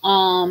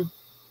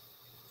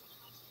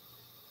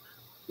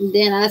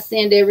 Then I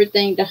send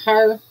everything to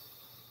her.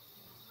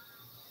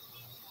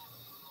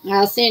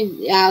 I'll send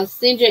you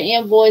an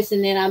invoice,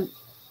 and then I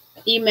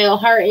email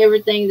her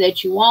everything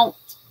that you want,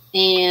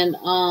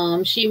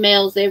 and she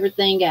mails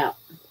everything out.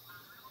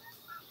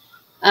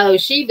 Oh,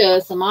 she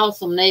does some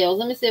awesome nails.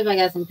 Let me see if I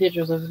got some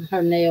pictures of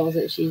her nails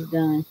that she's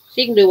done.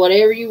 She can do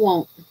whatever you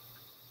want.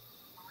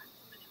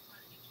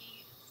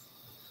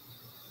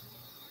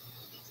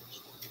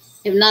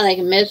 If not, I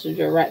can message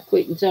her right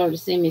quick and tell her to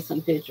send me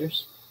some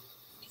pictures.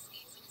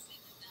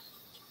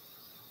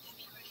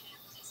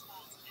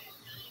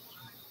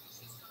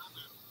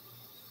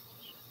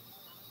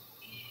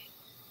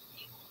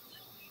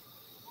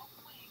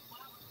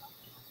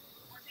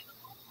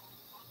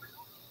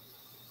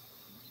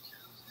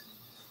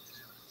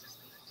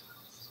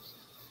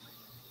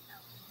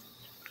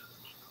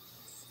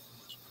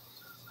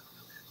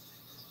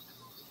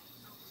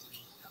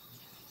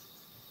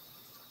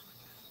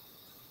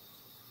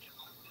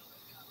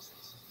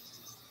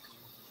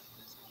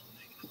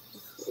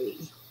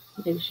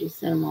 Maybe she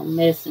sent them on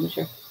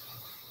Messenger.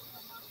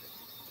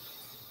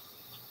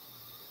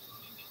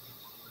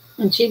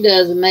 And she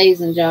does an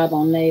amazing job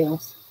on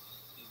nails.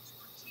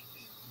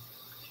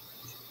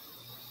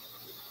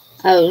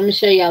 Oh, let me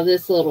show y'all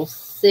this little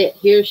set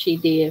here she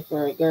did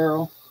for a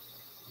girl.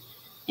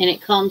 And it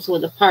comes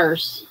with a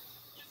purse.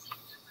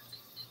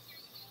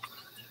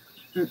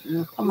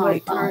 Come on,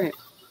 Wait, phone. turn it.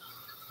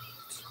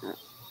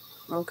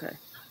 Okay.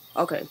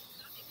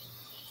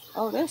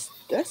 Oh,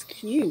 that's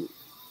cute.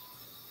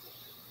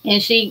 And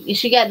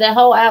she got that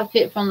whole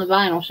outfit from the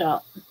vinyl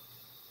shop.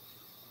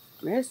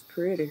 That's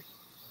pretty.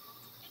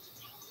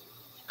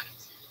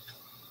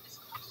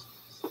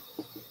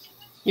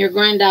 Your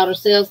granddaughter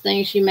sells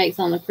things she makes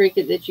on the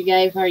Cricut that you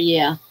gave her?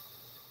 Yeah.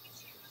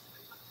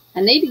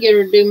 I need to get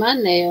her to do my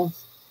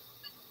nails.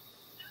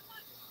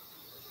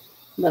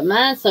 But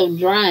mine's so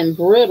dry and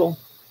brittle.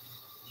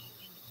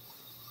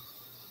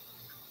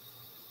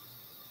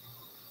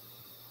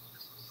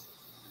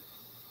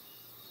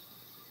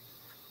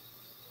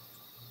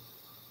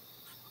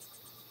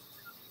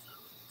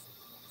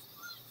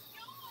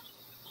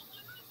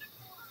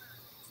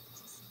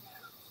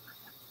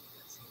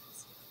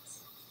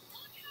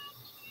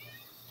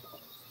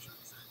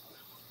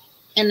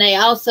 And they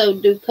also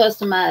do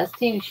customized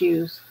tennis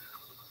shoes.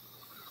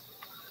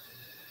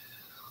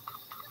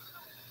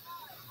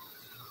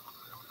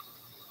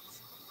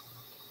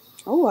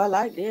 Oh, I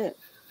like that.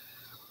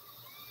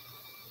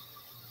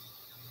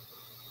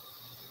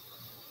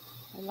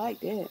 I like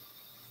that.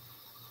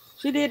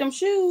 She did them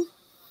shoes.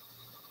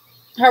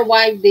 Her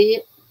wife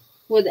did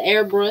with the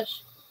airbrush.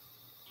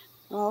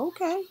 Oh,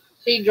 okay.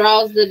 She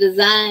draws the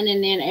design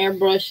and then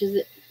airbrushes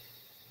it.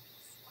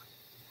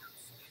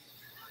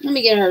 Let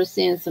me get her to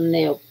send some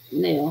nail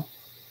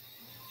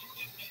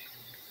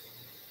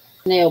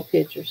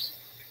pictures.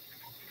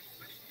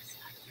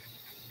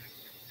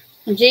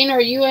 Gina,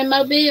 are you in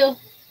Mobile?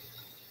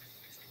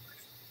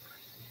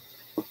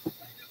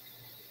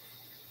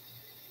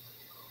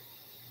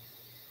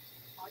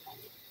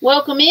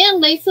 Welcome in,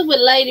 Lisa,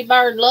 with Lady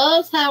Bird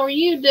Loves. How are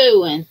you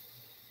doing?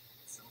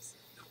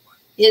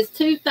 It's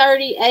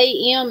 2:30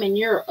 a.m. and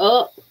you're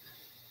up.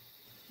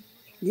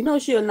 You know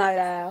she a night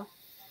owl.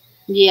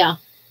 Yeah.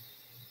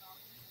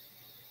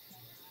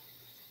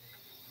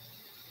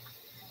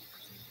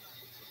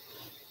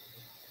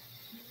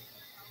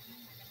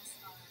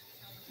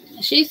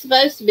 She's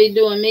supposed to be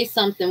doing me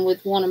something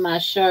with one of my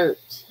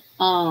shirts.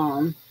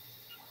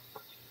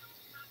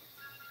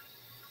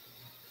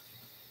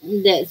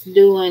 That's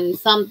doing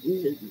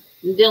something,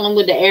 dealing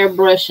with the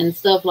airbrush and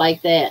stuff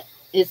like that.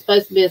 It's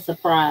supposed to be a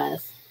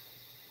surprise.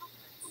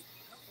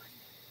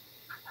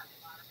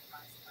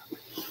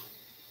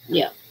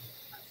 Yeah.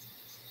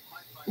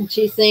 And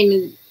she seen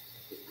me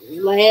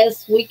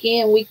last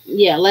weekend.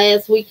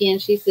 Last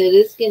weekend she said,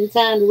 it's getting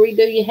time to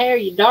redo your hair.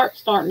 Your dark's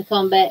starting to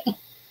come back.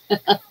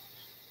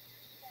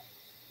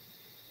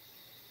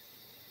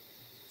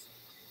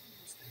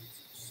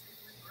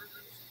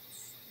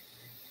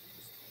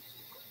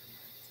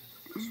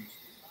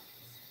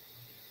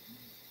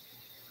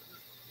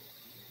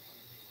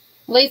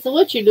 Lisa,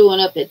 what you doing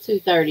up at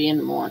 2:30 in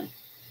the morning?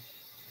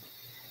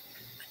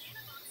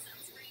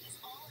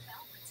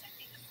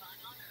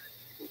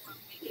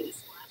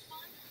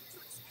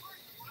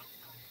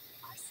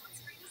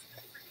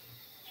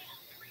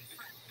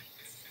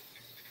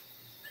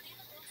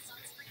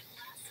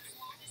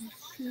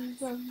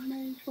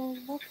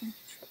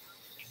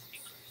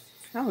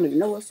 I don't even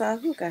know what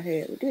size hook I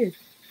had with this.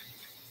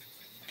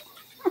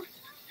 I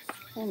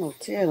don't know,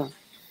 tell her.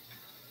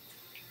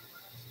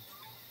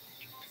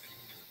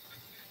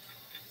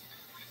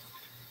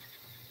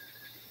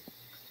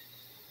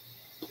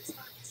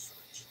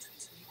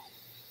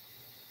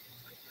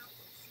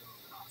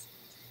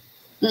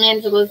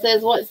 Angela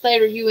says, what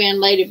state are you in,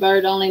 Lady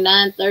Bird? Only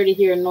 9:30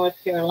 here in North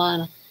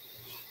Carolina.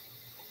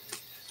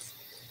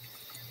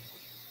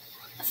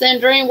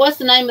 Sandrine, what's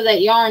the name of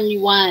that yarn you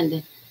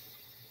winding?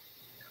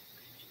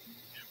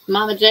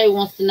 Mama J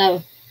wants to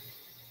know.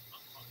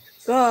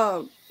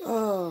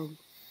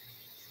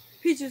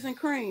 Peaches and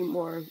Cream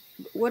or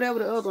whatever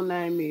the other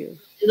name is.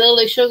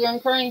 Lily Sugar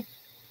and Cream?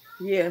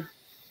 Yeah.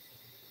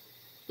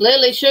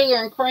 Lily Sugar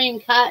and Cream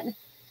Cotton.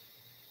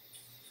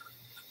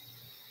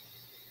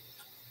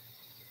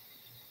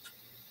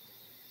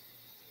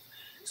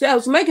 See, I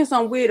was making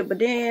something with it, but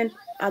then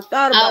I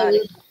thought about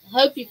it.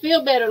 Hope you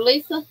feel better,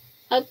 Lisa.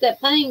 Hope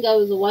that pain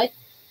goes away.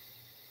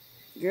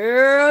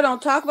 Girl, don't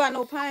talk about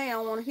no pain. I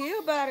don't want to hear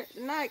about it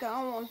tonight because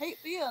I don't want to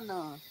feel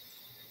none.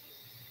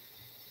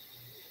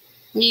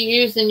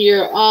 You using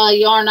your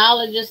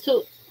yarnologist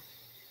tool?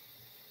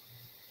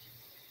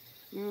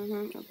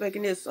 I'm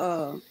making this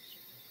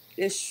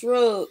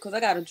shrug because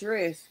I got a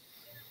dress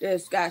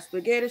that's got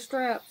spaghetti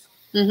straps.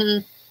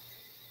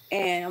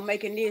 And I'm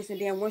making this,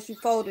 and then once you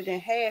fold it in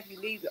half, you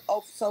leave it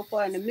open so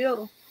far in the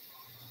middle,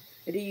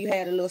 and then you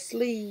had a little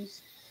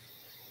sleeves.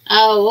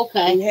 Oh,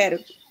 okay. And you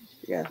had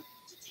yeah.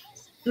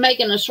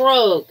 Making a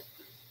shrug.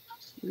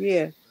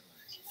 Yeah.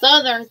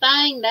 Southern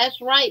thing, that's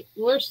right.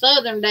 We're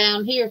Southern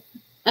down here.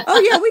 Oh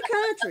yeah, we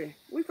country.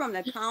 We from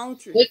the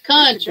country. We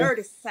country. It's the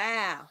dirty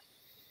South.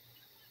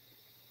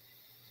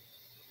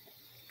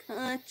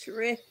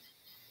 Country.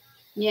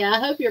 Yeah, I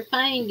hope your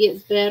pain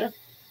gets better.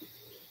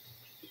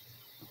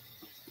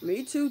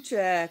 Me too,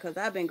 child, because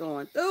I've been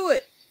going through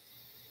it.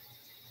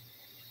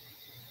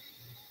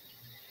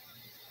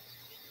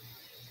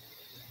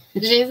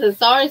 She said,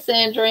 sorry,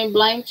 Sandrine,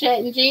 blame Chat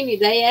and Jeannie.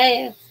 They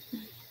asked.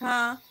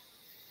 Huh?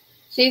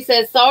 She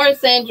said, sorry,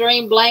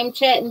 Sandrine, blame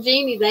Chat and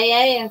Jeannie.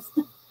 They asked.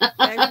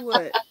 Ask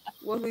what?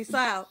 Was we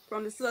South?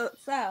 From the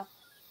South?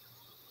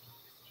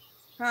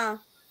 Huh?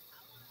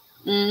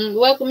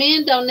 Welcome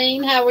in,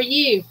 Doneen. How are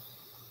you?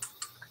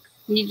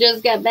 You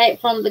just got back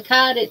from the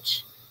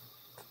cottage.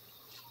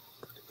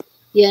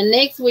 Yeah,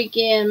 next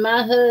weekend,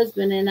 my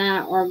husband and I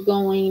are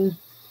going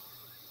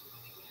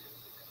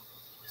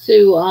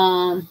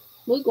to,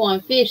 we're going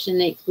fishing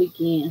next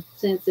weekend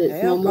since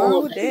it's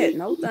Memorial Day.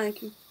 No,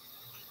 thank you.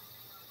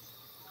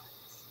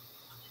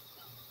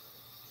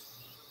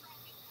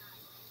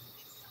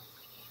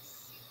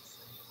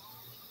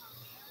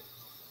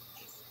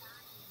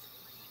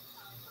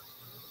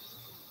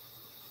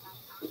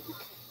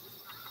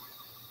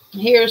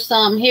 Here's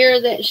some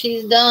here that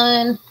she's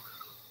done.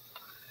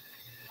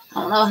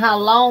 I don't know how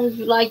long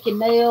you like your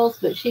nails,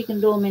 but she can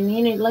do them in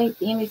any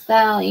length, any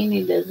style,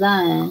 any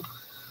design.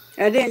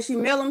 And then she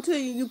mail them to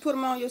you. You put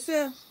them on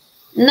yourself?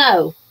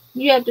 No,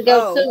 you have to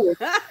go to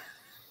her.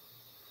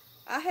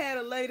 I had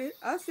a lady.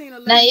 I seen a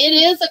lady. Now it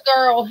is a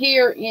girl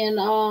here in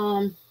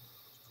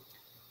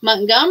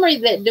Montgomery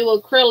that do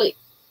acrylic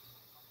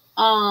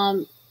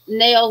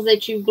nails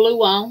that you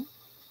glue on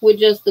with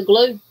just the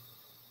glue.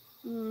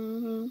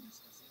 Mm-hmm.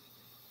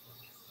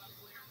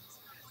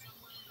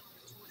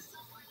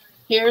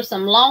 Here are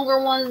some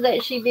longer ones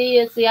that she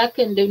did. See, I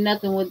couldn't do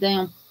nothing with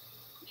them.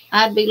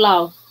 I'd be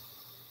lost.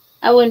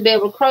 I wouldn't be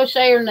able to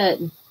crochet or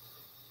nothing.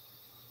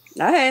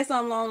 I had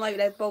something long like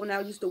that before when I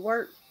used to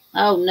work.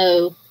 Oh,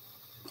 no.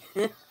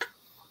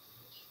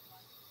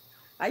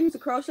 I used to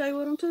crochet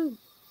with them, too.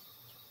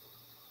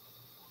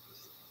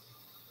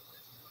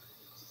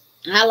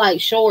 I like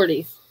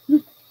shorties.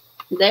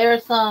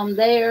 There's some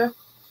there.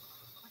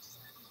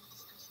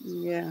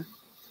 Yeah.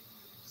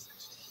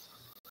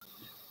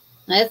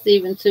 That's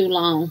even too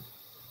long.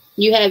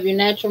 You have your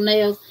natural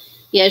nails.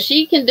 Yeah,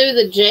 she can do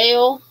the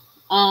gel.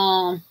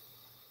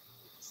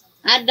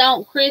 I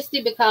don't,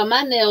 Christy, because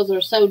my nails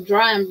are so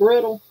dry and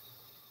brittle.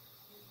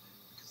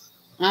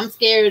 I'm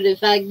scared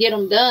if I get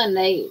them done,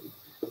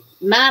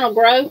 mine will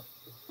grow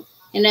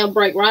and they'll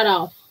break right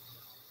off.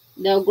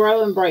 They'll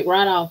grow and break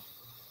right off.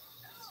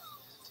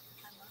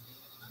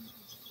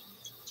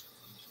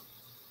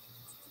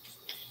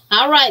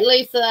 All right,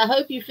 Lisa, I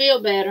hope you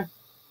feel better.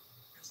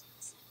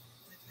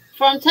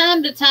 From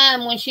time to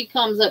time when she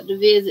comes up to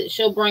visit,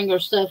 she'll bring her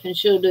stuff and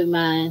she'll do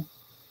mine.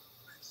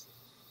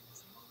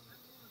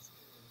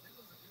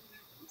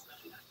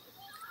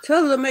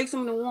 Tell her to make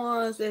some of the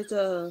ones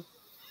that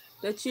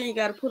you ain't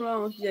got to put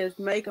on. Just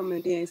make them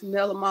and then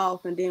smell them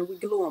off and then we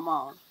glue them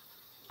on.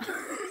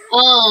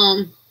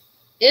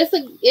 It's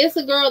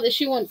a girl that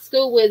she went to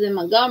school with in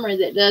Montgomery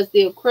that does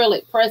the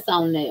acrylic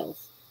press-on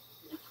nails.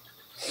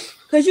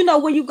 Because, you know,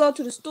 when you go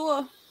to the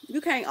store,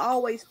 you can't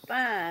always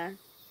find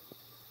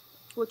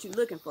what you're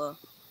looking for.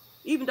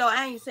 Even though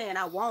I ain't saying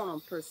I want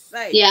them per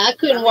se. Yeah, I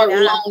couldn't work with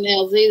long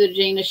nails either,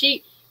 Gina.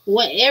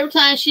 Every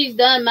time she's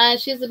done mine,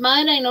 she said,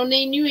 "Mine ain't no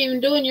need you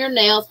even doing your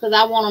nails because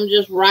I want them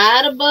just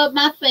right above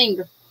my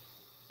finger.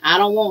 I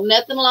don't want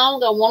nothing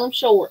long. I want them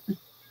short."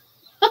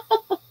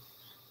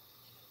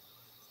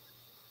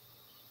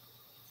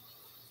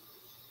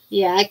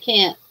 Yeah, I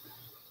can't.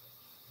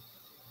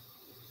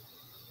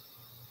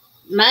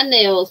 My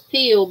nails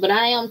peel, but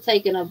I am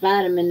taking a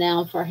vitamin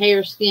now for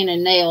hair, skin,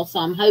 and nails, so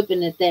I'm hoping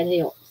that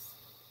helps.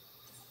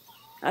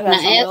 I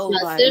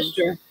asked my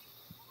sister.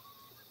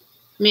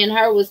 Me and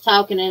her was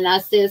talking, and I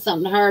said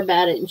something to her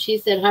about it, and she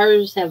said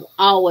hers have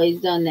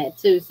always done that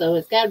too. So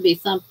it's got to be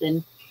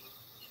something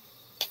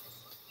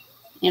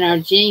in our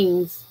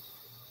genes.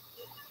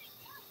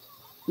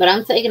 But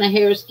I'm taking a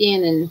hair,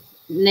 skin, and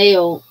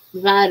nail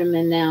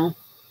vitamin now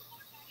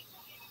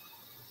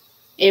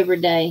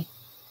every day.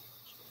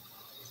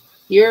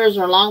 Yours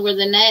are longer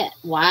than that?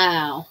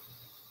 Wow.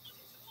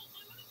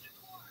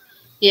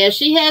 Yeah,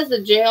 she has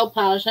the gel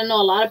polish. I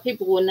know a lot of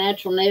people with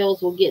natural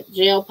nails will get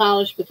gel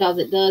polish because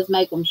it does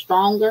make them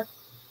stronger.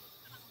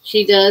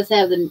 She does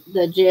have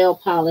the gel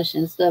polish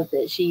and stuff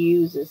that she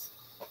uses.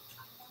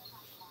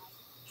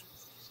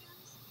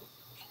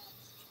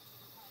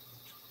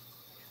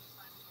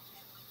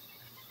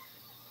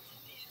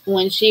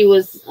 When she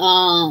was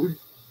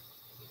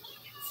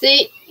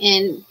sick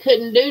and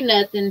couldn't do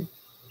nothing,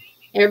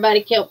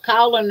 everybody kept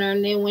calling her,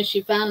 and then when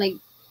she finally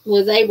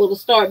was able to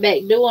start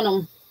back doing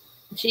them,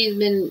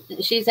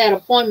 she's had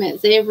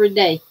appointments every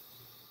day,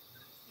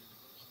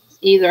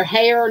 either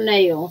hair or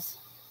nails.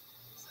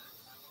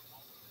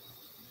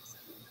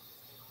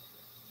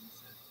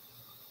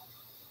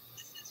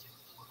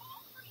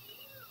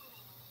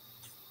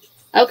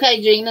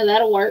 Okay, Gina,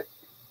 that'll work.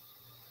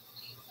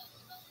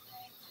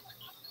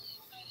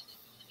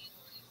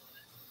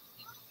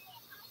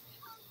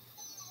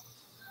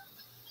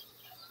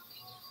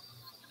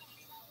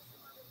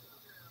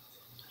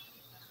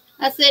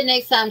 I said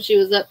next time she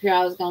was up here,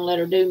 I was going to let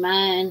her do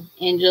mine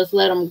and just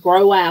let them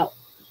grow out.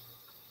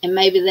 And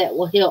maybe that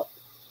will help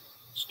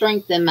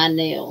strengthen my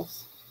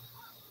nails.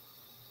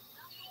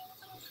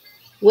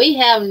 We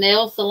have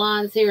nail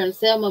salons here in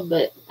Selma,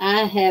 but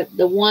I have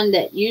the one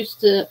that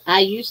I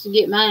used to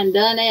get mine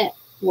done at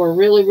were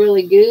really,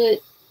 really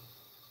good.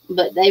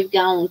 But they've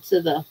gone to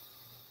the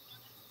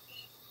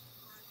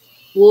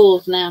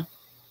wolves now.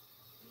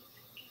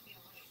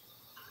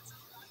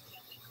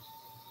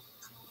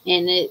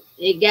 And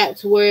it got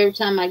to where every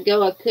time I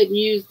go, I couldn't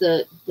use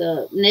the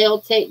nail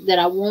tech that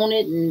I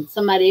wanted, and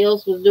somebody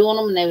else was doing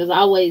them, and they was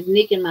always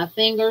nicking my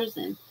fingers,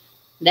 and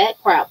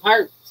that crap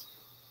hurts.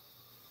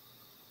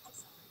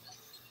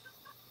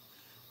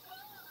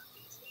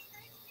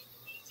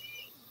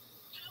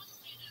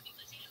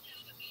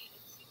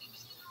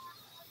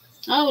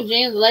 Oh,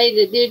 Jen, the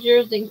lady that did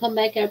yours didn't come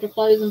back after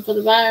closing for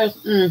the virus.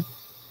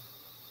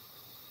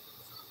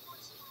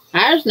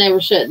 Ours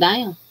never shut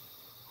down.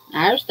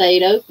 Ours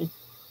stayed open.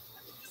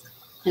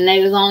 And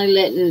they was only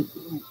letting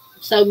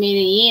so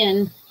many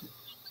in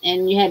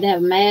and you had to have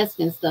a mask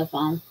and stuff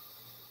on.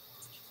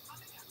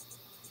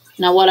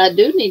 Now, what I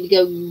do need to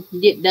go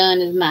get done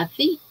is my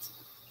feet.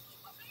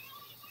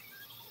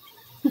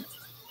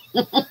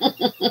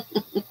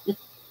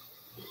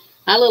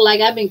 I look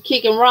like I've been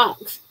kicking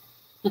rocks.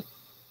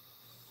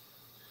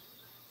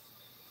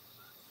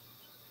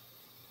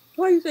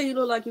 Why you say you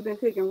look like you've been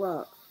kicking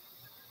rocks?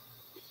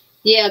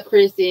 Yeah,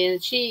 Christy, and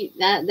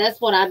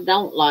that's what I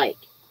don't like.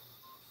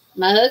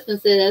 My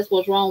husband said that's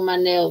what's wrong with my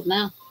nails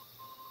now.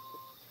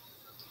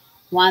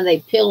 Why they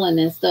peeling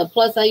and stuff.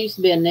 Plus, I used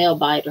to be a nail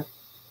biter.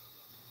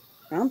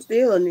 I'm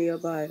still a nail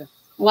biter.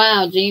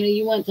 Wow, Gina,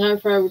 you went to her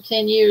for over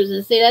 10 years.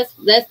 And see,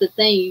 that's the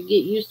thing. You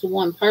get used to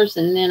one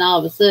person, and then all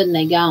of a sudden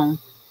they gone.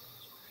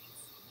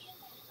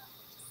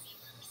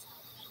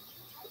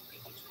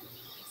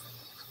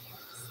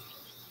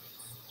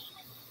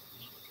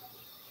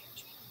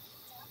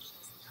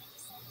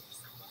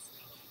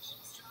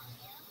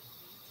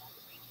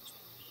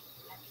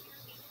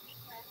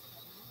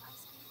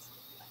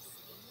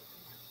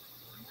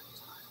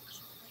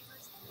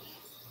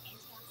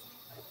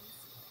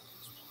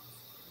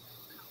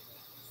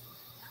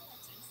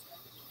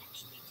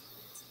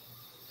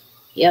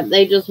 Yep,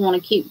 they just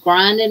want to keep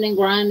grinding and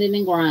grinding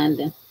and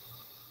grinding.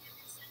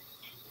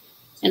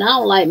 And I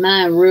don't like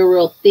mine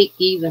real thick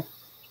either.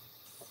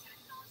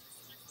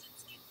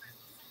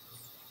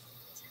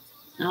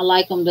 I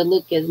like them to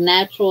look as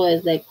natural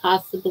as they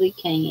possibly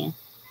can.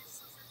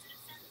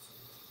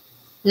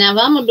 Now, if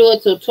I'm going to do a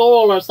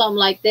tutorial or something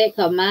like that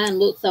because mine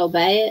looks so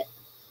bad,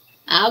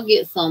 I'll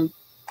get some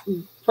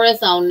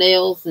press-on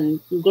nails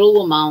and glue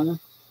them on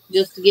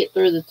just to get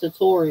through the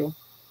tutorial.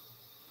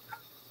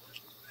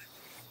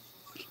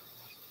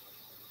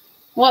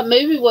 What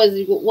movie was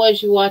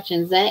you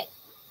watching, Zach?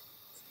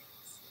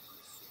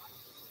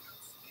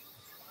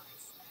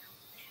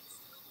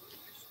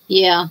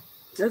 Yeah.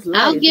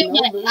 I'll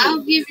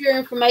give your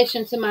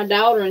information to my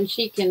daughter, and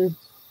she can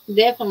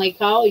definitely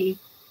call you.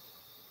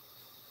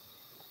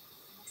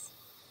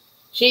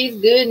 She's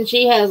good, and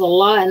she has a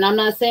lot. And I'm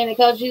not saying it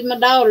because she's my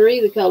daughter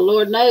either, because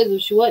Lord knows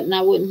if she wasn't,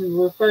 I wouldn't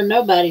refer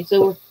nobody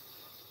to her.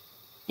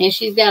 And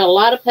she's got a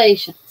lot of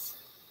patience.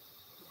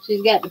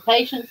 She's got the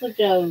patience of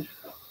Job.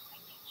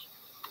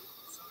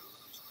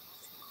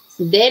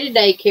 Daddy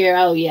Daycare,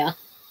 oh yeah.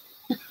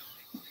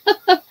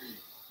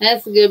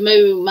 That's a good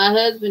movie. My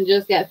husband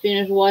just got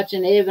finished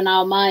watching Evan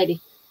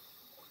Almighty.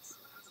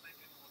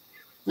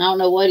 I don't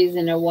know what he's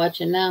in there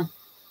watching now.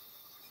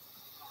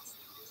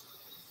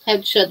 I have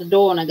to shut the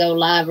door when I go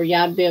live, or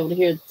y'all be able to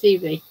hear the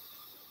TV.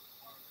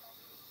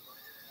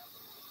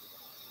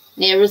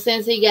 Ever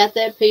since he got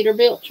that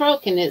Peterbilt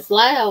truck and it's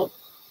loud,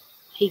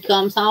 he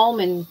comes home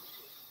and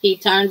he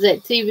turns that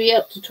TV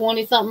up to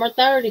 20-something or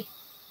 30.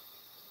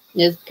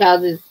 It's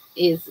because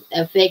it's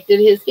affected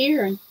his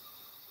hearing.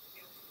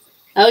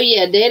 Oh,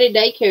 yeah, Daddy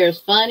Daycare is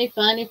funny,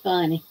 funny,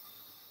 funny.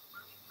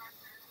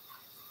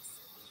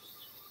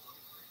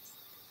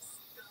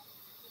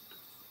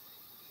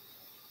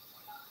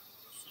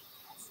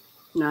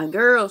 Now,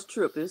 Girls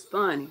Trip is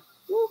funny.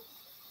 Woo.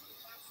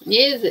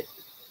 Is it?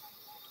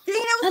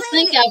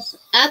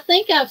 I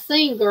think I've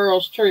seen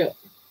Girls Trip.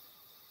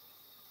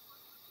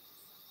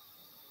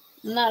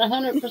 I'm not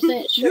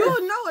 100% sure.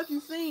 You'll know if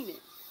you've seen it.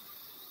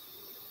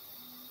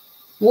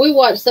 We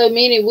watch so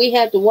many, we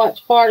have to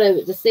watch part of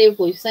it to see if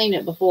we've seen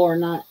it before or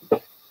not.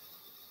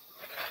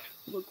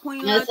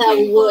 That's how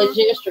we was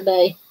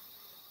yesterday.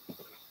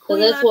 So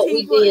that's what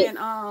we did.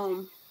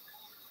 And,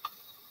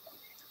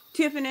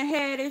 Tiffany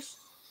Haddish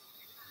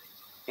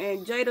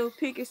and Jada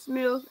Pinkett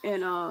Smith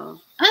and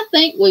I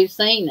think we've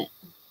seen it.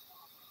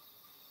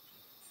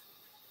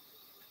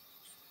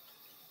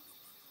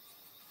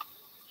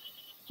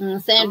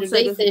 Sandra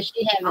D says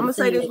she hasn't. I'm gonna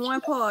say this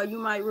one part, you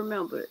might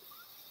remember it.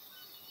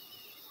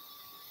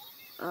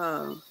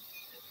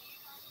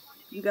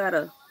 You got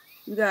a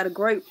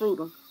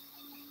grapefruit.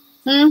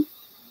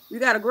 You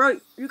got a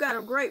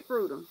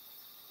grapefruit.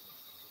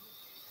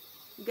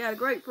 You got a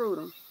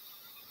grapefruit.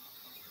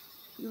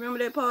 You remember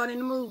that part in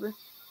the movie?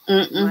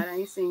 I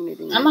ain't seen it.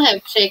 I'm gonna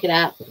have to check it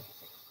out.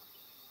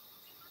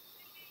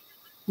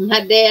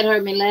 My dad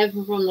heard me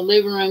laughing from the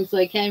living room, so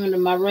he came into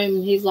my room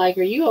and he's like,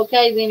 "Are you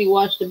okay?" Then he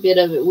watched a bit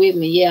of it with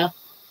me. Yeah,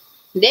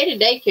 Daddy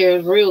Daycare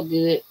is real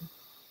good.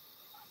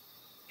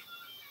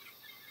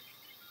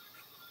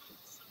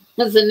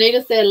 As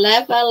Anita said,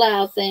 "Laugh out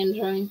loud,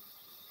 Sandrine."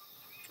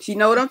 She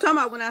know what I'm talking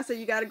about when I say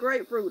you got a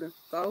grapefruit.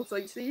 So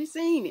you see, you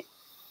seen it.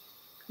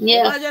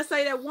 Yeah. If I just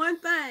say that one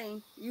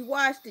thing, you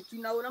watched it.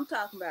 You know what I'm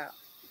talking about.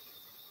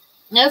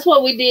 That's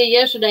what we did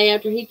yesterday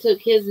after he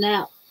took his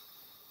nap.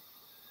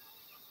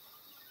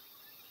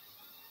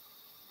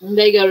 And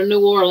they go to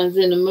New Orleans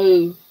in the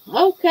move.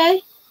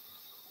 Okay.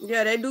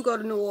 Yeah, they do go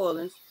to New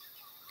Orleans.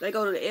 They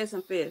go to the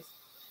Essence Fest.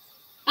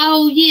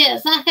 Oh,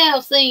 yes, I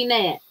have seen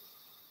that.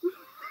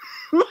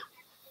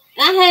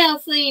 I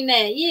have seen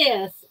that.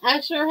 Yes, I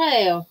sure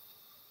have.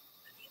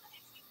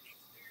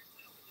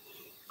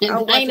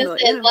 And Dana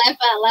says, laugh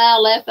out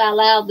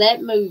loud,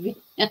 that movie.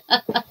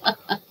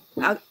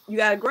 You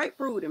got a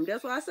grapefruit him.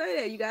 That's why I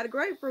say that. You got a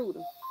grapefruit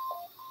him.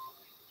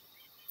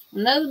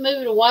 Another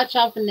movie to watch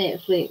off of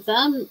Netflix.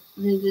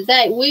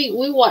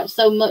 We watch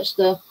so much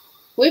stuff.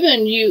 We've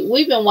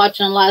been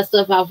watching a lot of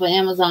stuff off of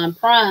Amazon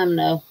Prime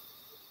though.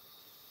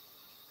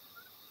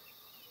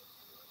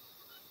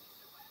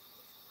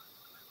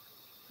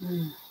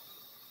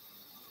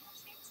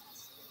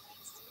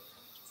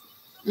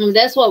 And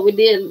that's what we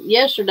did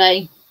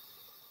yesterday.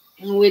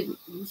 And we'd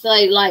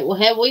say like, well,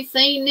 have we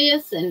seen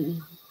this?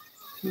 And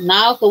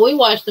no, because we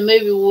watched the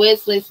movie with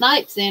Wesley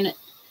Snipes in it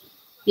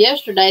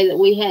yesterday that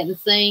we hadn't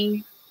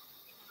seen.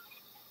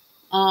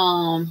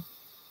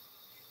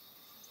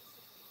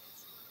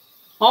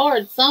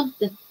 Hard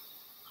something.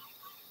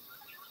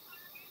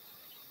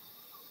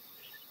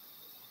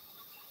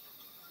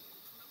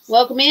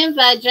 Welcome in,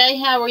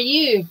 Vijay. How are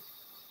you?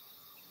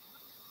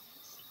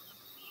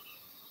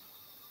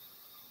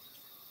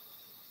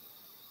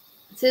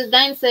 Sis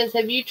Dana says,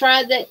 have you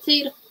tried that,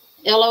 Tita?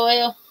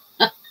 LOL.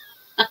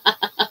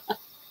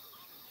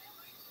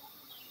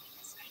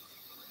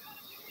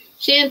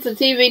 She into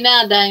TV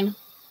now, Dana.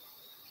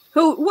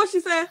 What she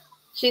said?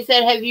 She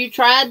said, have you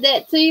tried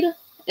that, Tita?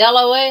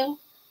 LOL.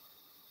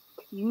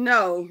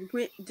 No,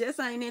 we just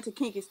ain't into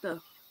kinky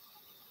stuff.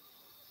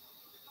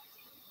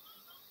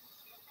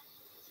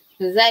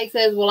 Zach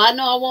says, well, I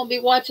know I won't be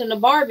watching the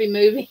Barbie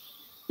movie.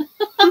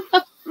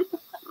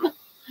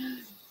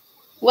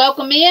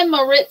 Welcome in,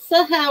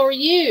 Maritza. How are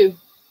you?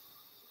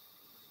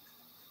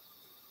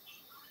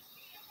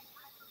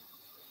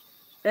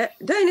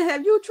 Dana,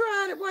 have you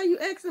tried it? Why are you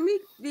asking me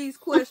these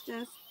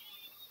questions?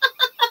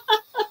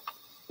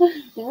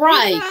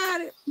 Right. You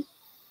tried it?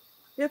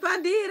 If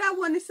I did, I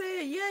wouldn't have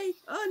said yay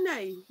or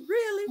nay.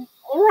 Really?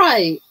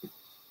 Right.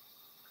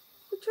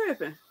 You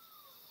tripping.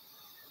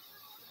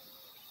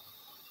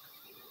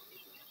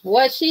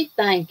 What's she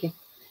thinking?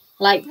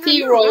 Like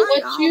T-Roy,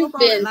 what you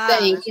been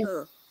thinking?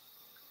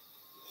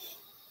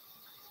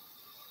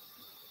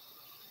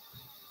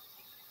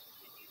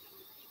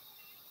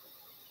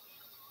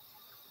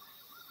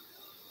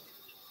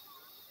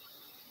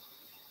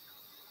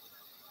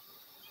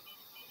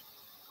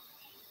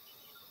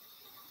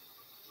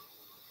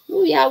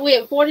 Ooh, y'all, we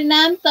at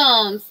 49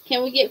 thumbs.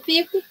 Can we get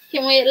 50?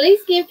 Can we at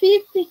least get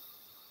 50?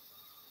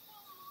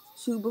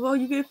 Shoot, before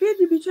you get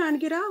 50, be trying to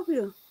get out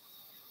here.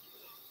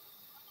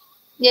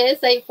 Yeah,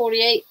 it's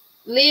 8:48.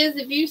 Liz,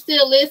 if you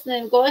still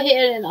listening, go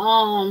ahead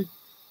and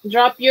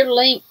drop your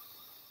link.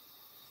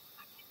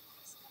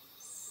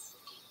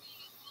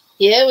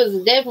 Yeah, it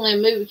was definitely a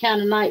movie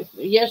kind of night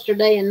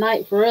yesterday and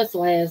night for us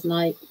last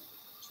night.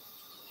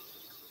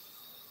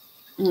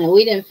 And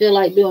we didn't feel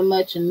like doing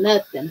much of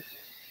nothing.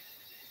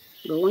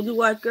 But when you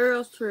watch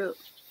Girls Trip,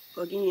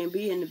 again,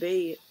 be in the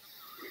bed.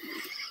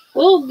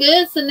 Oh,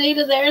 good,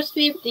 Sunita. There's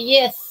 50.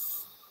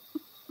 Yes.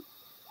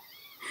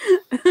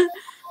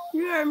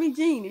 You heard me,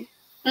 Jeannie.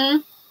 Hmm?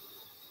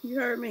 You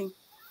heard me.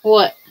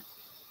 What?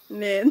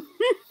 And then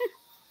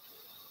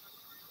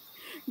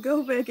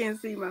go back and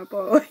see my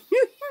boy.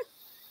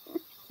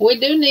 We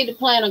do need to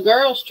plan a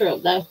girls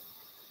trip though,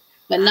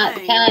 but not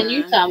the kind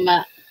you talking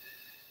about.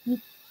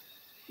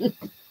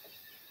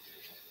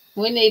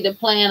 We need to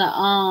plan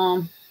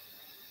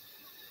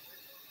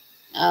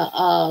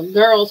a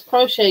girls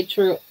crochet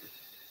trip.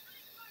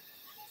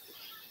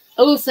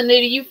 Oh,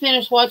 Sunita, you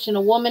finished watching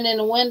A Woman in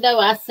the Window?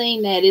 I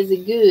seen that. Is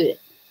it good?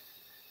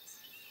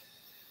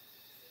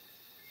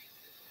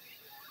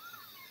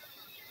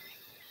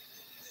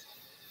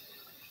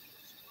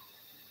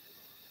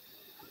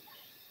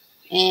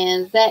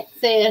 And Zach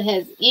said,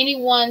 has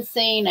anyone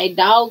seen A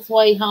Dog's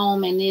Way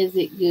Home and is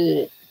it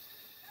good?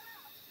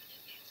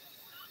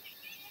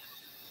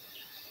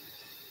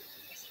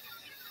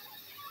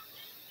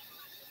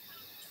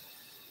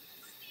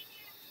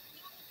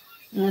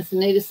 And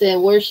Sunita said,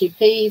 where she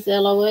pees,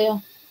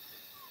 LOL.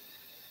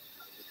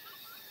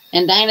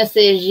 And Dana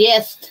says,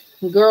 yes,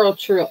 girl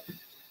trip.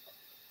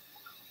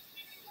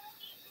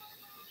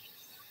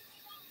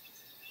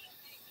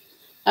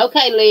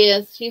 Okay,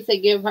 Liz. She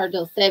said give her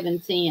till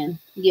 7:10.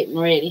 Getting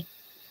ready.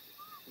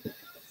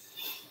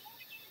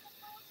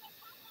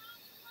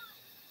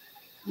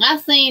 I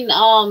seen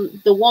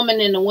The Woman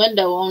in the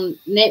Window on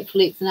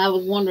Netflix, and I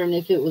was wondering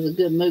if it was a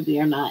good movie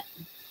or not.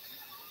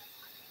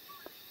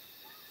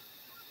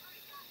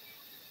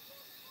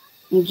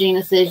 And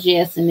Gina says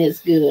yes, and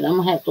it's good. I'm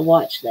gonna have to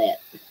watch that.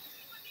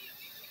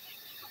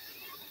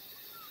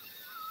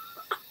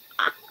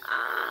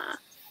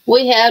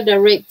 We have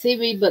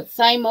DirecTV, but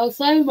same old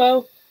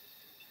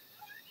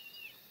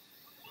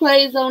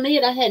plays on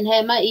it. I hadn't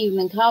had my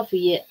evening coffee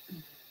yet.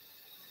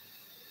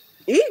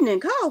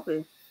 Evening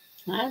coffee?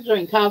 I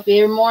drink coffee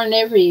every morning,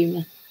 every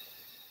evening.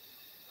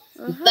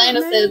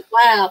 Dana says,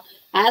 wow,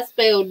 I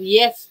spelled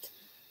yeast.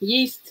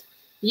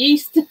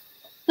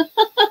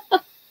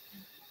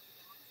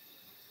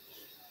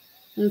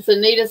 And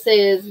Sunita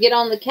says, get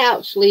on the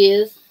couch,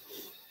 Liz.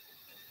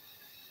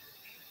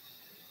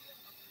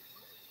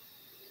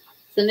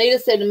 Sunita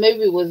said the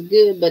movie was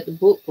good, but the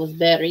book was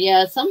better.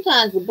 Yeah,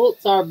 sometimes the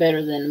books are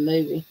better than the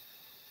movie.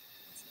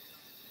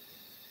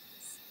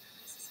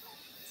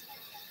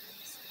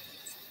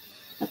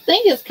 I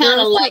think it's kind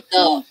of like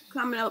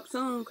coming up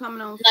soon.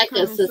 Coming on. Like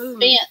coming a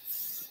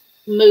suspense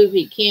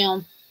movie,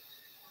 Kim.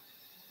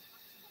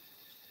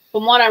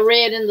 From what I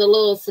read in the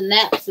little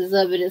synopsis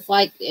of it, it's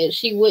like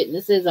she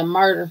witnesses a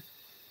murder.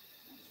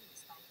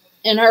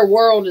 And her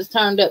world is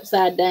turned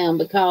upside down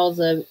because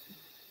of it.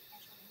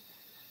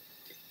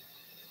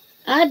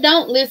 I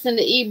don't listen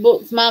to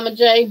ebooks, Mama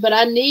J, but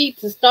I need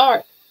to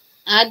start.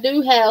 I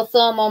do have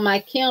some on my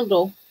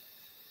Kindle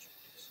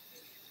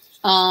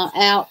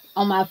out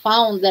on my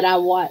phone that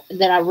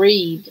I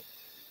read.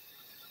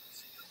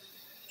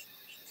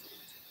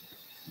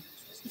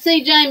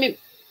 See, Jamie,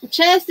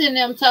 Chastity and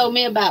them told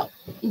me about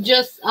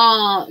just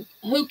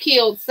Who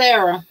Killed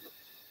Sarah.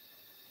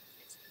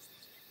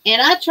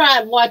 And I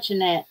tried watching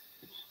that.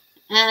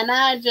 And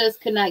I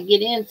just could not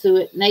get into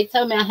it. And they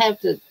told me I have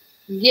to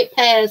get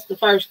past the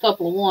first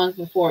couple of ones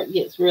before it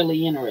gets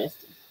really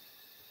interesting.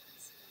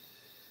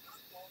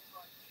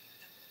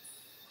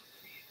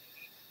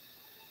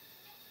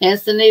 And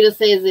Sunita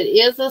says it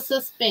is a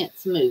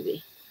suspense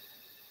movie.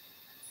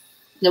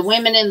 The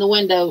Women in the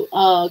Window,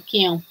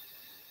 Kim,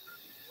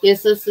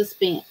 it's a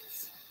suspense.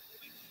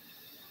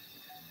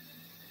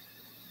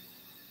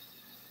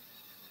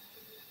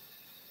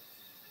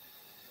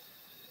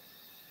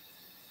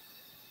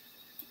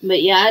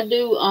 But yeah, I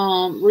do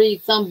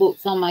read some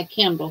books on my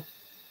Kindle.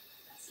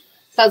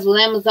 Because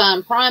with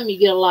Amazon Prime, you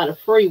get a lot of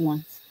free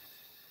ones.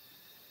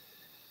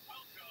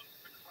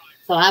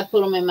 So I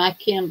put them in my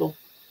Kindle.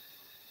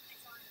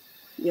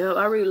 Yep,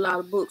 I read a lot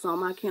of books on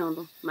my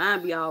Kindle.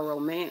 Mine be all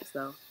romance,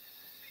 though.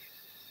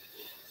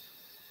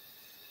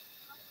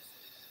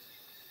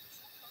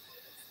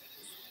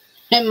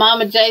 And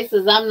Mama J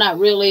says, I'm not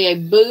really a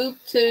boob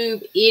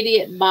tube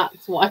idiot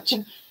box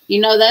watcher. You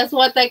know, that's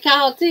what they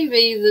call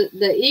TV,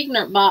 the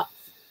ignorant box.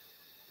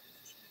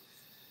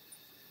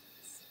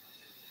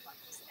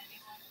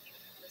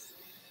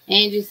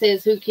 Angie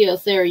says, Who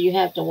Killed Sarah? You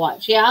have to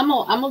watch. Yeah, I'm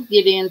gonna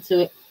get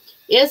into it.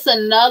 It's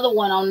another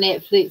one on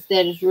Netflix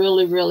that is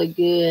really, really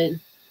good.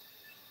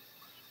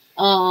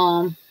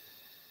 I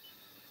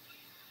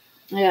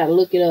gotta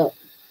look it up.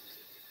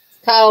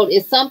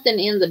 It's Something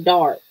in the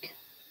Dark.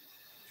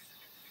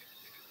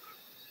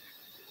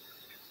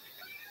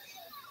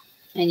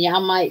 And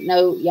y'all might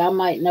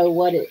know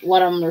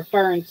what I'm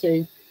referring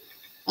to.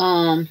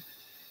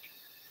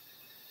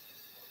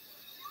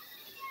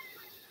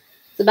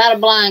 It's about a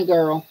blind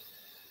girl.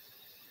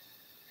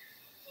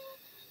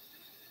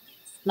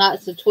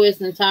 Lots of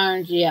twists and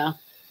turns, yeah.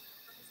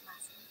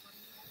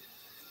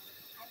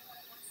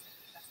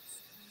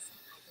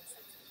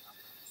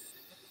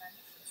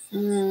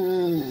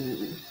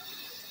 Well,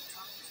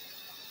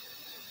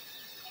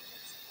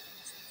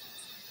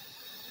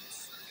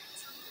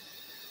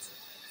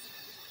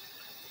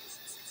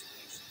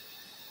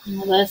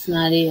 that's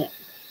not it.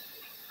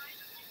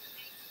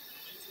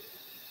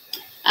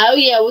 Oh,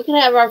 yeah, we can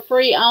have our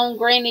free on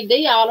Granny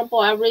D Audible.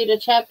 I read a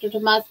chapter to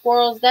my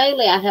squirrels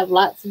daily. I have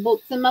lots of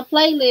books in my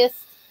playlist.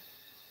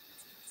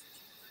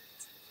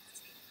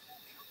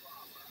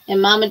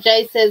 And Mama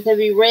J says, have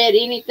you read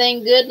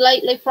anything good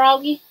lately,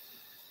 Froggy?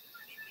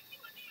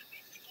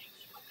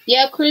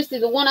 Yeah, Christy,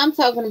 the one I'm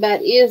talking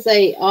about is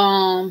a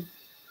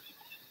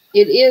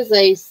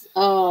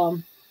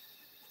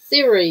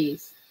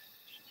series.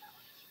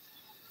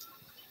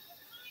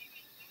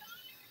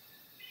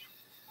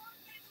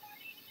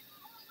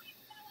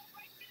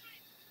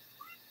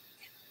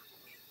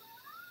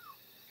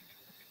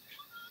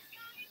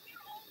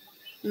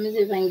 Let me see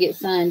if I can get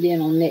signed in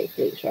on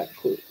Netflix right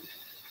quick.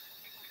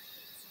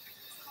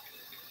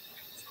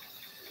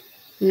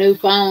 New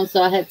phone,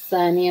 so I have to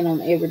sign in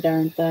on every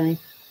darn thing.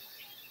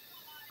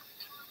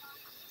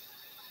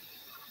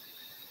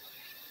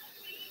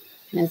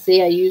 Now,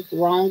 see, I used the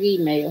wrong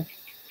email.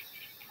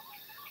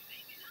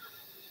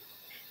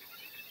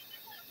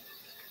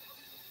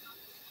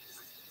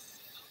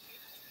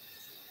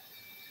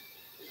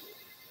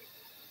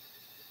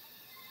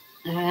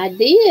 I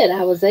did.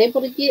 I was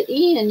able to get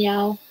in,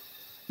 y'all.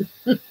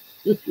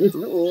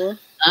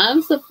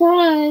 I'm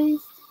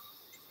surprised.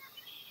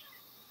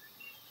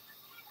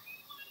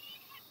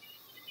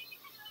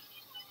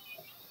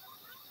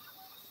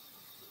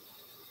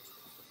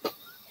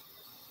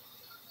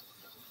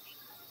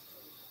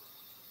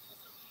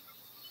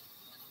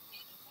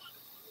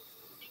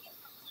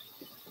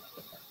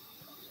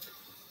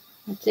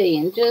 I'll tell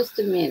you in just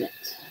a minute.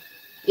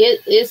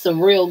 It's a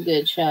real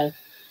good show.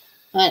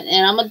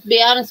 And I'm going to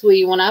be honest with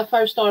you, when I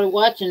first started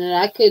watching it,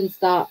 I couldn't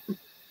stop.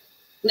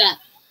 Nah,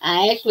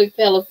 I actually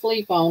fell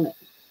asleep on it.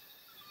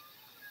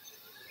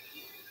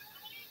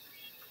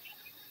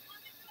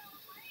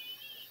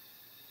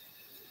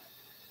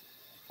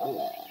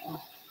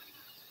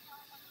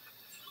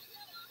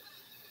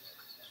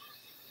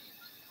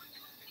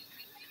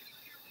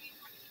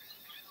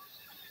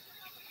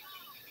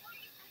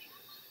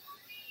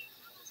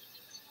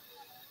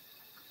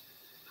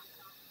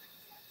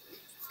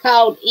 It's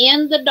called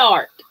In the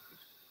Dark.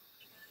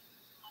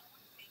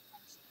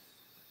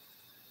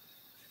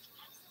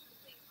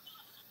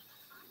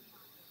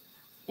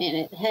 And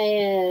it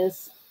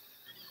has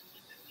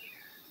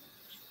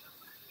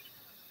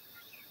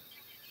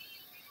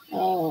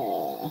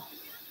 2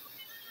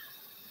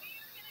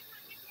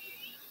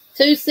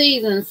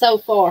 seasons so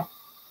far.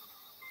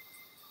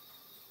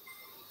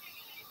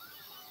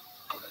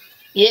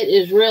 It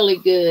is really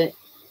good.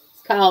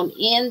 It's called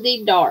In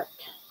the Dark.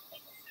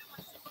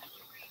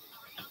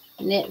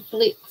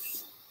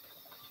 Netflix.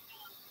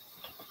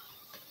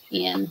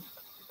 In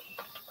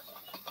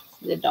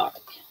the Dark.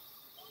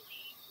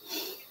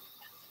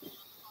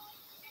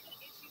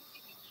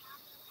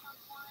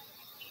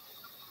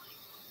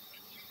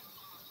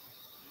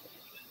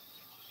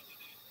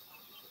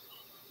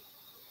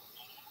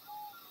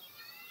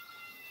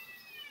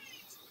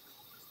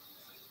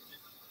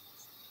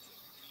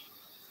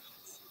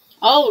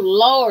 Oh,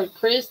 Lord,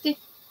 Christy.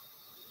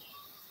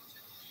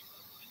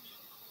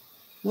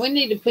 We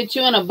need to put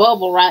you in a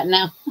bubble right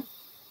now.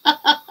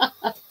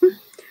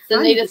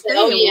 Sunita said,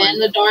 oh, yeah, In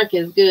the Dark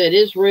is good.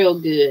 It's real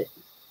good.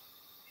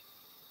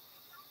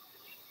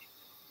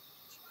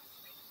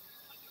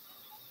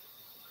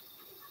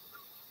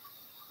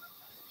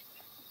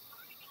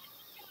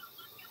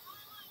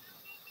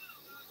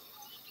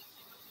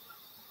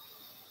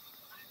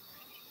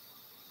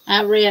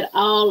 I read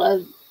all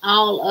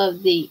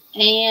of the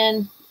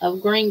Anne of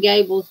Green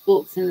Gables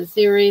books in the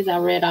series. I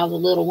read all the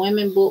Little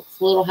Women books,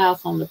 Little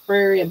House on the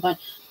Prairie, a bunch.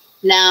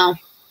 Now,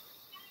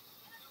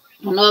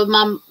 I don't know if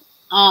my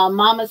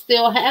mama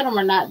still had them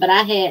or not, but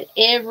I had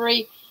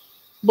every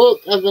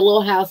book of the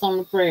Little House on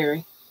the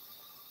Prairie.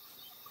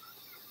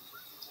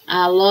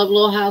 I love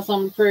Little House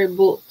on the Prairie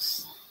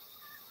books.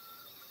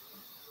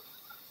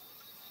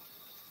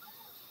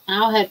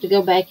 I'll have to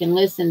go back and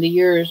listen to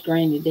yours,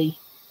 Granny D.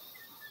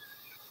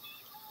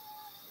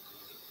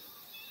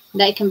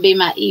 That can be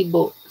my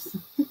ebooks.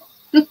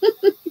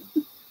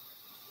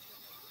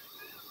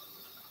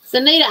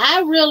 Sunita,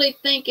 I really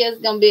think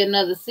it's going to be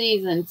another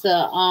season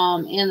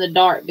to In the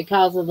Dark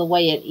because of the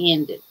way it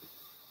ended.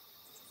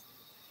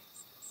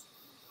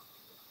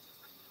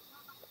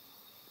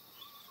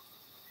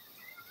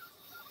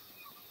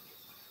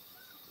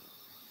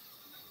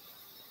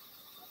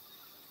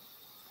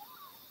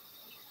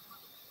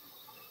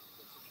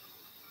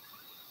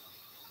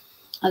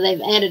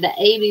 They've added an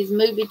 80s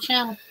movie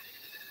channel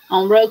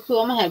on Roku.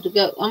 I'm gonna have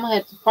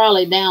to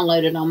probably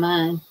download it on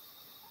mine.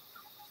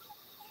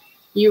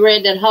 You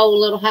read that whole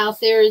Little House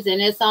series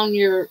and it's on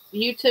your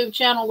YouTube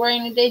channel,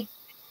 Granny D?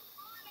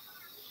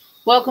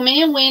 Welcome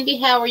in, Wendy.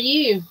 How are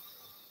you?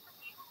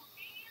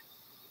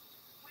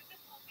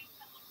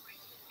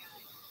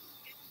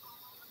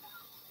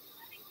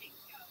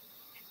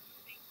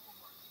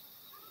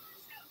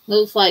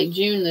 Looks like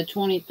June the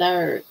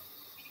 23rd.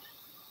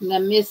 Did I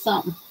miss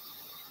something?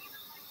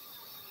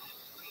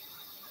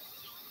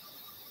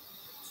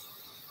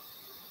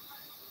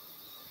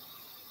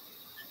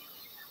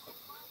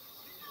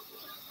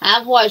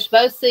 I've watched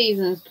both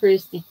seasons,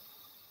 Christy.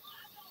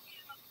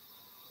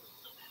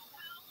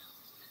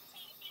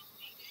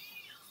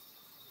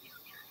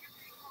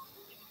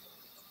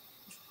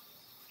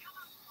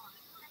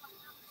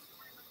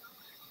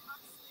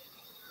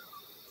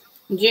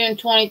 June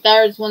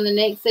 23rd is when the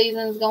next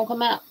season is going to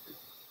come out.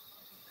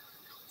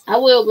 I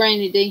will,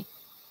 Granny D.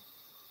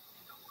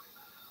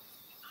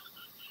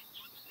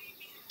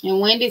 And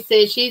Wendy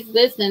says she's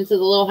listening to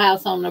the Little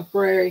House on the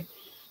Prairie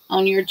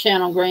on your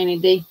channel, Granny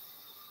D.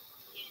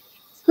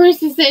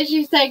 Christy says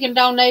she's taking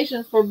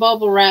donations for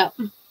bubble wrap.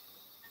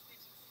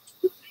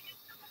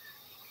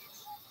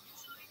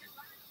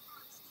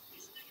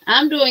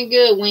 I'm doing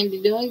good,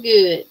 Wendy. Doing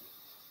good.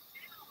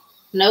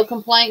 No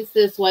complaints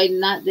this way.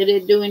 Not that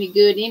it'd do any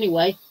good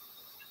anyway.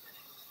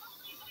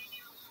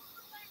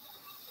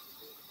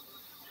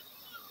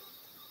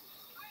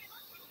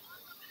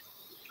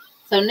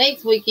 So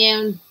next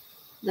weekend,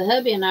 the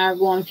hubby and I are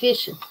going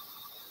fishing.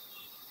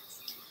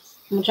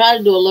 I'm going to try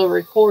to do a little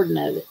recording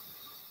of it.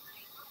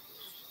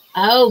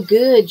 Oh,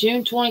 good.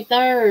 June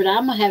 23rd.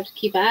 I'm going to have to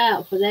keep an eye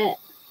out for that.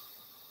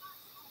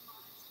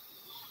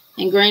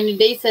 And Granny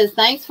D says,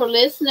 thanks for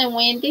listening,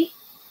 Wendy.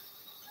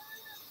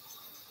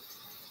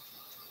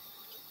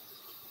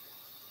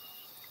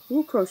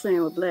 Ooh,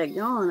 crocheting with black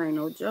yarn ain't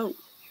no joke.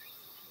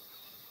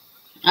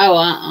 Oh,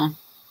 I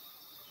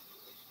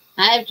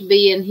have to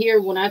be in here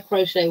when I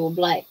crochet with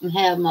black and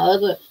have my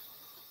other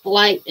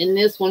light and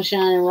this one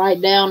shining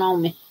right down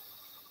on me.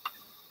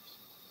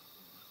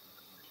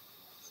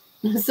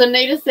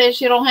 Sunita says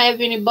she don't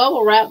have any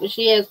bubble wrap, but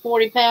she has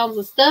 40 pounds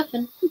of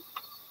stuffing.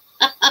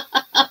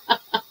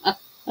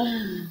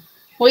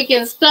 We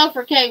can stuff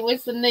her, can't we,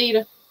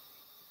 Sunita?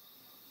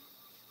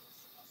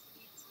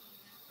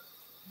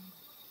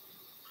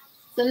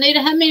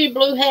 Sunita, how many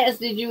blue hats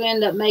did you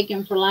end up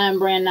making for Lion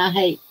Brand Not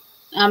Hate?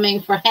 I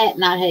mean, for Hat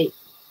Not Hate.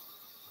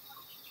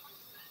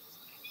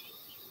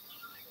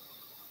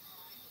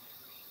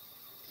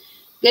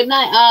 Good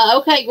night.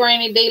 Okay,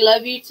 Granny D.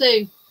 Love you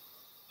too.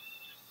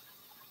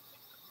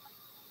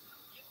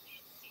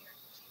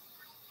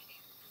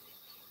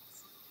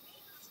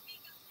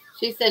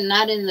 She said,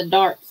 not in the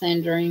dark,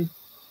 Sandrine.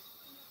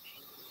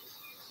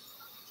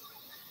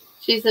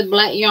 She said,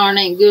 black yarn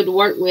ain't good to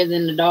work with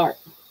in the dark.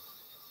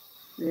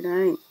 It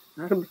ain't.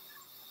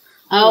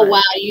 Oh, right.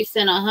 Wow. You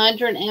sent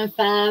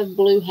 105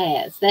 blue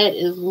hats. That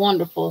is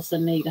wonderful,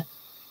 Sanita.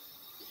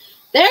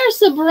 There's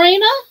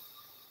Sabrina.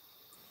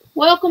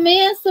 Welcome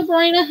in,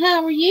 Sabrina.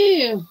 How are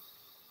you?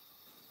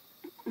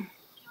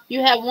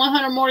 You have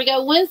 100 more to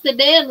go. When's the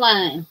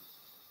deadline?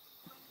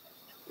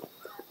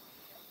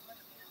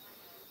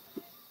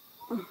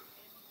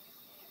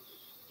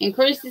 And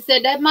Christy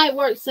said that might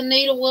work,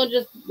 Sanita.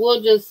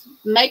 We'll just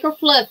make her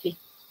fluffy.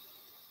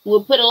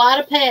 We'll put a lot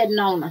of padding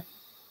on her.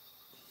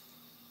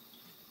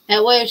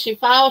 That way if she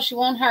falls, she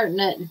won't hurt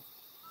nothing.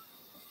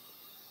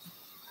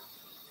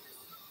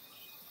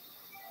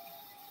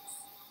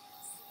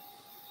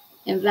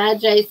 And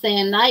Vijay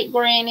saying, night,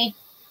 Granny.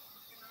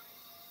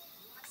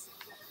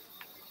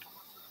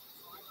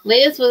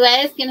 Liz was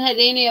asking, had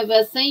any of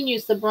us seen you,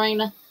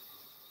 Sabrina?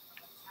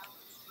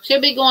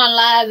 She'll be going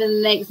live in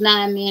the next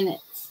 9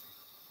 minutes.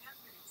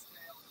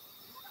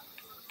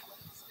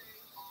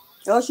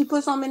 Oh, she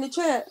put something in the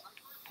chat.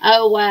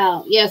 Oh,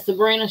 wow. Yeah,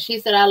 Sabrina, she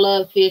said, I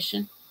love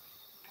fishing.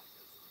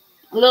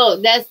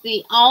 Look, that's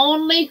the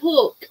only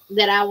hook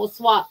that I will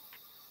swap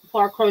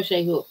for a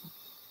crochet hook.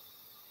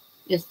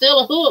 It's still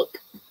a hook.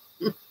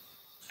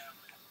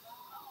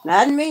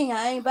 Not me.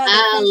 I ain't about to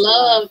I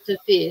love to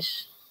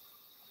fish.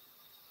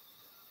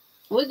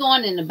 We're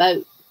going in the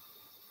boat.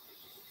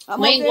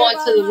 We ain't going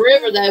to the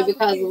river, though,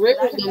 because the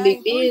river's going to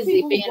be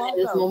busy being at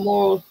this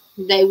Memorial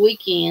Day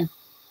weekend.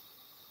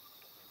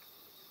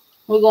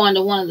 We're going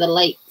to one of the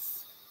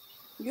lakes.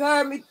 You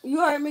heard me? You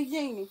heard me,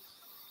 Jeannie?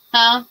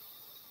 Huh?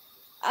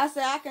 I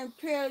said I can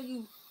tell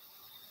you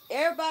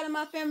everybody in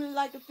my family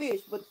like to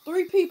fish, but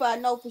 3 people I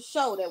know for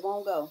sure that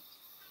won't go.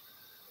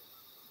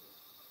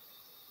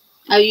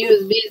 Oh, you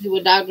was busy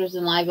with Doctors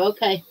in Life.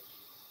 Okay.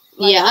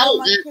 Like yeah,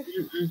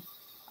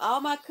 all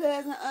my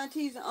cousins,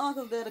 aunties, and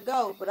uncles that'll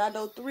go, but I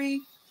know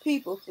 3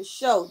 people for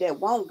sure that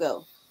won't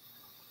go.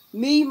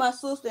 Me, my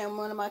sister, and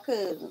one of my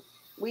cousins.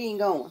 We ain't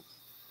going.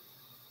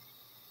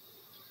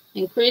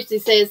 And Christy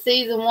says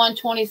season 1,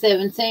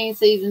 2017,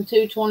 season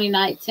 2,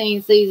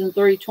 2019, season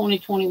 3,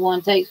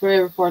 2021. Takes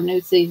forever for a new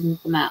season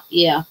to come out.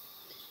 Yeah.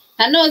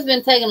 I know it's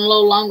been taking a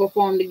little longer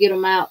for them to get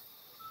them out,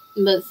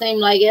 but it seemed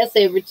like that's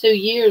every 2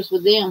 years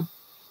with them.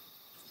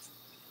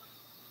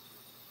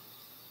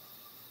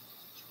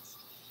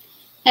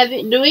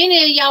 Do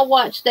any of y'all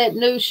watch that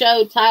new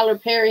show Tyler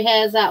Perry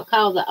has out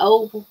called The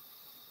Oval?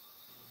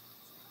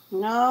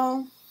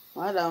 No,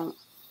 I don't.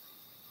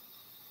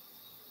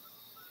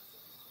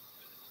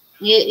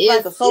 It's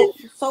like a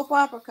soap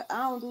opera.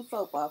 I don't do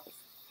soap operas.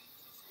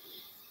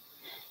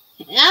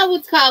 I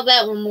would call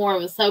that one more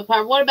of a soap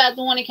opera. What about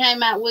the one that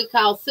came out with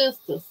called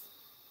Sisters?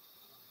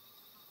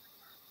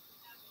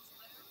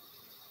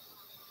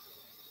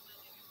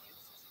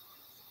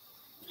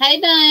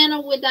 Hey, Diana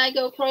with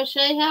Daigo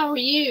Crochet. How are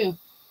you?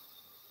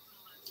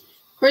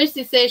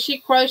 Christy says she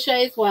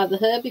crochets while the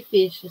hubby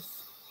fishes.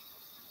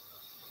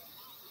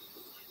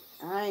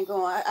 I ain't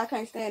going. I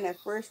can't stand that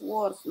fresh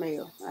water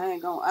smell. I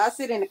ain't going. I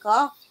sit in the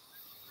car.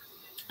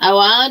 Oh,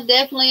 I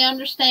definitely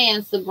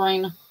understand,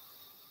 Sabrina.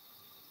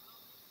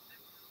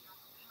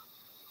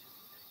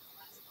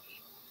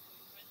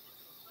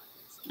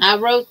 I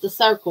wrote the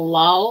circle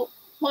log.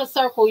 What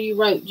circle you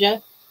wrote,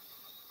 Joe?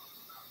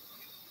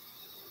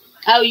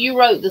 Oh, you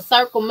wrote the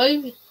circle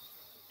movie?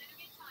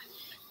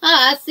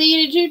 Oh, I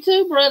see it you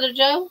too, Brother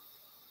Joe.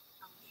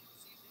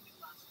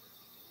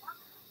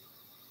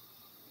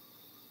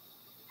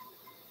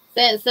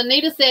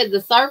 Sanita said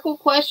the circle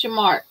question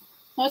mark.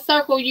 What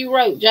circle you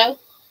wrote, Joe?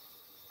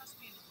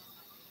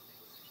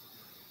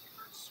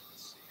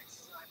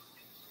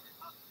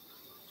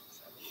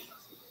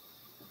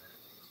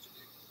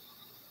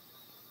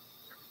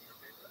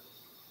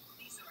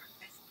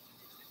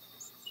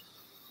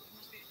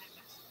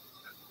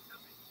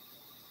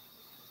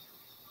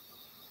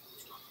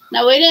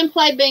 No, we didn't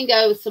play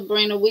bingo,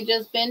 Sabrina. We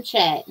just been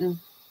chatting.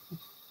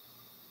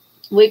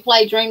 We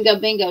play Dream Go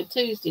Bingo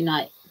Tuesday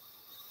night.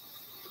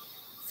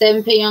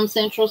 7 p.m.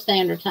 Central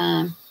Standard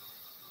Time.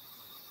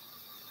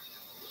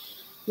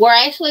 We're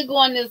actually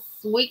going this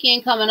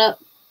weekend coming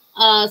up,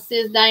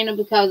 Sis Dana,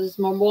 because it's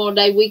Memorial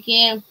Day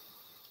weekend.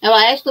 It'll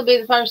actually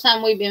be the first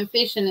time we've been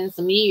fishing in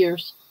some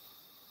years.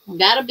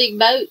 Got a big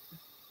boat.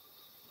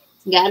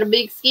 Got a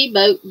big ski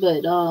boat,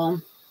 but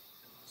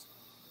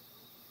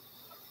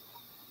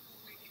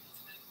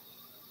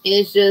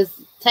it's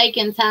just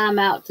taking time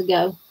out to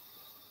go.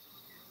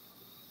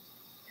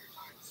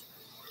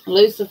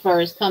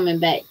 Lucifer is coming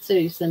back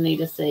too,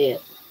 Sanita said.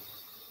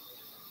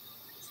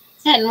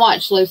 Hadn't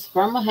watched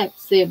Lucifer. I'm going to have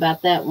to see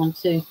about that one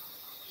too.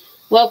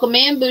 Welcome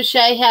in,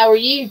 Boucher. How are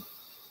you?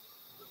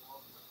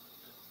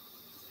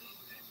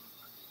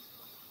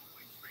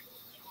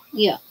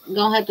 Yeah, I'm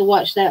going to have to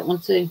watch that one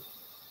too.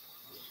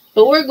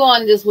 But we're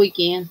going this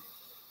weekend.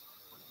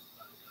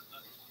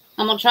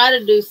 I'm going to try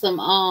to do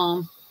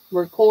some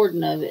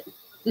recording of it.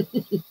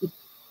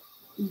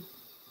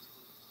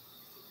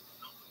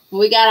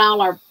 We got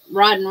all our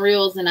rod and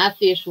reels, and I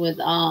fish with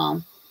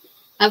rod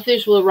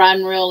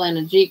and reel and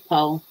a jig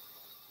pole.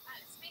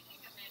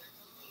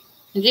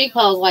 A jig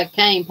pole is like a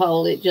cane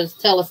pole. It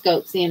just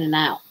telescopes in and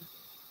out.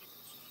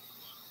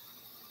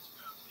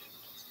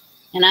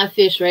 And I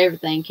fish for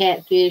everything: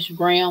 catfish,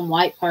 brim,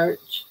 white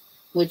perch,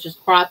 which is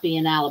crappie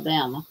in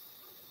Alabama,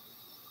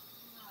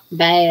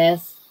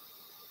 bass.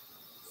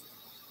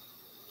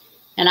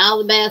 And all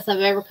the bass I've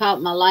ever caught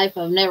in my life,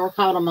 I've never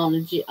caught them on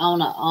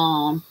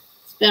a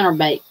spinner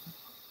bait.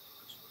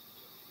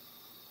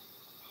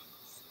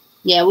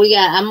 Yeah,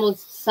 I'm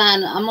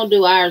gonna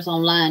do ours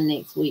online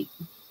next week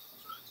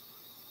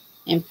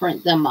and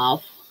print them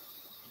off.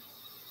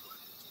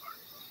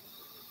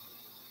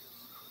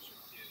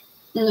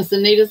 And Miss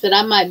Anita said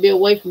I might be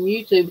away from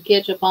YouTube to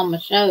catch up on my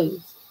shows.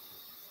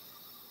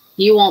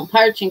 You want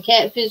perch and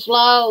catfish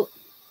log?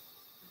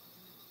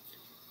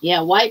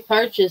 Yeah, white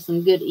perch is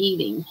some good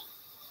eating.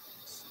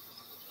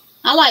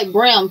 I like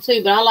brim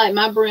too, but I like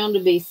my brim to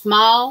be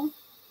small,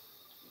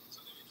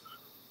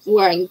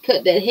 where I can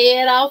cut that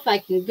head off, I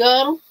can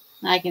gut them,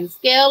 I can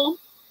scale them,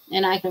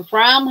 and I can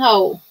fry them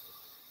whole.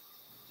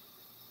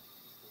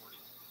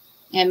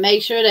 And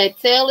make sure that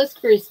tail is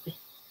crispy.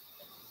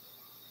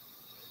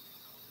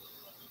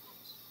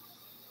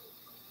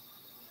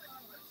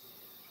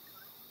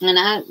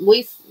 And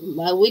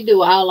we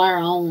do all our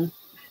own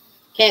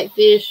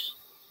catfish.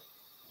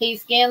 He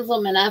skins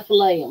them and I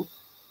fillet them.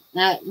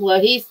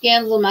 He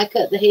skins them, I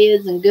cut the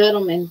heads and gut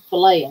them and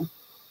fillet them.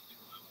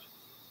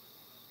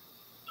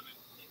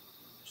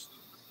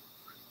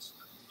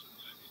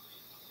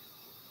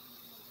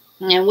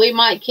 And we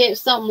might catch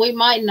something, we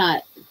might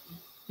not.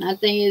 I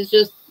think it's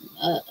just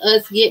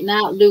us getting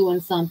out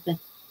doing something.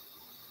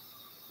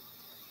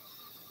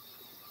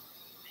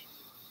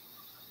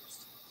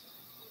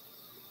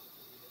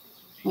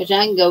 Which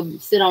I can go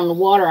sit on the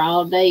water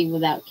all day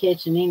without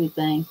catching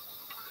anything.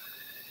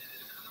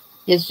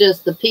 It's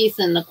just the peace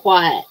and the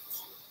quiet.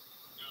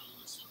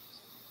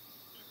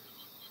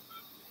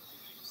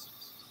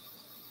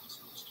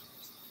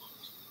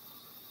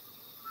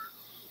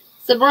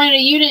 Sabrina,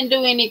 you didn't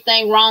do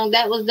anything wrong.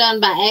 That was done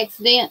by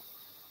accident.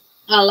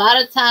 A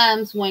lot of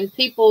times when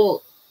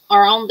people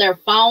are on their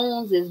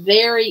phones, it's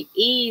very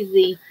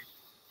easy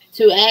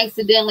to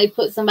accidentally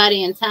put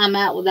somebody in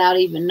timeout without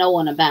even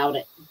knowing about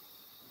it.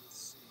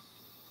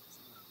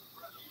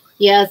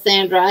 Yeah,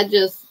 Sandra, I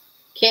just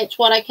catch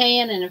what I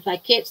can, and if I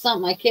catch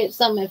something, I catch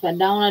something. If I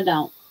don't, I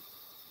don't.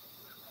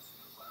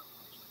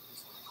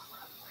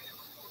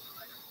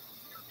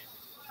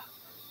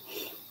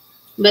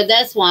 But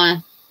that's why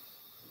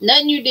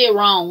nothing you did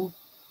wrong.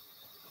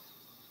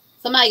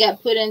 Somebody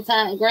got put in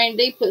time. Granny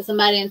D put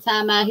somebody in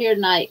time out here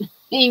tonight.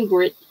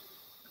 Ingrid,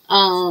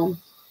 by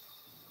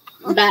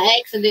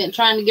accident,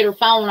 trying to get her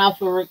phone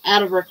out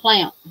of her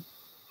clamp.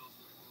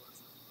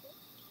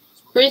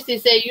 Christy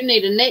said you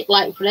need a neck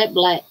light for that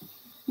black.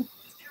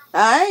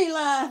 I ain't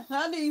lying.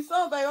 I need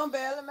some, babe. I'm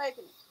barely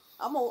making it.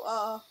 I'm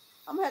gonna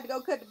have to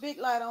go cut the big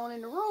light on in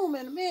the room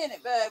in a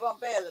minute, babe. I'm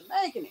barely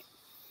making it.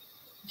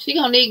 She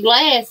gonna need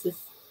glasses.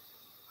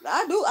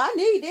 I do. I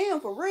need them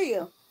for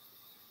real.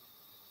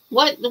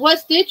 What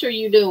stitch are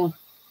you doing?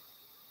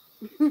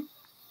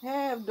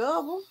 Half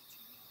double.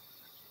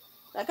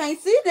 I can't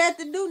see that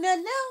to do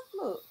nothing else.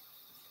 Look.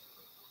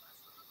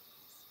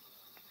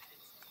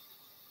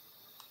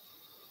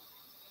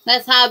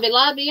 That's Hobby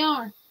Lobby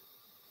yarn.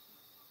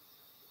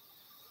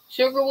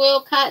 Sugar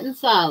Will Cotton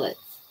Solids.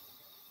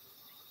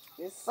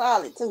 It's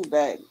solid too,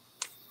 baby.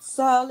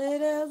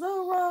 Solid as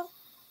a rock.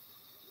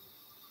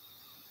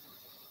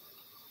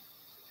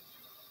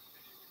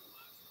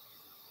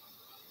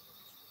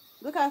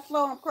 Look how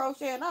slow I'm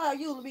crocheting. I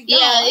usually be gone.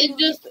 Yeah, it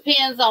just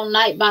depends on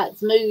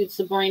Nightbot's mood,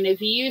 Sabrina. If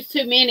you use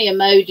too many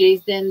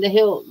emojis, then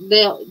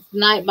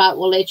Nightbot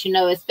will let you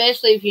know,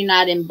 especially if you're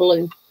not in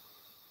blue.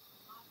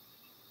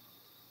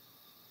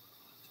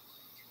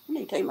 I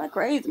need to take my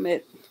crazy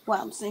med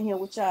while I'm sitting here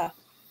with y'all.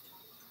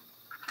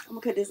 I'm gonna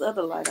put this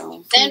other light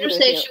on. Sandra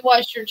said she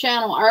watched your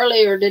channel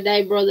earlier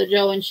today, Brother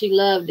Joe, and she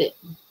loved it.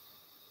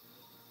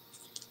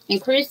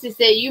 And Christy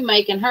said you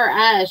making her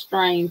eyes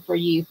strain for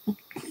you.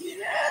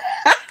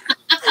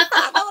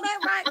 I know that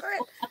right,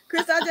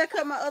 Chris. I just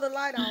cut my other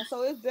light on,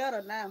 so it's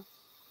better now.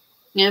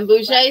 And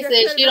Boucher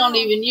said she don't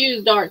even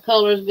use dark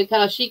colors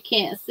because she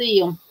can't see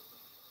them.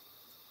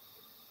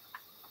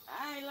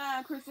 I ain't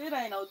lying, Chris. It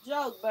ain't no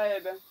joke,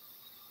 baby.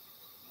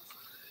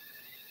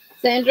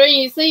 Sandra,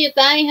 you see your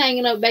thing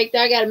hanging up back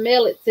there? I gotta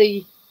mail it to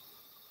you.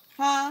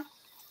 Huh?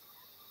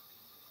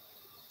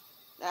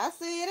 I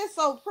see it. It's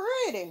so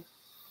pretty.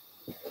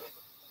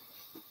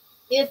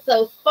 It's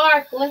so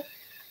sparkly.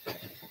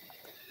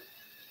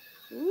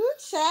 Ooh,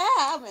 child,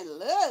 I'm in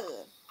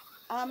love.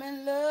 I'm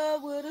in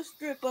love with a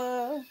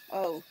stripper.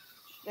 Oh,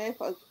 that's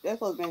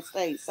supposed to be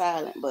stay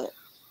silent, but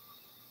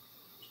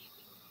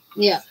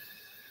yeah,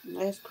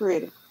 that's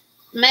pretty.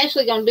 I'm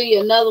actually gonna do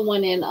you another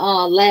one in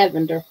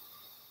lavender.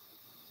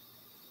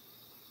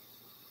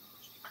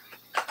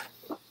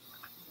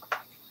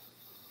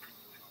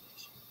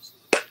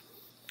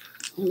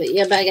 But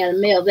yeah, but I gotta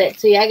mail that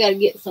to you. I gotta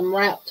get some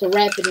wrap to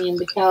wrap it in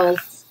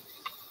because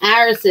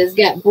Iris's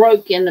got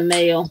broke in the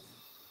mail.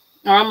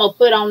 Or I'm gonna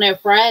put on there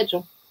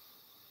fragile.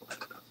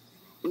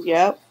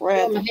 Yep,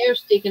 fragile. My hair's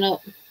sticking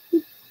up.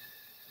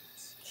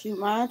 Shoot,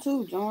 mine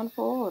too. Join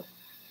the order.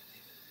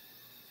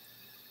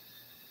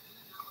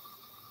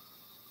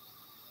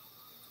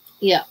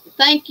 Yeah,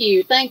 thank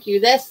you.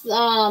 That's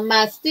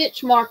my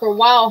stitch marker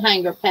wall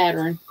hanger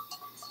pattern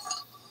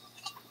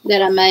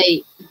that I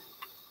made.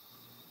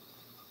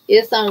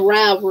 It's on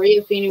Ravelry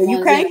if anyone's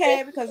You can't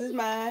have it because it's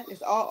mine.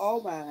 It's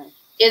all mine.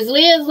 Is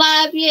Liz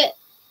live yet?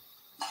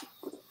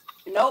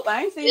 Nope,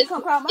 I ain't seen it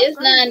come across my screen.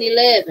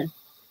 It's 9:11.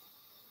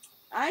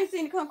 I ain't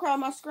seen it come across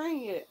my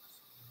screen yet.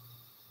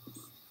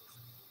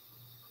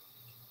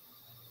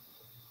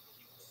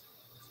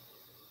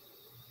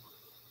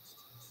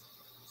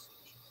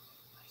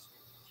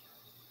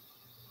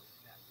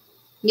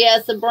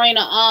 Yeah,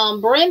 Sabrina.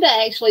 Brenda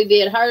actually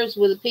did hers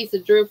with a piece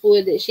of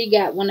driftwood that she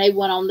got when they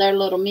went on their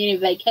little mini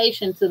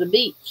vacation to the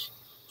beach.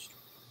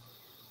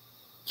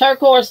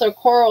 Turquoise or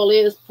coral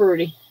is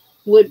pretty.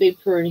 Would be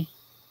pretty.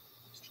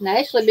 And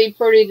actually be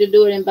pretty to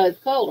do it in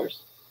both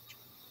colors.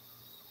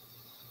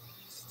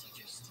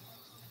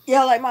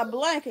 Yeah, like my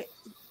blanket.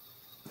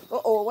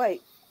 Oh,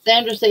 wait.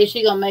 Sandra says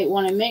she's going to make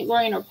one in mint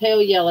green or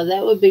pale yellow.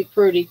 That would be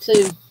pretty,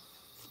 too.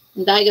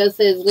 And Daigo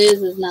says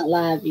Liz is not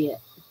live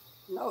yet.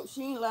 No,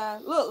 she ain't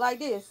live. Look, like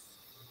this.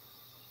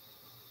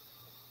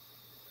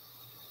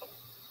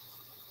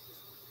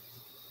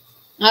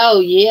 Oh,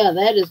 yeah,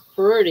 that is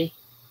pretty.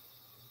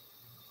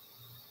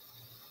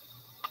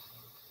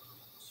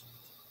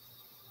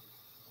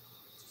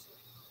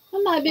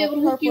 I might be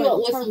able to hook you up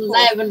with some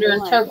lavender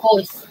and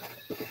turquoise.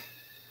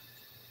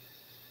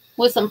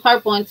 With some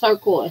purple and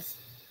turquoise.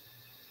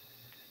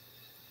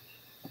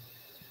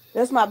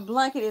 That's my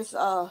blanket. It's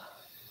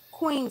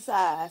queen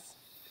size.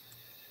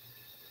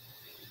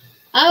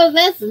 Oh,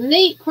 that's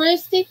neat,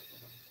 Christy.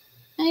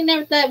 I ain't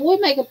never thought would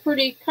make a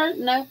pretty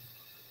curtain though.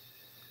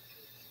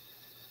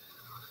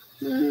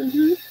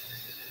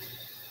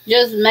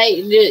 Just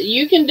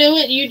you can do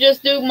it. You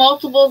just do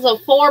multiples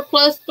of 4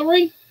 plus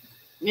 3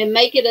 and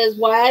make it as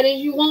wide as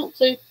you want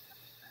to.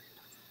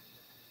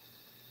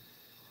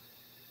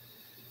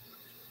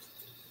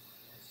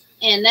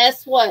 And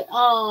that's what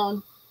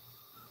I'm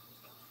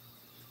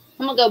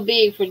gonna go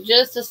big for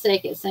just a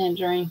second,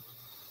 Sandrine.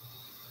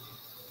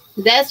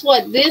 That's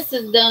what this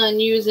is done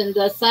using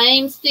the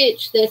same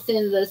stitch that's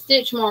in the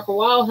stitch marker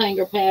wall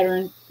hanger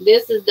pattern.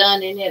 This is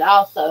done in it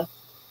also.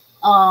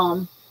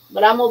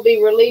 But I'm gonna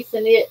be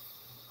releasing it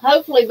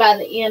hopefully by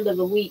the end of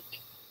the week.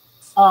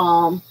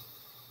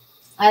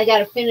 I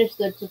gotta finish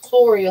the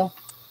tutorial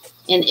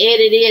and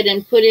edit it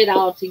and put it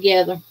all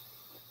together.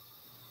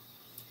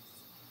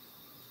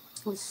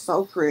 It's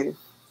so pretty.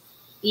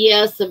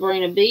 Yes,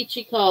 Sabrina,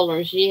 beachy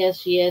colors.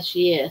 Yes, yes,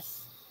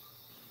 yes.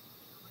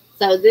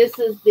 So this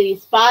is the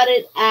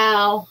Spotted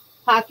Owl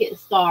pocket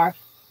scarf.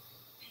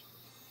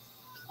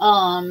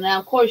 Now,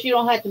 of course, you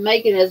don't have to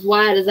make it as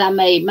wide as I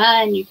made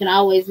mine. You can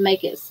always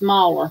make it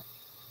smaller,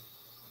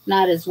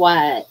 not as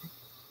wide.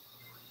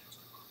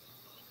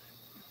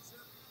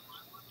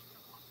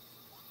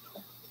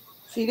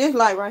 See, this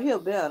light right here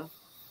better.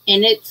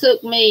 And it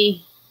took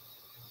me,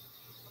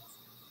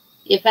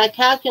 if I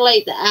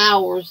calculate the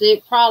hours,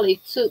 it probably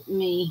took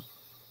me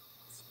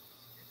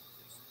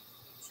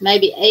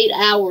maybe 8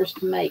 hours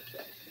to make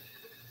it.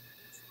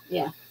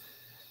 Yeah.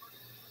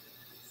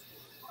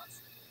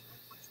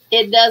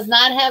 It does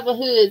not have a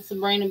hood,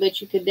 Sabrina, but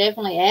you could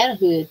definitely add a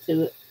hood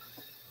to it.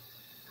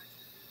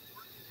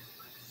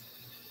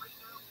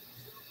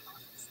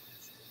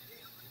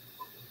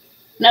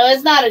 No,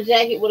 it's not a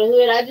jacket with a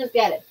hood. I just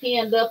got it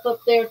pinned up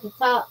there at the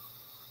top.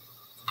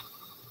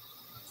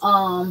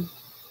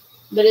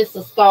 But it's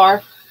a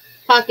scarf.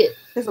 Pocket.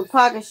 It's a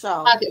pocket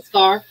shawl. Pocket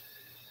scarf.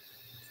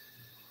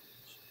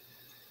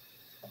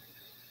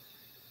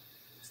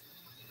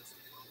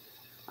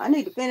 I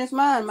need to finish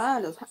mine.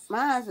 Mine's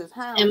is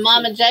hound. And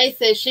Mama J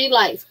says she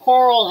likes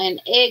coral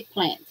and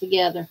eggplant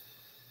together.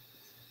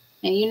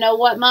 And you know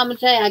what, Mama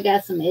J? I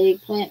got some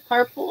eggplant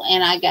purple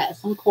and I got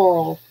some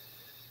coral.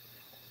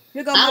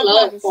 Here goes my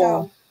pocket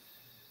shawl.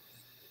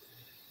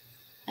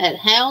 That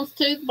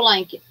houndstooth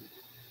blanket.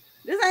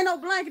 This ain't no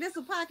blanket. It's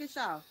a pocket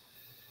shawl.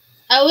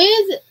 Oh,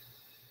 is it?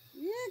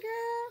 Yeah,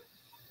 girl.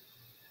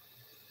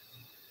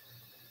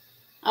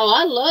 Oh,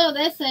 I love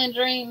that,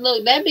 Sandrine.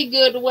 Look, that'd be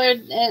good to wear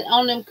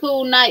on them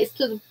cool nights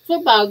to the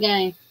football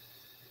game.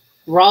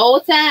 Roll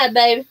Tide,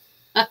 baby.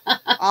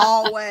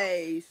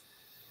 Always.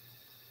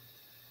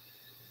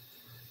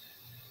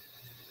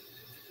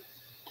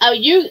 Oh,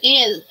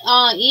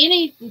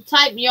 any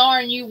type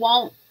yarn you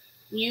want,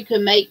 you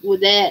can make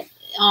with that.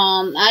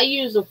 I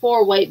use a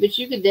 4-weight, but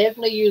you could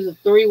definitely use a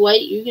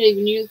 3-weight. You could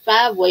even use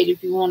 5-weight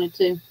if you wanted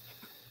to.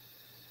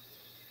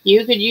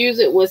 You could use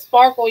it with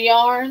sparkle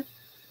yarn.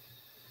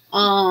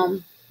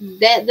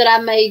 That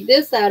I made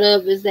this out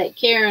of is that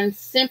Caron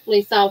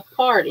Simply Soft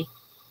Party.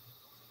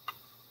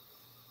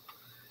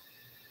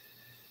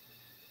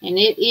 And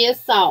it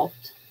is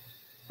soft.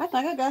 I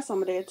think I got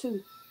some of that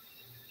too.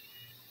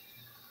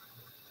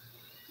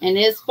 And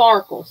it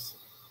sparkles.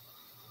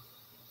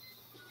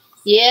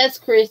 Yes,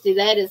 Christy,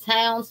 that is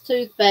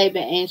Houndstooth, baby.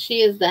 And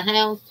she is the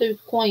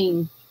Houndstooth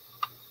queen.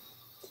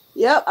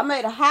 Yep, I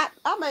made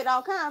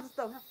all kinds of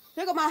stuff.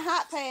 Look at my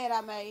hot pad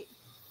I made.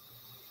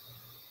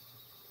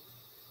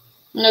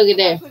 Look at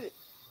there.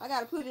 I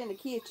gotta put it in the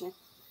kitchen.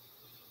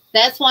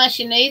 That's why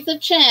she needs a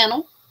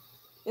channel.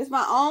 It's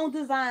my own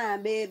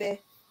design, baby.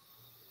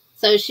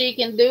 So she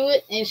can do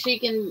it and she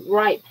can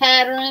write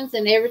patterns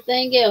and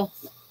everything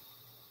else.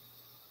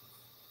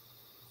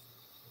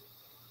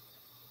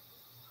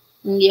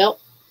 Yep.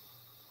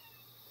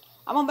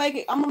 I'm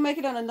gonna make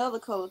it in another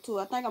color too.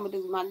 I think I'm gonna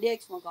do my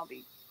next one gonna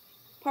be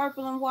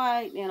purple and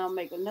white. Then I'll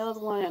make another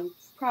one and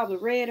probably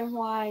red and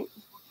white.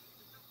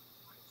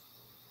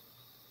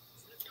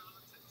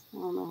 I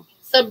don't know.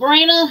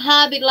 Sabrina,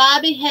 Hobby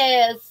Lobby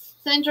has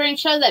Sandrine,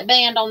 show that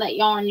band on that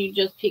yarn you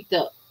just picked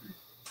up.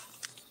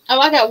 Oh,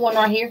 I got one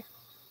right here.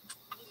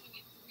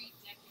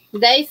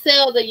 They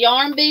sell the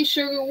Yarn Bee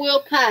Sugar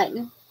Wheel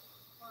Cotton,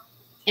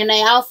 and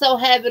they also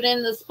have it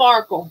in the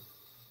sparkle.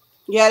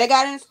 Yeah, they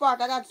got it in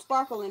sparkle. I got the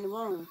sparkle in the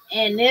room.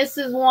 And this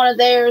is one of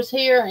theirs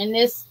here, and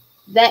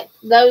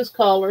those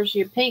colors,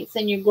 your pinks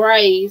and your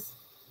grays.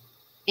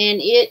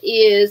 And it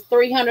is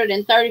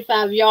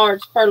 335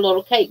 yards per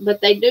little cake,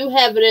 but they do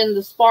have it in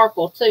the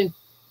sparkle too.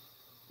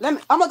 I'm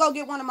gonna go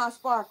get one of my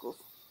sparkles.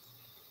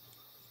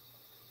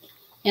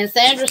 And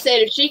Sandra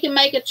said if she can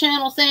make a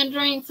channel,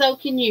 Sandrine, so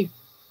can you.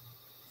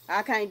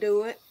 I can't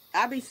do it.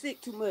 I be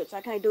sick too much.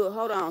 I can't do it.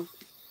 Hold on.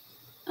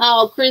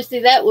 Oh, Christy,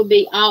 that would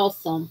be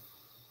awesome.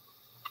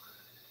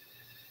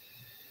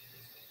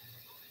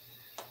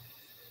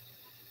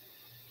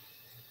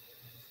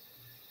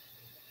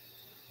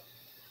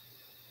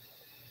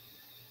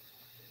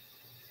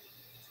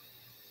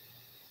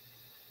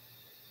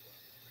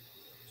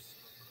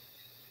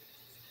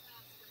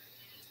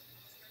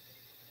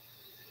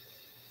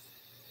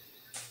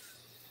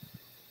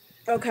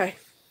 Okay.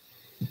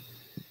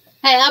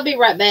 Hey, I'll be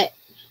right back.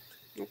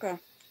 Okay.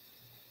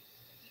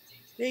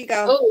 There you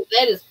go. Oh,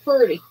 that is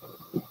pretty.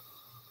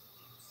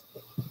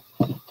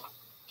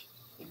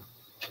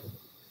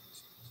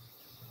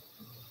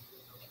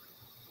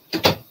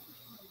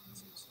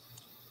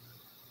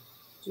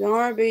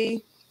 Yarn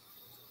Bee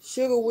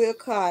Sugar Wheel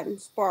Cotton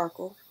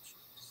Sparkle.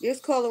 This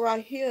color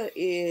right here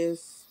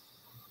is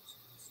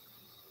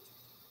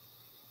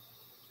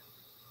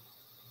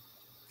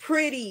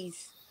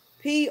Pretties.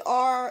 Pretties.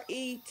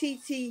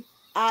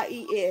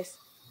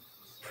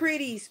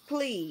 Pretties,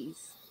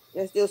 please.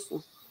 That's this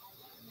one.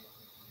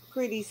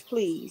 Pretties,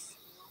 please.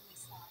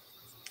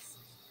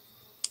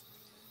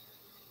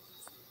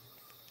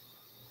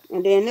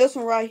 And then this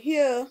one right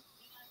here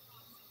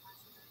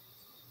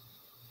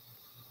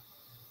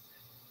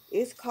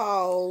is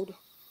called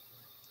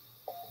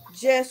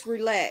Just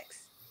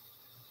Relax.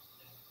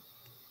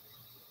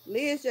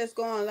 Liz just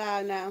going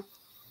live now,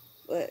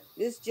 but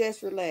this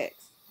Just Relax.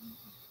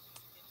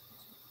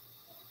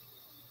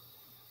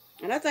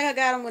 And I think I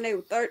got them when they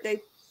were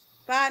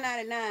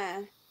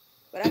 $5.99,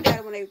 but I got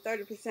them when they were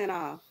 30%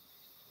 off.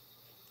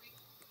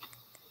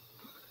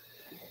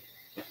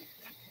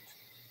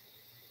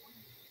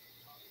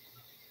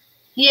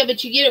 Yeah,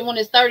 but you get it when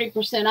it's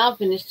 30%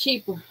 off and it's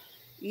cheaper.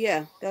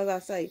 Yeah, that's what I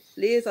say.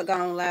 Liz are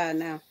gone live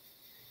now.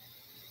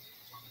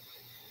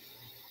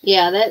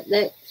 Yeah,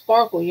 that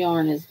sparkle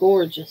yarn is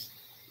gorgeous.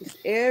 It's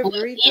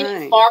everything.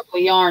 Any sparkle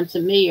yarn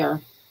to me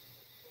are.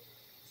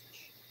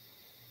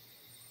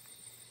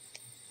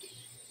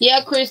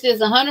 Yeah, Chris,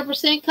 is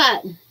 100%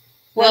 cotton.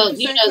 Well,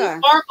 you know, the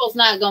sparkle's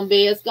not going to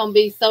be. It's going to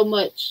be so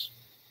much.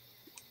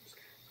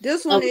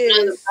 This one is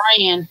another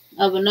brand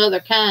of another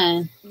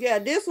kind. Yeah,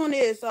 this one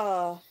is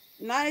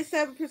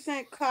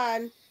 97%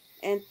 cotton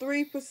and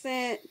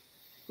 3%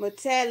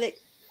 metallic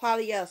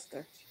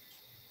polyester.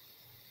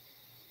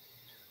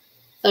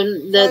 So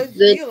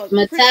the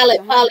metallic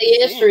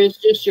polyester is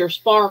just your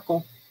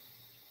sparkle.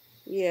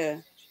 Yeah.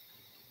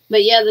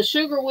 But yeah, the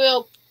sugar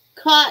wheel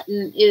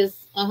cotton is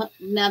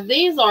now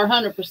these are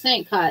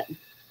 100% cotton.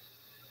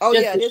 Oh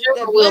just yeah, the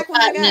sugar wheel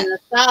cotton and the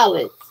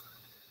solids.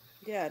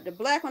 Yeah, the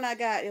black one I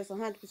got is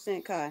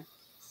 100% cotton.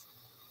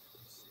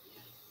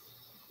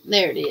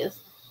 There it is.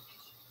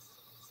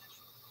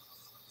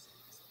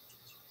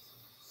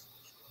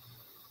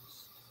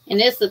 And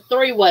it's a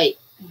 3-weight.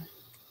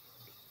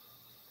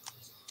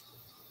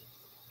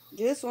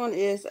 This one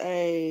is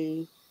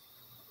I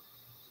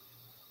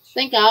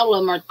think all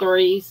of them are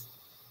 3s.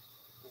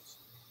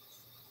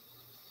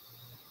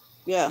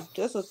 Yeah,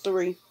 just a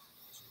 3.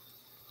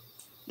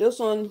 This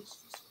one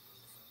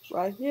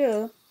right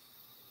here.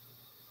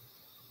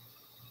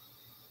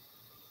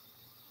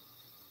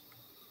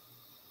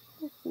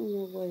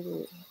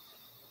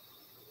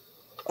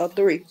 A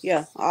 3.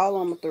 Yeah,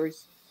 all of them are 3.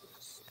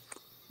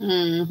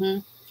 Mm-hmm.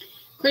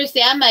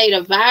 Christy, I made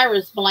a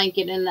virus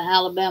blanket in the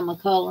Alabama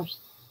colors.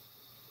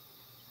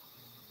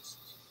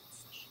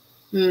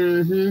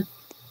 Mm-hmm.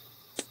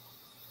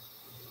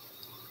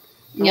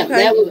 Yeah, okay.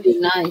 That would be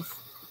nice.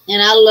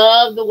 And I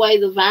love the way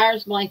the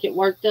virus blanket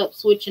worked up,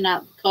 switching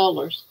out the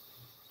colors.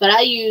 But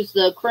I use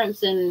the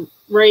crimson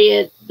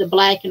red, the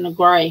black, and the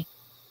gray.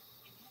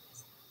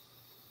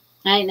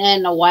 I ain't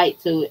adding no white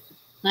to it.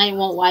 I ain't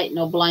want white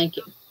no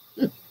blanket.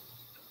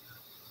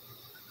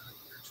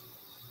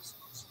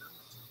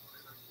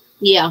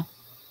 Yeah.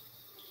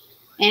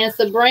 And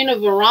Sabrina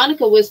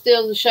Veronica with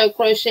Still the Show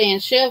Crochet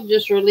and Shelf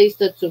just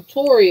released a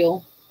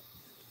tutorial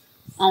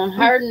on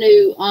her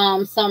new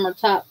summer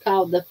top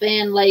called the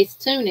Fan Lace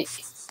Tunic.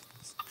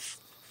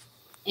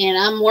 And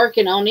I'm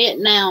working on it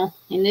now.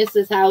 And this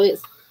is how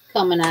it's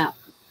coming out.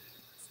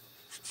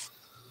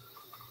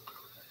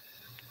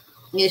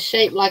 It's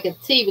shaped like a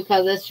T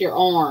because that's your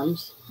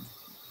arms.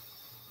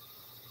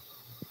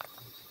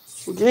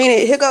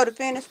 Jeannie, here go the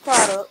finished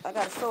product. I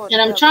gotta show it.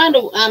 And I'm trying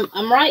to,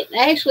 I'm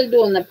actually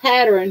doing the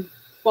pattern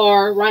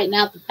for, writing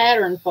out the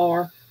pattern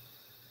for.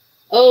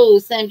 Oh,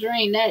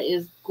 Sandrine, that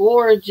is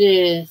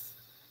gorgeous.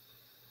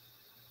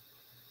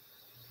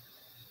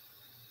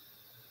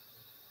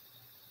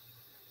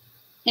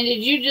 And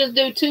did you just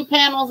do 2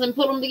 panels and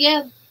put them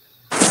together?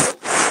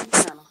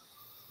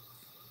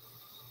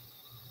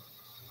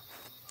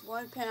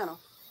 One panel.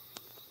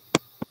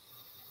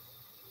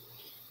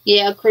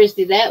 Yeah,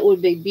 Christy, that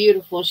would be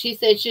beautiful. She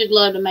said she'd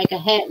love to make a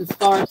hat and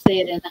scarf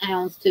set in the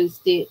houndstooth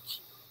stitch.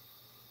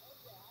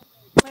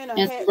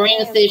 And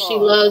Sabrina says she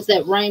loves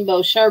that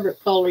rainbow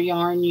sherbet color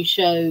yarn you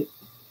showed.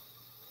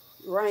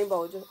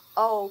 Rainbow, just,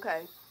 oh,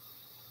 okay.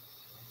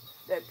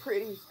 That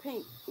pretty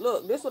pink.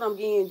 Look, this is what I'm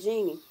getting,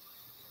 Jeannie.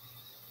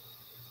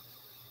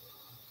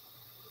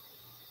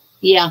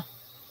 Yeah.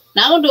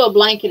 Now I'm going to do a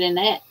blanket in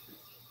that.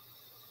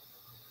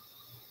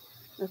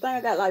 I think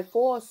I got like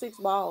 4 or 6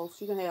 balls.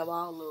 You can have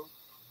all of them.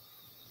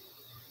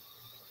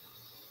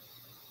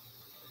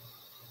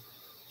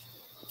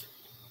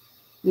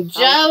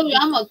 Joe,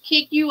 I'm going to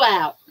kick you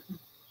out.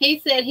 He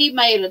said he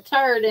made a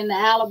turd in the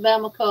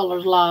Alabama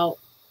Colors log.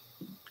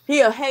 He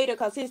a hater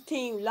because his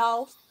team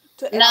lost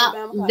to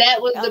Alabama. That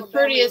was the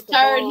prettiest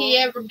turd he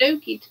ever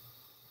dookied.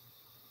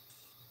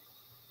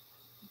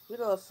 You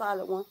got a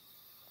solid one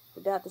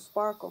without the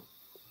sparkle.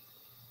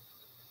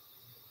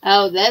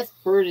 Oh, that's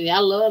pretty. I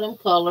love them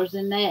colors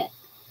in that.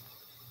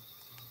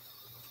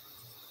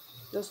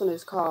 This one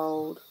is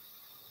called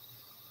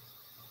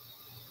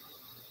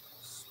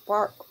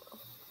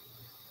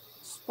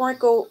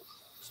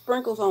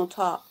Sprinkles on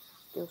top.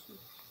 This one.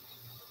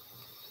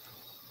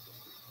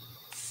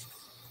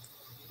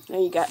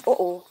 Then you got,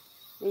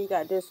 then you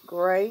got this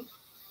gray.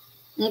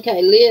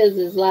 Okay, Liz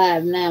is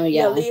live now, y'all.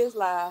 Yeah, Liz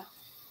live.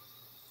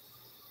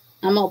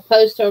 I'm going to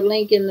post her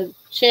link in the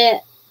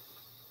chat.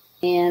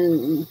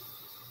 And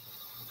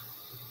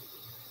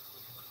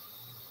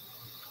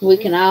we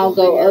can all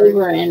go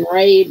over and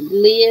raid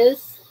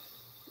Liz.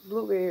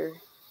 Blueberry.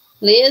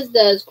 Liz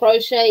does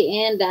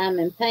crochet and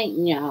diamond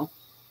painting, y'all.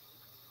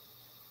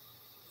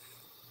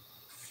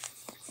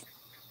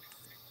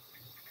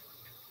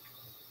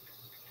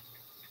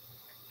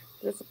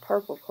 There's a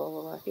purple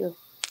color right here.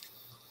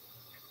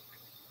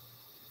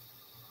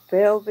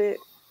 Velvet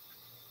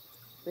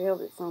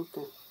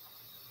something.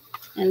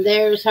 And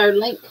there's her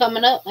link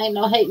coming up. Ain't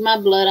no hate my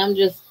blood. I'm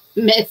just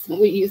messing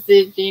with you,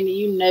 Sis Jenny.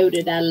 You know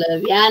that I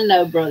love you. I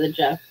know, Brother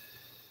Joe.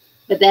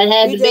 But that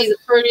had to be the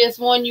prettiest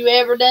one you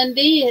ever done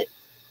did.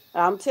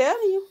 I'm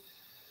telling you.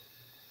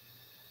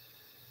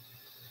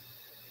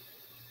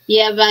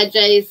 Yeah,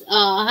 Vijay's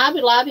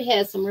Hobby Lobby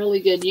has some really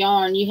good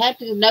yarn. You have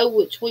to know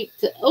which week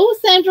to... Oh,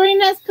 Sandrine,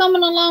 that's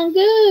coming along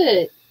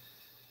good.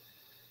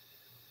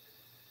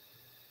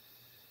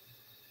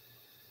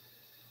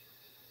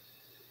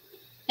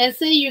 And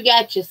see, you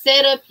got your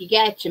setup, you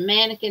got your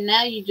mannequin.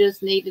 Now you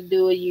just need to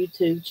do a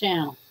YouTube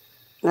channel.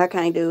 I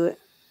can't do it.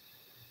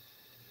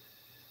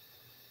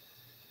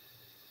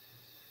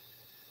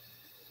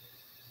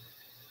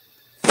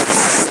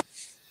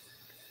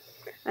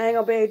 I ain't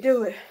gonna be able to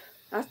do it.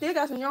 I still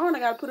got some yarn I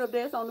gotta put up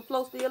there. It's on the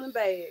floor still in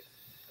bag.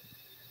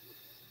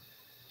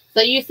 So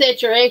you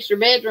set your extra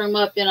bedroom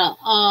up in a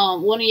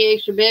one of your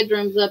extra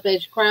bedrooms up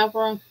as your craft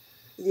room?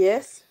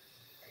 Yes.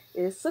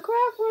 It's a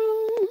craft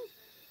room.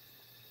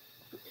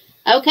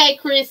 Okay,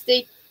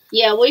 Christy.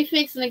 Yeah, we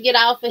fixing to get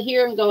off of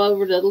here and go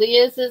over to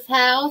Liz's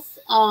house.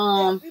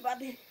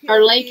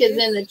 Her link is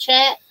in the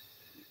chat.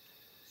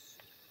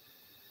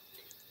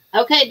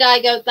 Okay,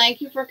 Daigo,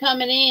 thank you for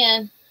coming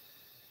in.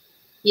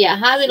 Yeah,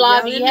 Hobby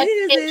Lobby, you have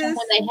to catch them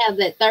when they have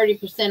that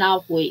 30%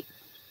 off week.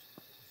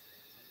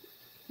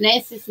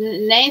 Nancy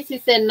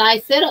said,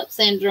 nice setup,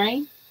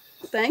 Sandrine.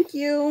 Thank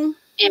you.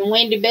 And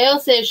Wendy Bell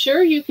says,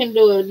 sure, you can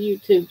do a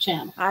YouTube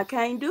channel. I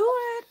can't do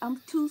it.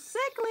 I'm too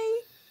sickly.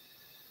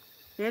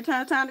 Every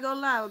time it's time to go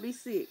live, I'll be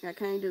sick. I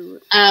can't do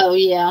it. Oh,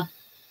 yeah.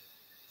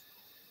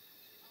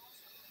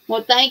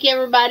 Well, thank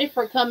everybody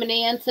for coming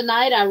in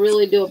tonight. I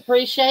really do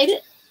appreciate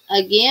it.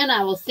 Again,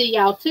 I will see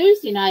y'all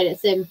Tuesday night at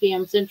 7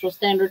 p.m. Central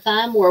Standard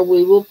Time where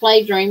we will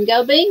play Dream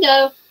Go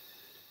Bingo.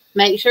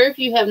 Make sure if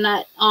you have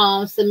not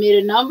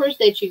submitted numbers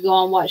that you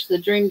go and watch the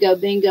Dream Go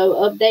Bingo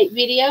update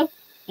video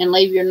and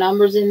leave your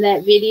numbers in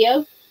that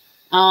video.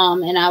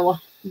 And I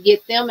will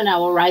get them and I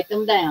will write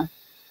them down.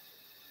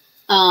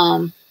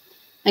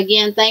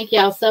 Again, thank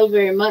y'all so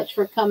very much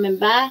for coming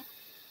by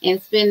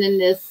and spending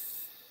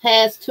this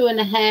past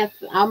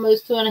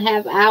almost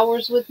 2.5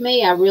 hours with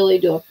me. I really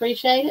do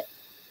appreciate it.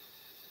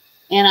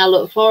 And I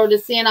look forward to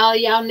seeing all of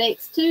y'all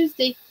next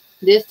Tuesday.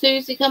 This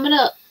Tuesday coming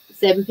up,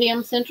 7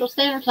 p.m. Central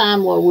Standard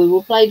Time, where we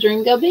will play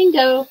Dream Go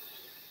Bingo.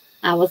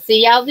 I will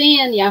see y'all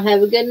then. Y'all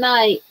have a good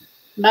night.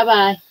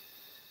 Bye-bye.